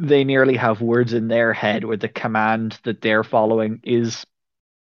they nearly have words in their head where the command that they're following is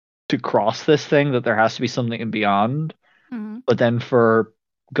to cross this thing, that there has to be something beyond. Mm-hmm. But then for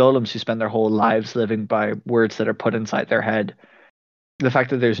golems who spend their whole lives living by words that are put inside their head, the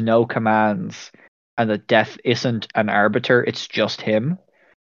fact that there's no commands and that death isn't an arbiter, it's just him.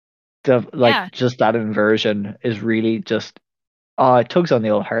 Just that inversion is really just it tugs on the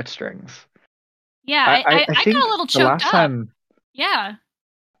old heartstrings. Yeah, I got a little choked up. Yeah.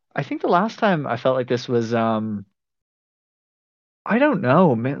 I think the last time I felt like this was I don't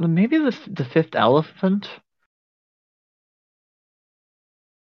know, maybe the Fifth Elephant.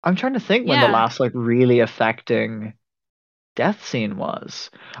 I'm trying to think when the last like really affecting death scene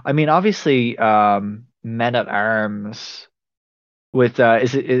was. I mean, obviously Men at Arms with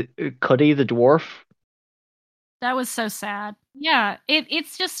is it Cuddy the dwarf? That was so sad. Yeah, it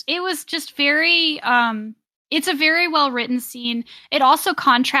was just very it's a very well written scene. It also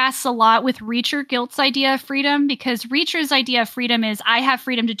contrasts a lot with Reacher Guilt's idea of freedom, because Reacher's idea of freedom is I have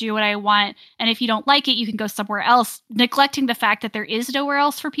freedom to do what I want, and if you don't like it, you can go somewhere else, neglecting the fact that there is nowhere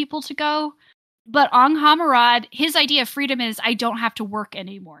else for people to go. But Anghamarad, his idea of freedom is I don't have to work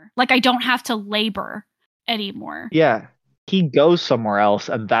anymore. Like I don't have to labor anymore. Yeah. He goes somewhere else,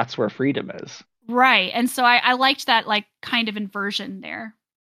 and that's where freedom is. Right. And so I liked that like kind of inversion there.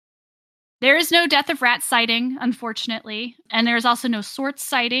 There is no Death of Rat sighting, unfortunately, and there is also no Sorts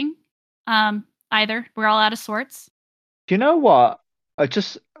sighting. either. We're all out of sorts. Do you know what?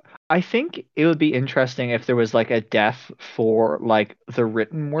 I think it would be interesting if there was like a death for like the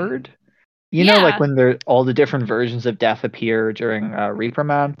written word. You know, like Yeah. when there all the different versions of death appear during Reaper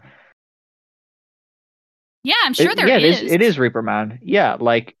Man. Yeah, I'm sure there Yeah, it is. is. It is Reaper Man. Yeah,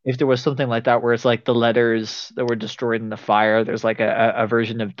 like if there was something like that where it's like the letters that were destroyed in the fire, there's like a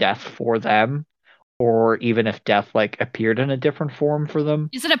version of death for them, or even if death like appeared in a different form for them.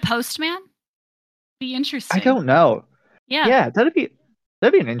 Is it a postman? Be I interesting. don't know. Yeah. Yeah, that'd be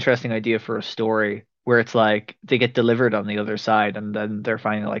an interesting idea for a story where it's like they get delivered on the other side and then they're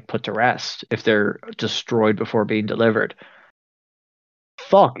finally like put to rest if they're destroyed before being delivered.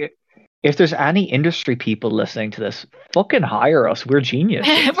 Fuck. If there's any industry people listening to this, fucking hire us. We're We're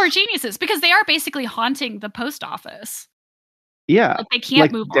geniuses. geniuses because they are basically haunting the post office. Yeah. Like they can't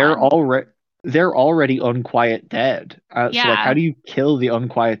Like move on. they're already unquiet dead. So like how Yeah. do you kill the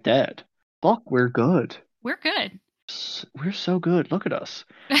unquiet dead? Fuck, we're good. We're good. We're so good. Look at us.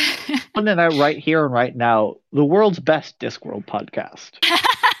 Putting it out right here and right now, the world's best Discworld podcast.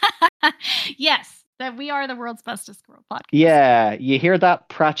 Yes, that we are the world's best Discworld podcast. Yeah, you hear that,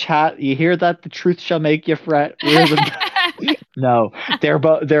 Pratchat? You hear that? The truth shall make you fret. We're the no,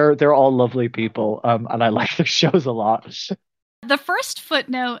 they're all lovely people, and I like their shows a lot. The first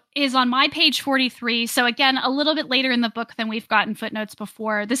footnote is on my page 43. So again, a little bit later in the book than we've gotten footnotes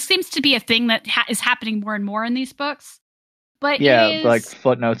before. This seems to be a thing that is happening more and more in these books. But Yeah, it like is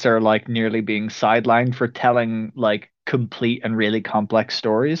footnotes are like nearly being sidelined for telling like complete and really complex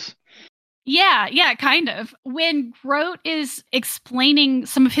stories. yeah, kind of. When Grote is explaining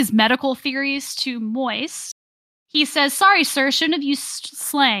some of his medical theories to Moist, he says, "Sorry, sir, shouldn't have used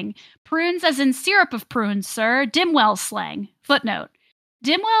slang. Prunes as in syrup of prunes, sir. Dimwell slang." Footnote.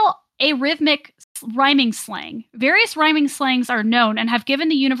 Dimwell, a rhythmic rhyming slang. Various rhyming slangs are known and have given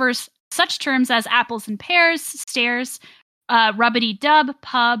the universe such terms as apples and pears, stairs, rubbity dub,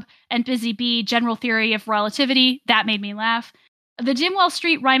 pub, and busy bee, general theory of relativity. That made me laugh. The Dimwell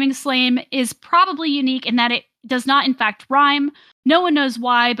Street rhyming slang is probably unique in that it does not in fact rhyme. No one knows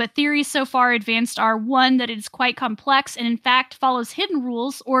why, but theories so far advanced are 1, that it is quite complex and in fact follows hidden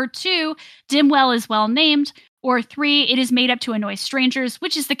rules, or 2, Dimwell is well named, or 3, it is made up to annoy strangers,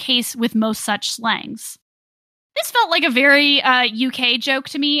 which is the case with most such slangs. This felt like a very UK joke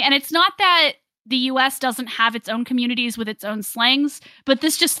to me, and it's not that the US doesn't have its own communities with its own slangs, but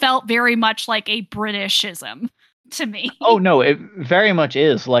this just felt very much like a Britishism to me. Oh no, it very much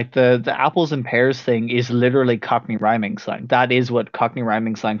is. Like the apples and pears thing is literally Cockney rhyming slang. That is what Cockney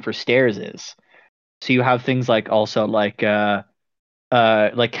rhyming slang for stairs is. So you have things like also like can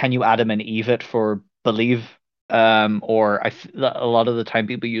you Adam and Eve it for believe? Or a lot of the time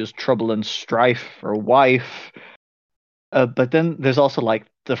people use trouble and strife for wife. But then there's also like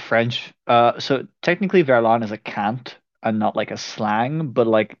the French. So technically Verlan is a cant and not like a slang, but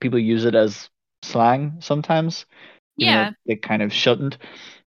like people use it as slang sometimes, even though Yeah. they kind of shouldn't.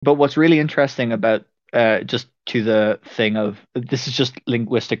 But what's really interesting about just to the thing of this is just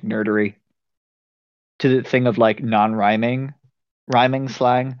linguistic nerdery to the thing of like non-rhyming rhyming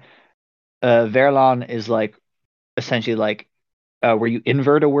slang. Verlan is like essentially like where you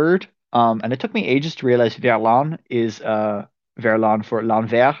invert a word. And it took me ages to realize Verlan is Verlan for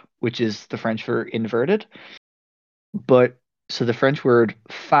l'envers, which is the French for inverted. But so the French word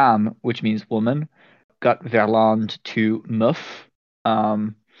femme, which means woman, got verlaned to meuf.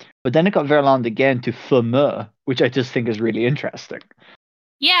 But then it got verlaned again to fameux, which I just think is really interesting.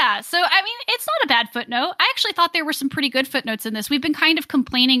 Yeah, so I mean, it's not a bad footnote. I actually thought there were some pretty good footnotes in this. We've been kind of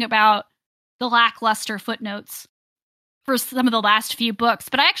complaining about the lackluster footnotes for some of the last few books,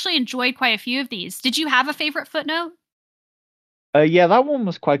 but I actually enjoyed quite a few of these. Did you have a favorite footnote? Yeah, that one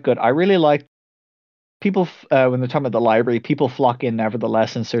was quite good. I really liked people when they're talking about the library, people flock in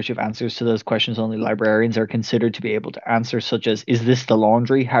nevertheless in search of answers to those questions only librarians are considered to be able to answer, such as, is this the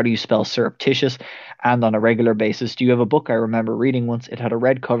laundry? How do you spell surreptitious? And on a regular basis, do you have a book I remember reading once? It had a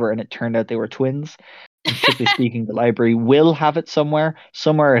red cover and it turned out they were twins. And strictly speaking, the library will have it somewhere.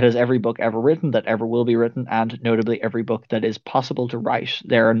 Somewhere it has every book ever written that ever will be written, and notably every book that is possible to write.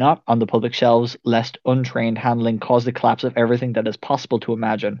 They are not on the public shelves, lest untrained handling cause the collapse of everything that is possible to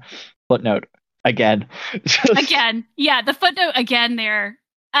imagine. Footnote. Again. Again. Yeah, the footnote again there.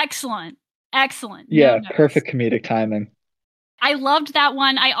 Excellent. Excellent. Yeah, No perfect comedic timing. I loved that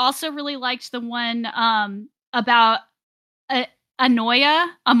one. I also really liked the one about Anoia,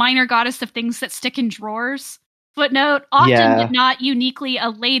 a minor goddess of things that stick in drawers. Footnote, often but not uniquely a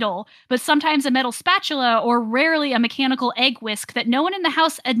ladle, but sometimes a metal spatula or rarely a mechanical egg whisk that no one in the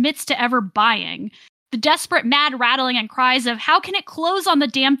house admits to ever buying. The desperate, mad rattling and cries of, how can it close on the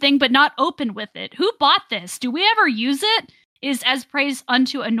damn thing but not open with it? Who bought this? Do we ever use it? Is as praise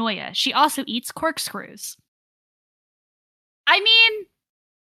unto Anoia. She also eats corkscrews. I mean,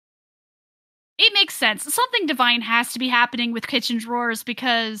 it makes sense. Something divine has to be happening with kitchen drawers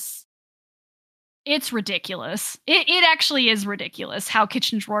because it's ridiculous. It actually is ridiculous how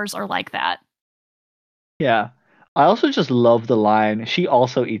kitchen drawers are like that. Yeah. I also just love the line, she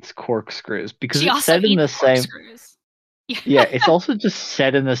also eats corkscrews, because she it's also said in eats the same. Corkscrews. Yeah, it's also just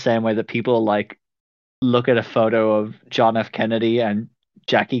said in the same way that people like look at a photo of John F. Kennedy and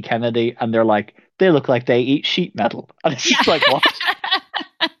Jackie Kennedy and they're like, they look like they eat sheet metal. And it's just like, what?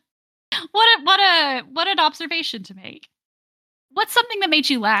 What an observation to make. What's something that made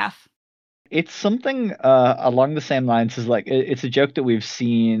you laugh? It's something along the same lines as like it's a joke that we've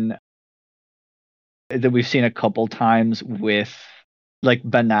seen a couple times with like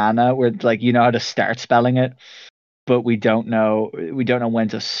banana, where it's like you know how to start spelling it, but we don't know when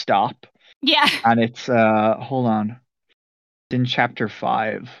to stop. Yeah. And it's hold on. It's in chapter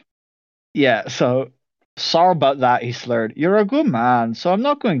 5. Yeah, so sorry about that, he slurred. You're a good man, so I'm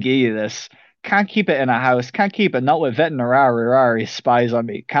not going to give you this. Can't keep it in a house. Can't keep it, not with veterinary spies on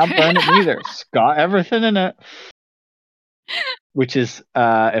me. Can't burn it neither. It's got everything in it. Which is,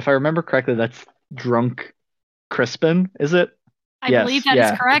 if I remember correctly, that's drunk Crispin, is it? I believe Yes, that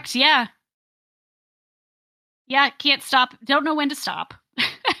is yeah. correct. Yeah. Yeah, can't stop. Don't know when to stop.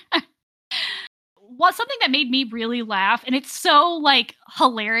 Well, something that made me really laugh, and it's so like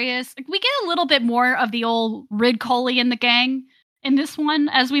hilarious. We get a little bit more of the old Rid Coley and the gang in this one,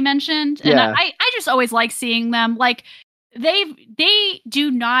 as we mentioned, and Yeah. I just always like seeing them. Like they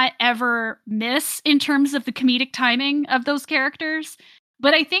do not ever miss in terms of the comedic timing of those characters.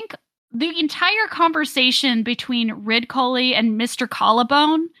 But I think the entire conversation between Rid Coley and Mr.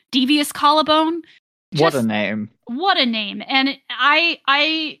 Collarbone, Devious Collarbone, What a just name. what a name. And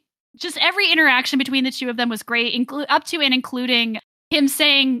I just every interaction between the two of them was great, up to and including him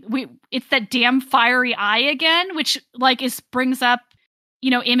saying it's that damn fiery eye again, which like brings up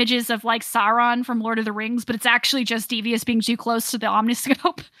images of like Sauron from Lord of the Rings, but it's actually just Devious being too close to the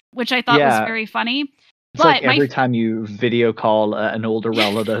omniscope, which I thought was very funny. It's like every time you video call an older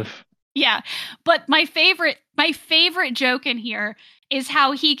relative. Yeah, but my favorite joke in here is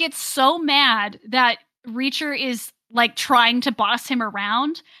how he gets so mad that Reacher is like trying to boss him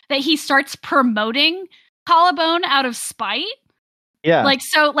around that he starts promoting Collarbone out of spite. Yeah. Like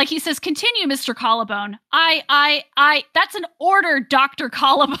he says, continue, Mr. Collarbone. That's an order, Dr.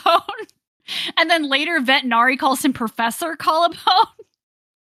 Collarbone. And then later Vetinari calls him Professor Collarbone.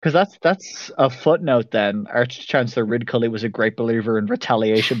 Because that's a footnote then. Arch-Chancellor Ridcully was a great believer in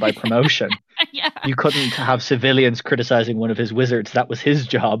retaliation by promotion. Yeah. You couldn't have civilians criticizing one of his wizards. That was his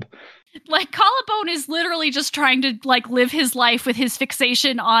job. Like, Collarbone is literally just trying to, like, live his life with his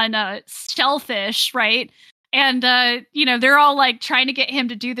fixation on shellfish, right? And, they're all, like, trying to get him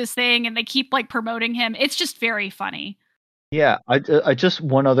to do this thing, and they keep, like, promoting him. It's just very funny. Yeah, I just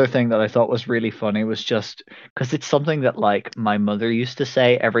one other thing that I thought was really funny was just because it's something that like my mother used to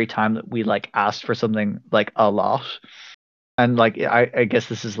say every time that we like asked for something like a lot, and like I guess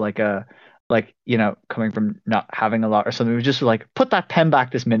this is like coming from not having a lot or something. We just like put that pen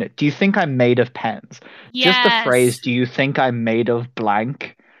back this minute. Do you think I'm made of pens? Yes. Just the phrase, do you think I'm made of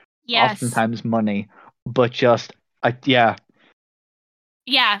blank? Yes. Oftentimes money, but just yeah.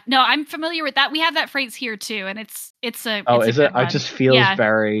 Yeah, no, I'm familiar with that. We have that phrase here too, and it's a. Oh, it's is a it? I just feels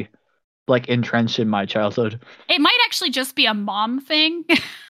very like entrenched in my childhood. It might actually just be a mom thing,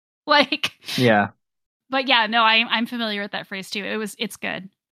 like. Yeah. But yeah, no, I'm familiar with that phrase too. It's good.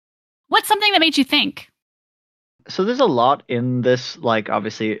 What's something that made you think? So there's a lot in this, like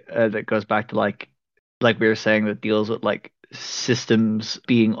obviously that goes back to like we were saying, that deals with like systems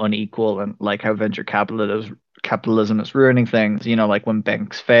being unequal and like how venture capitalism is ruining things. Like when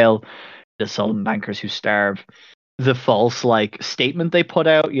banks fail, the sullen bankers who starve, the false like statement they put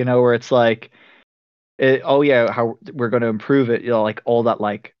out, where it's like, oh yeah, how we're going to improve it, like all that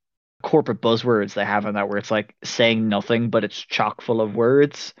like corporate buzzwords they have in that, where it's like saying nothing, but it's chock full of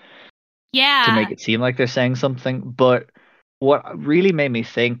words. Yeah. To make it seem like they're saying something. But what really made me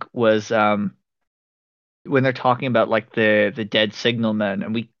think was when they're talking about like the dead signalman,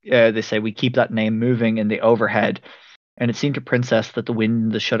 and they say we keep that name moving in the overhead, and it seemed to Princess that the wind in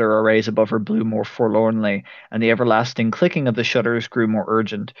the shutter arrays above her blew more forlornly, and the everlasting clicking of the shutters grew more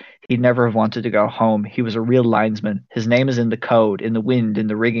urgent. He'd never have wanted to go home. He was a real linesman. His name is in the code, in the wind, in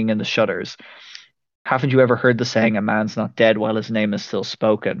the rigging, in the shutters. Haven't you ever heard the saying, a man's not dead while his name is still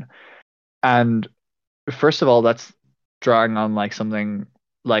spoken? And first of all, that's drawing on like something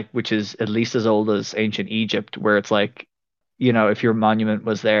like which is at least as old as ancient Egypt, where it's like, if your monument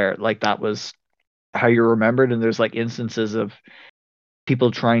was there, like that was how you're remembered. And there's like instances of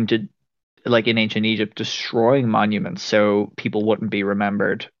people trying to, like in ancient Egypt, destroying monuments so people wouldn't be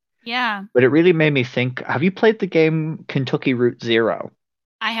remembered. Yeah. But it really made me think, have you played the game Kentucky Route Zero?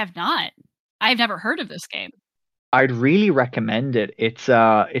 I have not. I've never heard of this game. I'd really recommend it. It's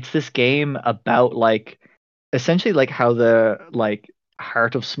this game about like essentially like how the like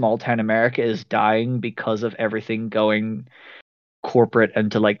heart of small town America is dying because of everything going corporate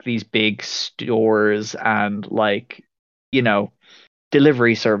into like these big stores and like, you know,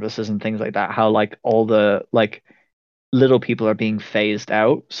 delivery services and things like that. How like all the like little people are being phased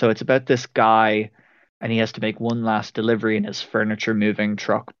out. So it's about this guy and he has to make one last delivery in his furniture moving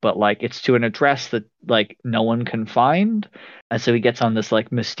truck, but like it's to an address that like no one can find. And so he gets on this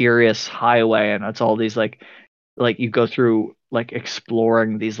like mysterious highway and it's all these like you go through like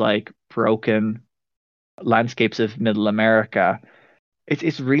exploring these like broken landscapes of middle America.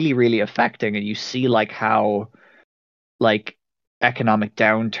 It's really, really affecting and you see like how like economic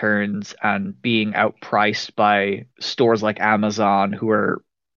downturns and being outpriced by stores like Amazon who are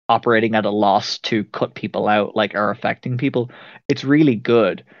operating at a loss to cut people out like are affecting people. It's really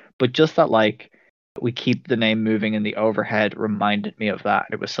good. But just that like we keep the name moving in the overhead reminded me of that.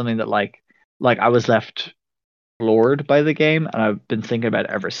 It was something that like I was left floored by the game and I've been thinking about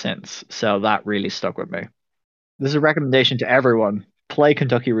it ever since. So that really stuck with me. This is a recommendation to everyone. Play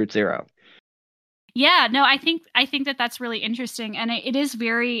Kentucky Route Zero. Yeah, no, I think that that's really interesting, and it is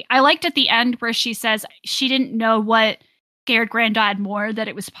very. I liked at the end where she says she didn't know what scared Granddad more, that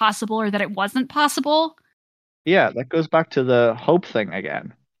it was possible or that it wasn't possible. Yeah, that goes back to the hope thing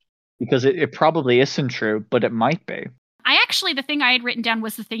again. Because it probably isn't true, but it might be. The thing I had written down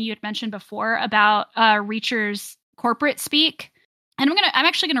was the thing you had mentioned before about Reacher's corporate speak, and I'm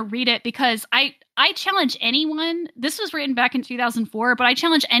actually gonna read it because I challenge anyone. This was written back in 2004, but I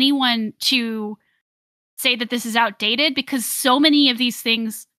challenge anyone to say that this is outdated because so many of these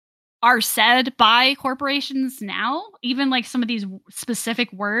things are said by corporations now, even like some of these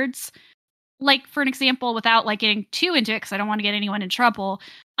specific words. Like for an example, without like getting too into it because I don't want to get anyone in trouble.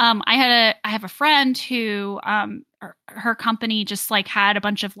 I have a friend who her company just like had a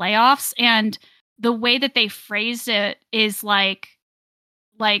bunch of layoffs, and the way that they phrased it is like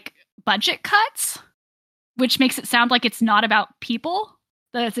budget cuts, which makes it sound like it's not about people,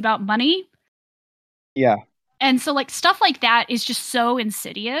 that it's about money. Yeah. And so like stuff like that is just so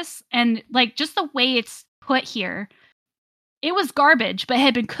insidious, and like just the way it's put here. It was garbage, but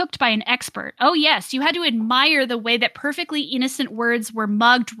had been cooked by an expert. Oh, yes, you had to admire the way that perfectly innocent words were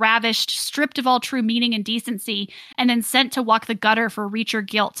mugged, ravished, stripped of all true meaning and decency, and then sent to walk the gutter for reach or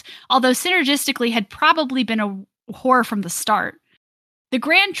guilt, although synergistically had probably been a whore from the start. The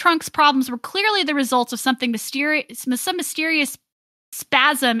Grand Trunk's problems were clearly the result of some mysterious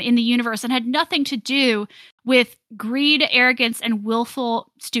spasm in the universe and had nothing to do with greed, arrogance, and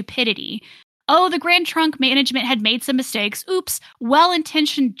willful stupidity. Oh, the Grand Trunk management had made some mistakes. Oops,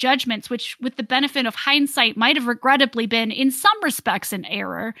 well-intentioned judgments, which, with the benefit of hindsight, might have regrettably been, in some respects, an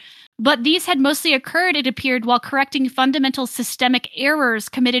error. But these had mostly occurred, it appeared, while correcting fundamental systemic errors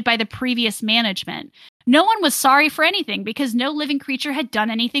committed by the previous management. No one was sorry for anything because no living creature had done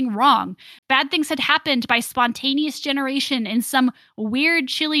anything wrong. Bad things had happened by spontaneous generation in some weird,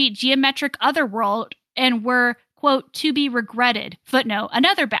 chilly, geometric otherworld and were, quote, to be regretted. Footnote,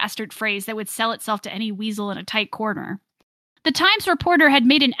 another bastard phrase that would sell itself to any weasel in a tight corner. The Times reporter had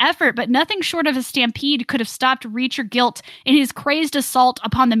made an effort, but nothing short of a stampede could have stopped Reacher Guilt in his crazed assault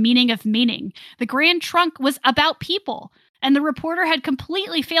upon the meaning of meaning. The Grand Trunk was about people, and the reporter had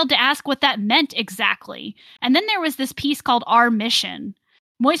completely failed to ask what that meant exactly. And then there was this piece called Our Mission.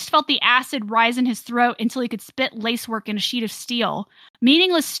 Moist felt the acid rise in his throat until he could spit lacework in a sheet of steel.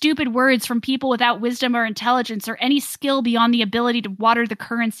 Meaningless, stupid words from people without wisdom or intelligence or any skill beyond the ability to water the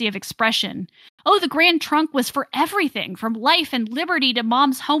currency of expression. Oh, the Grand Trunk was for everything, from life and liberty to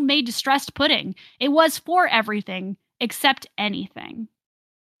Mom's homemade distressed pudding. It was for everything, except anything.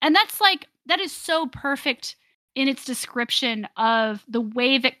 And that is so perfect in its description of the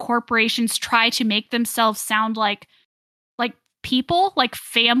way that corporations try to make themselves sound like people, like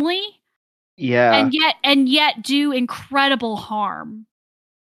family, Yeah. and yet do incredible harm.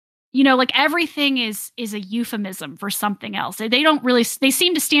 You know, like everything is a euphemism for something else. They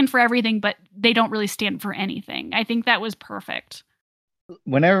seem to stand for everything, but they don't really stand for anything. I think that was perfect.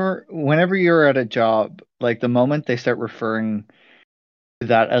 Whenever you're at a job, like the moment they start referring to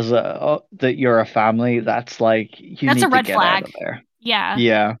that as that you're a family, that's like you That's a need to red get out flag. of there. Yeah.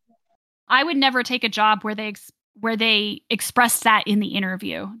 Yeah. I would never take a job where they where they expressed that in the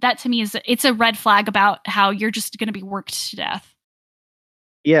interview. That to me it's a red flag about how you're just going to be worked to death.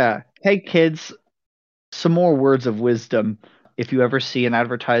 Yeah. Hey kids, some more words of wisdom. If you ever see an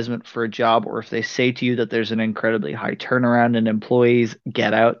advertisement for a job, or if they say to you that there's an incredibly high turnaround in employees,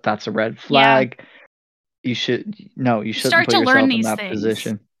 get out. That's a red Yeah. flag. You shouldn't Start put to learn yourself in these that things.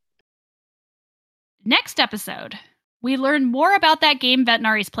 position. Next episode, we learn more about that game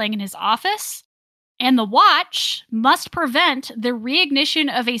Vetinari's playing in his office, and the Watch must prevent the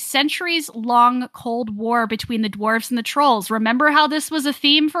reignition of a centuries-long Cold War between the dwarves and the trolls. Remember how this was a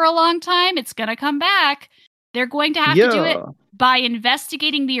theme for a long time? It's going to come back. They're going to have to do it by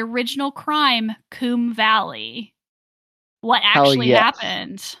investigating the original crime, Coombe Valley. What actually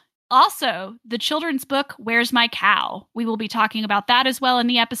happened. Also, the children's book, Where's My Cow? We will be talking about that as well in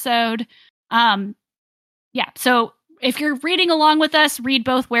the episode. Yeah, so if you're reading along with us, read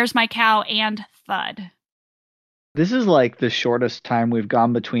both Where's My Cow and Thud. This is like the shortest time we've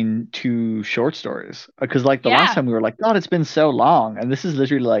gone between two short stories. Because like the last time we were like, God, it's been so long. And this is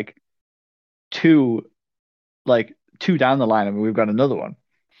literally like two down the line. I mean, we've got another one.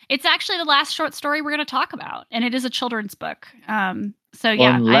 It's actually the last short story we're going to talk about, and it is a children's book. So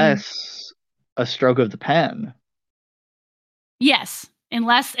yeah, unless a stroke of the pen. Yes,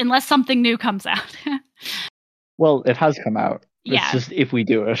 unless something new comes out. Well, it has come out. Yeah. It's just if we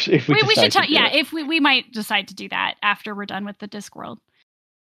do it, if we should talk. Yeah, if we might decide to do that after we're done with the Discworld.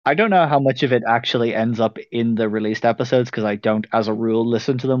 I don't know how much of it actually ends up in the released episodes because I don't, as a rule,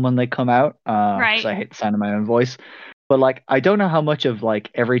 listen to them when they come out. Right. Because I hate the sound of my own voice. But like, I don't know how much of like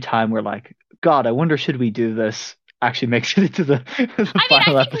every time we're like, God, I wonder should we do this, actually makes it into the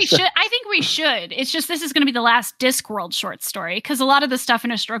final episode. I think we should. It's just this is going to be the last Discworld short story because a lot of the stuff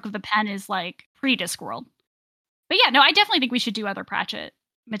in A Stroke of the Pen is like pre-Discworld. But yeah, no, I definitely think we should do other Pratchett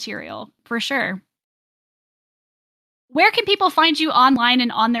material for sure. Where can people find you online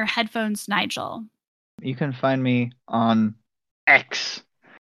and on their headphones, Nigel? You can find me on X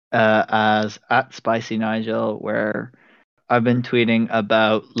as @SpicyNigel, where I've been tweeting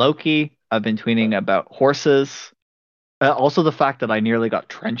about Loki. I've been tweeting about horses. Also, the fact that I nearly got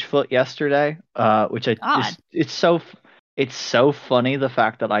trench foot yesterday, which it's so funny. The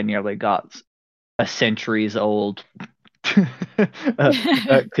fact that I nearly got a centuries old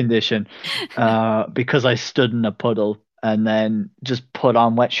condition because I stood in a puddle and then just put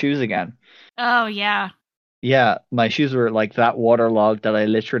on wet shoes again. Oh yeah. Yeah, my shoes were like that waterlogged that I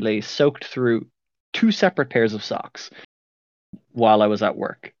literally soaked through 2 separate pairs of socks while I was at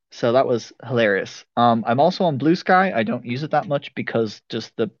work. So that was hilarious. I'm also on Blue Sky. I don't use it that much because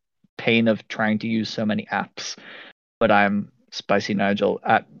just the pain of trying to use so many apps. But I'm Spicy Nigel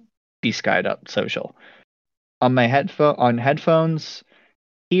at bsky.social. On my headphones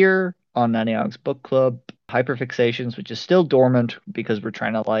here on Nannyog's Book Club, Hyperfixations, which is still dormant because we're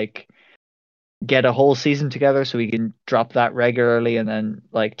trying to like get a whole season together so we can drop that regularly and then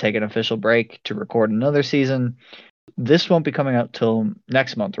like take an official break to record another season. This won't be coming out till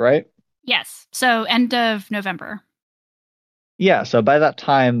next month, right? Yes. So end of November. Yeah, so by that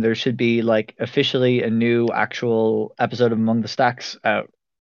time there should be like officially a new actual episode of Among the Stacks out.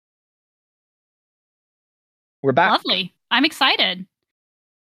 We're back. Lovely. I'm excited.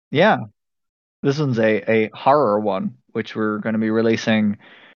 Yeah. This one's a horror one, which we're going to be releasing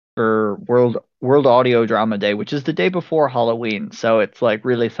for World Audio Drama Day, which is the day before Halloween. So it's like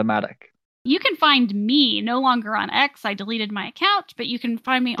really thematic. You can find me no longer on X. I deleted my account, but you can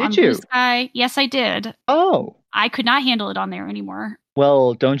find me on Blue Sky. Yes, I did. Oh. I could not handle it on there anymore.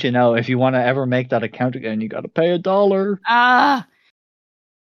 Well, don't you know, if you want to ever make that account again, you got to pay $1.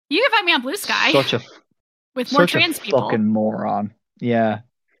 You can find me on Blue Sky. With more trans people. Such a fucking moron. Yeah.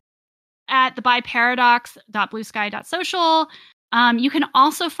 At thebyparadox.bluesky.social. You can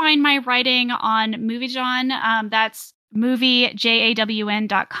also find my writing on MovieJawn. That's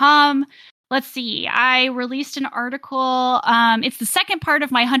moviejawn.com. Let's see. I released an article. It's the second part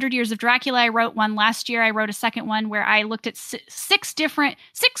of my 100 Years of Dracula. I wrote one last year. I wrote a second one where I looked at six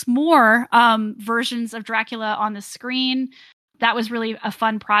more versions of Dracula on the screen. That was really a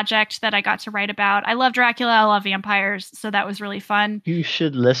fun project that I got to write about. I love Dracula. I love vampires. So that was really fun. You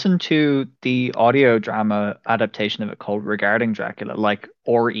should listen to the audio drama adaptation of it called Regarding Dracula, like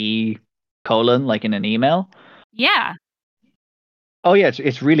RE : like in an email. Yeah. Oh yeah,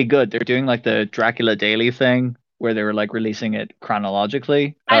 it's really good. They're doing like the Dracula Daily thing where they were like releasing it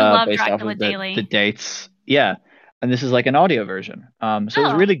chronologically. I love based Dracula off of Daily. The dates. Yeah. And this is like an audio version. So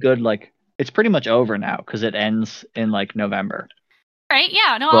it's really good. Like it's pretty much over now because it ends in like November. Right.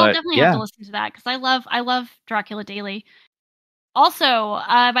 Yeah. No, I'll definitely have to listen to that because I love Dracula Daily. Also,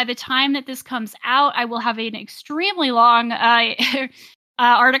 by the time that this comes out, I will have an extremely long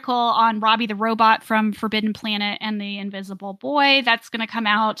article on Robbie the Robot from Forbidden Planet and the Invisible Boy. That's going to come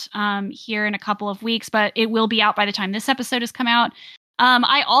out here in a couple of weeks, but it will be out by the time this episode has come out.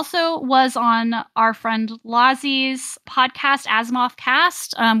 I also was on our friend Lazzie's podcast, Asimov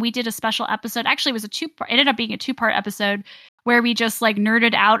Cast. We did a special episode. Actually, it was ended up being a 2-part episode where we just like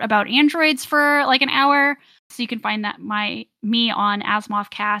nerded out about androids for like an hour. So you can find that me on Asimov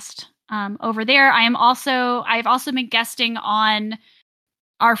Cast over there. I've also been guesting on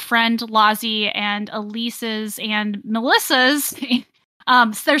our friend Lazi and Elise's and Melissa's.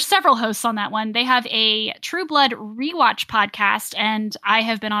 So there's several hosts on that one. They have a True Blood rewatch podcast, and I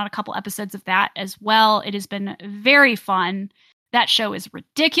have been on a couple episodes of that as well. It has been very fun. That show is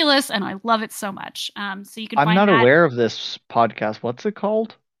ridiculous, and I love it so much. So you can. I'm not aware of this podcast. What's it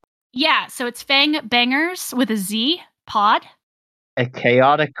called? Yeah, so it's Fang Bangers with a Z pod. A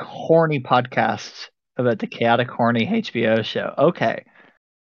chaotic, horny podcast about the chaotic, horny HBO show. Okay,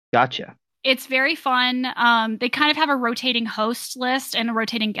 gotcha. It's very fun. They kind of have a rotating host list and a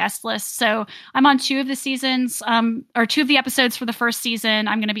rotating guest list. So I'm on 2 of the seasons, or 2 of the episodes for the first season.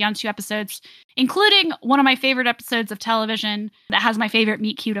 I'm going to be on 2 episodes, including one of my favorite episodes of television that has my favorite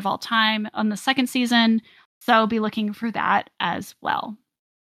meet cute of all time on the second season. So I'll be looking for that as well.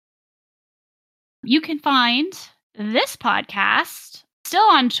 You can find this podcast still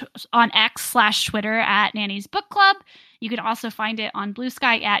on X/Twitter at Nanny's Book Club. You can also find it on Blue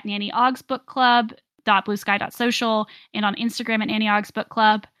Sky at Nanny Og's Book Club, .bluesky.social, and on Instagram at Nanny Og's Book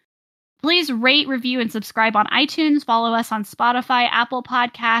Club. Please rate, review, and subscribe on iTunes. Follow us on Spotify, Apple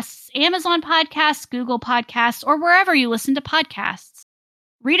Podcasts, Amazon Podcasts, Google Podcasts, or wherever you listen to podcasts.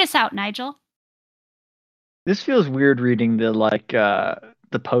 Read us out, Nigel. This feels weird reading the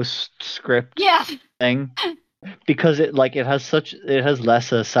postscript thing. Because it has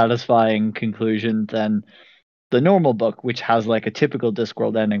less a satisfying conclusion than the normal book, which has like a typical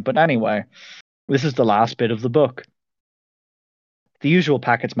Discworld ending. But anyway, this is the last bit of the book. The usual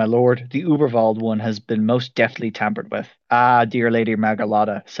packets, my lord. The Uberwald one has been most deftly tampered with. Ah, dear Lady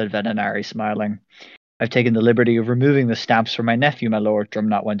Margalotta, said Veterinary, smiling. I've taken the liberty of removing the stamps for my nephew, my lord,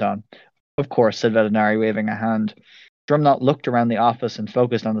 Drumknot went on. Of course, said Veterinary, waving a hand. Drumknot looked around the office and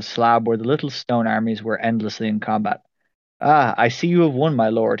focused on the slab where the little stone armies were endlessly in combat. Ah, I see you have won, my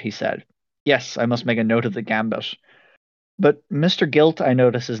lord, he said. Yes, I must make a note of the gambit. But Mr. Gilt, I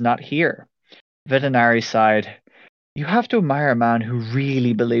notice, is not here. Veterinary sighed. You have to admire a man who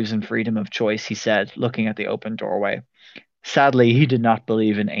really believes in freedom of choice, he said, looking at the open doorway. Sadly, he did not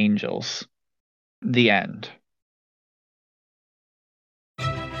believe in angels. The end.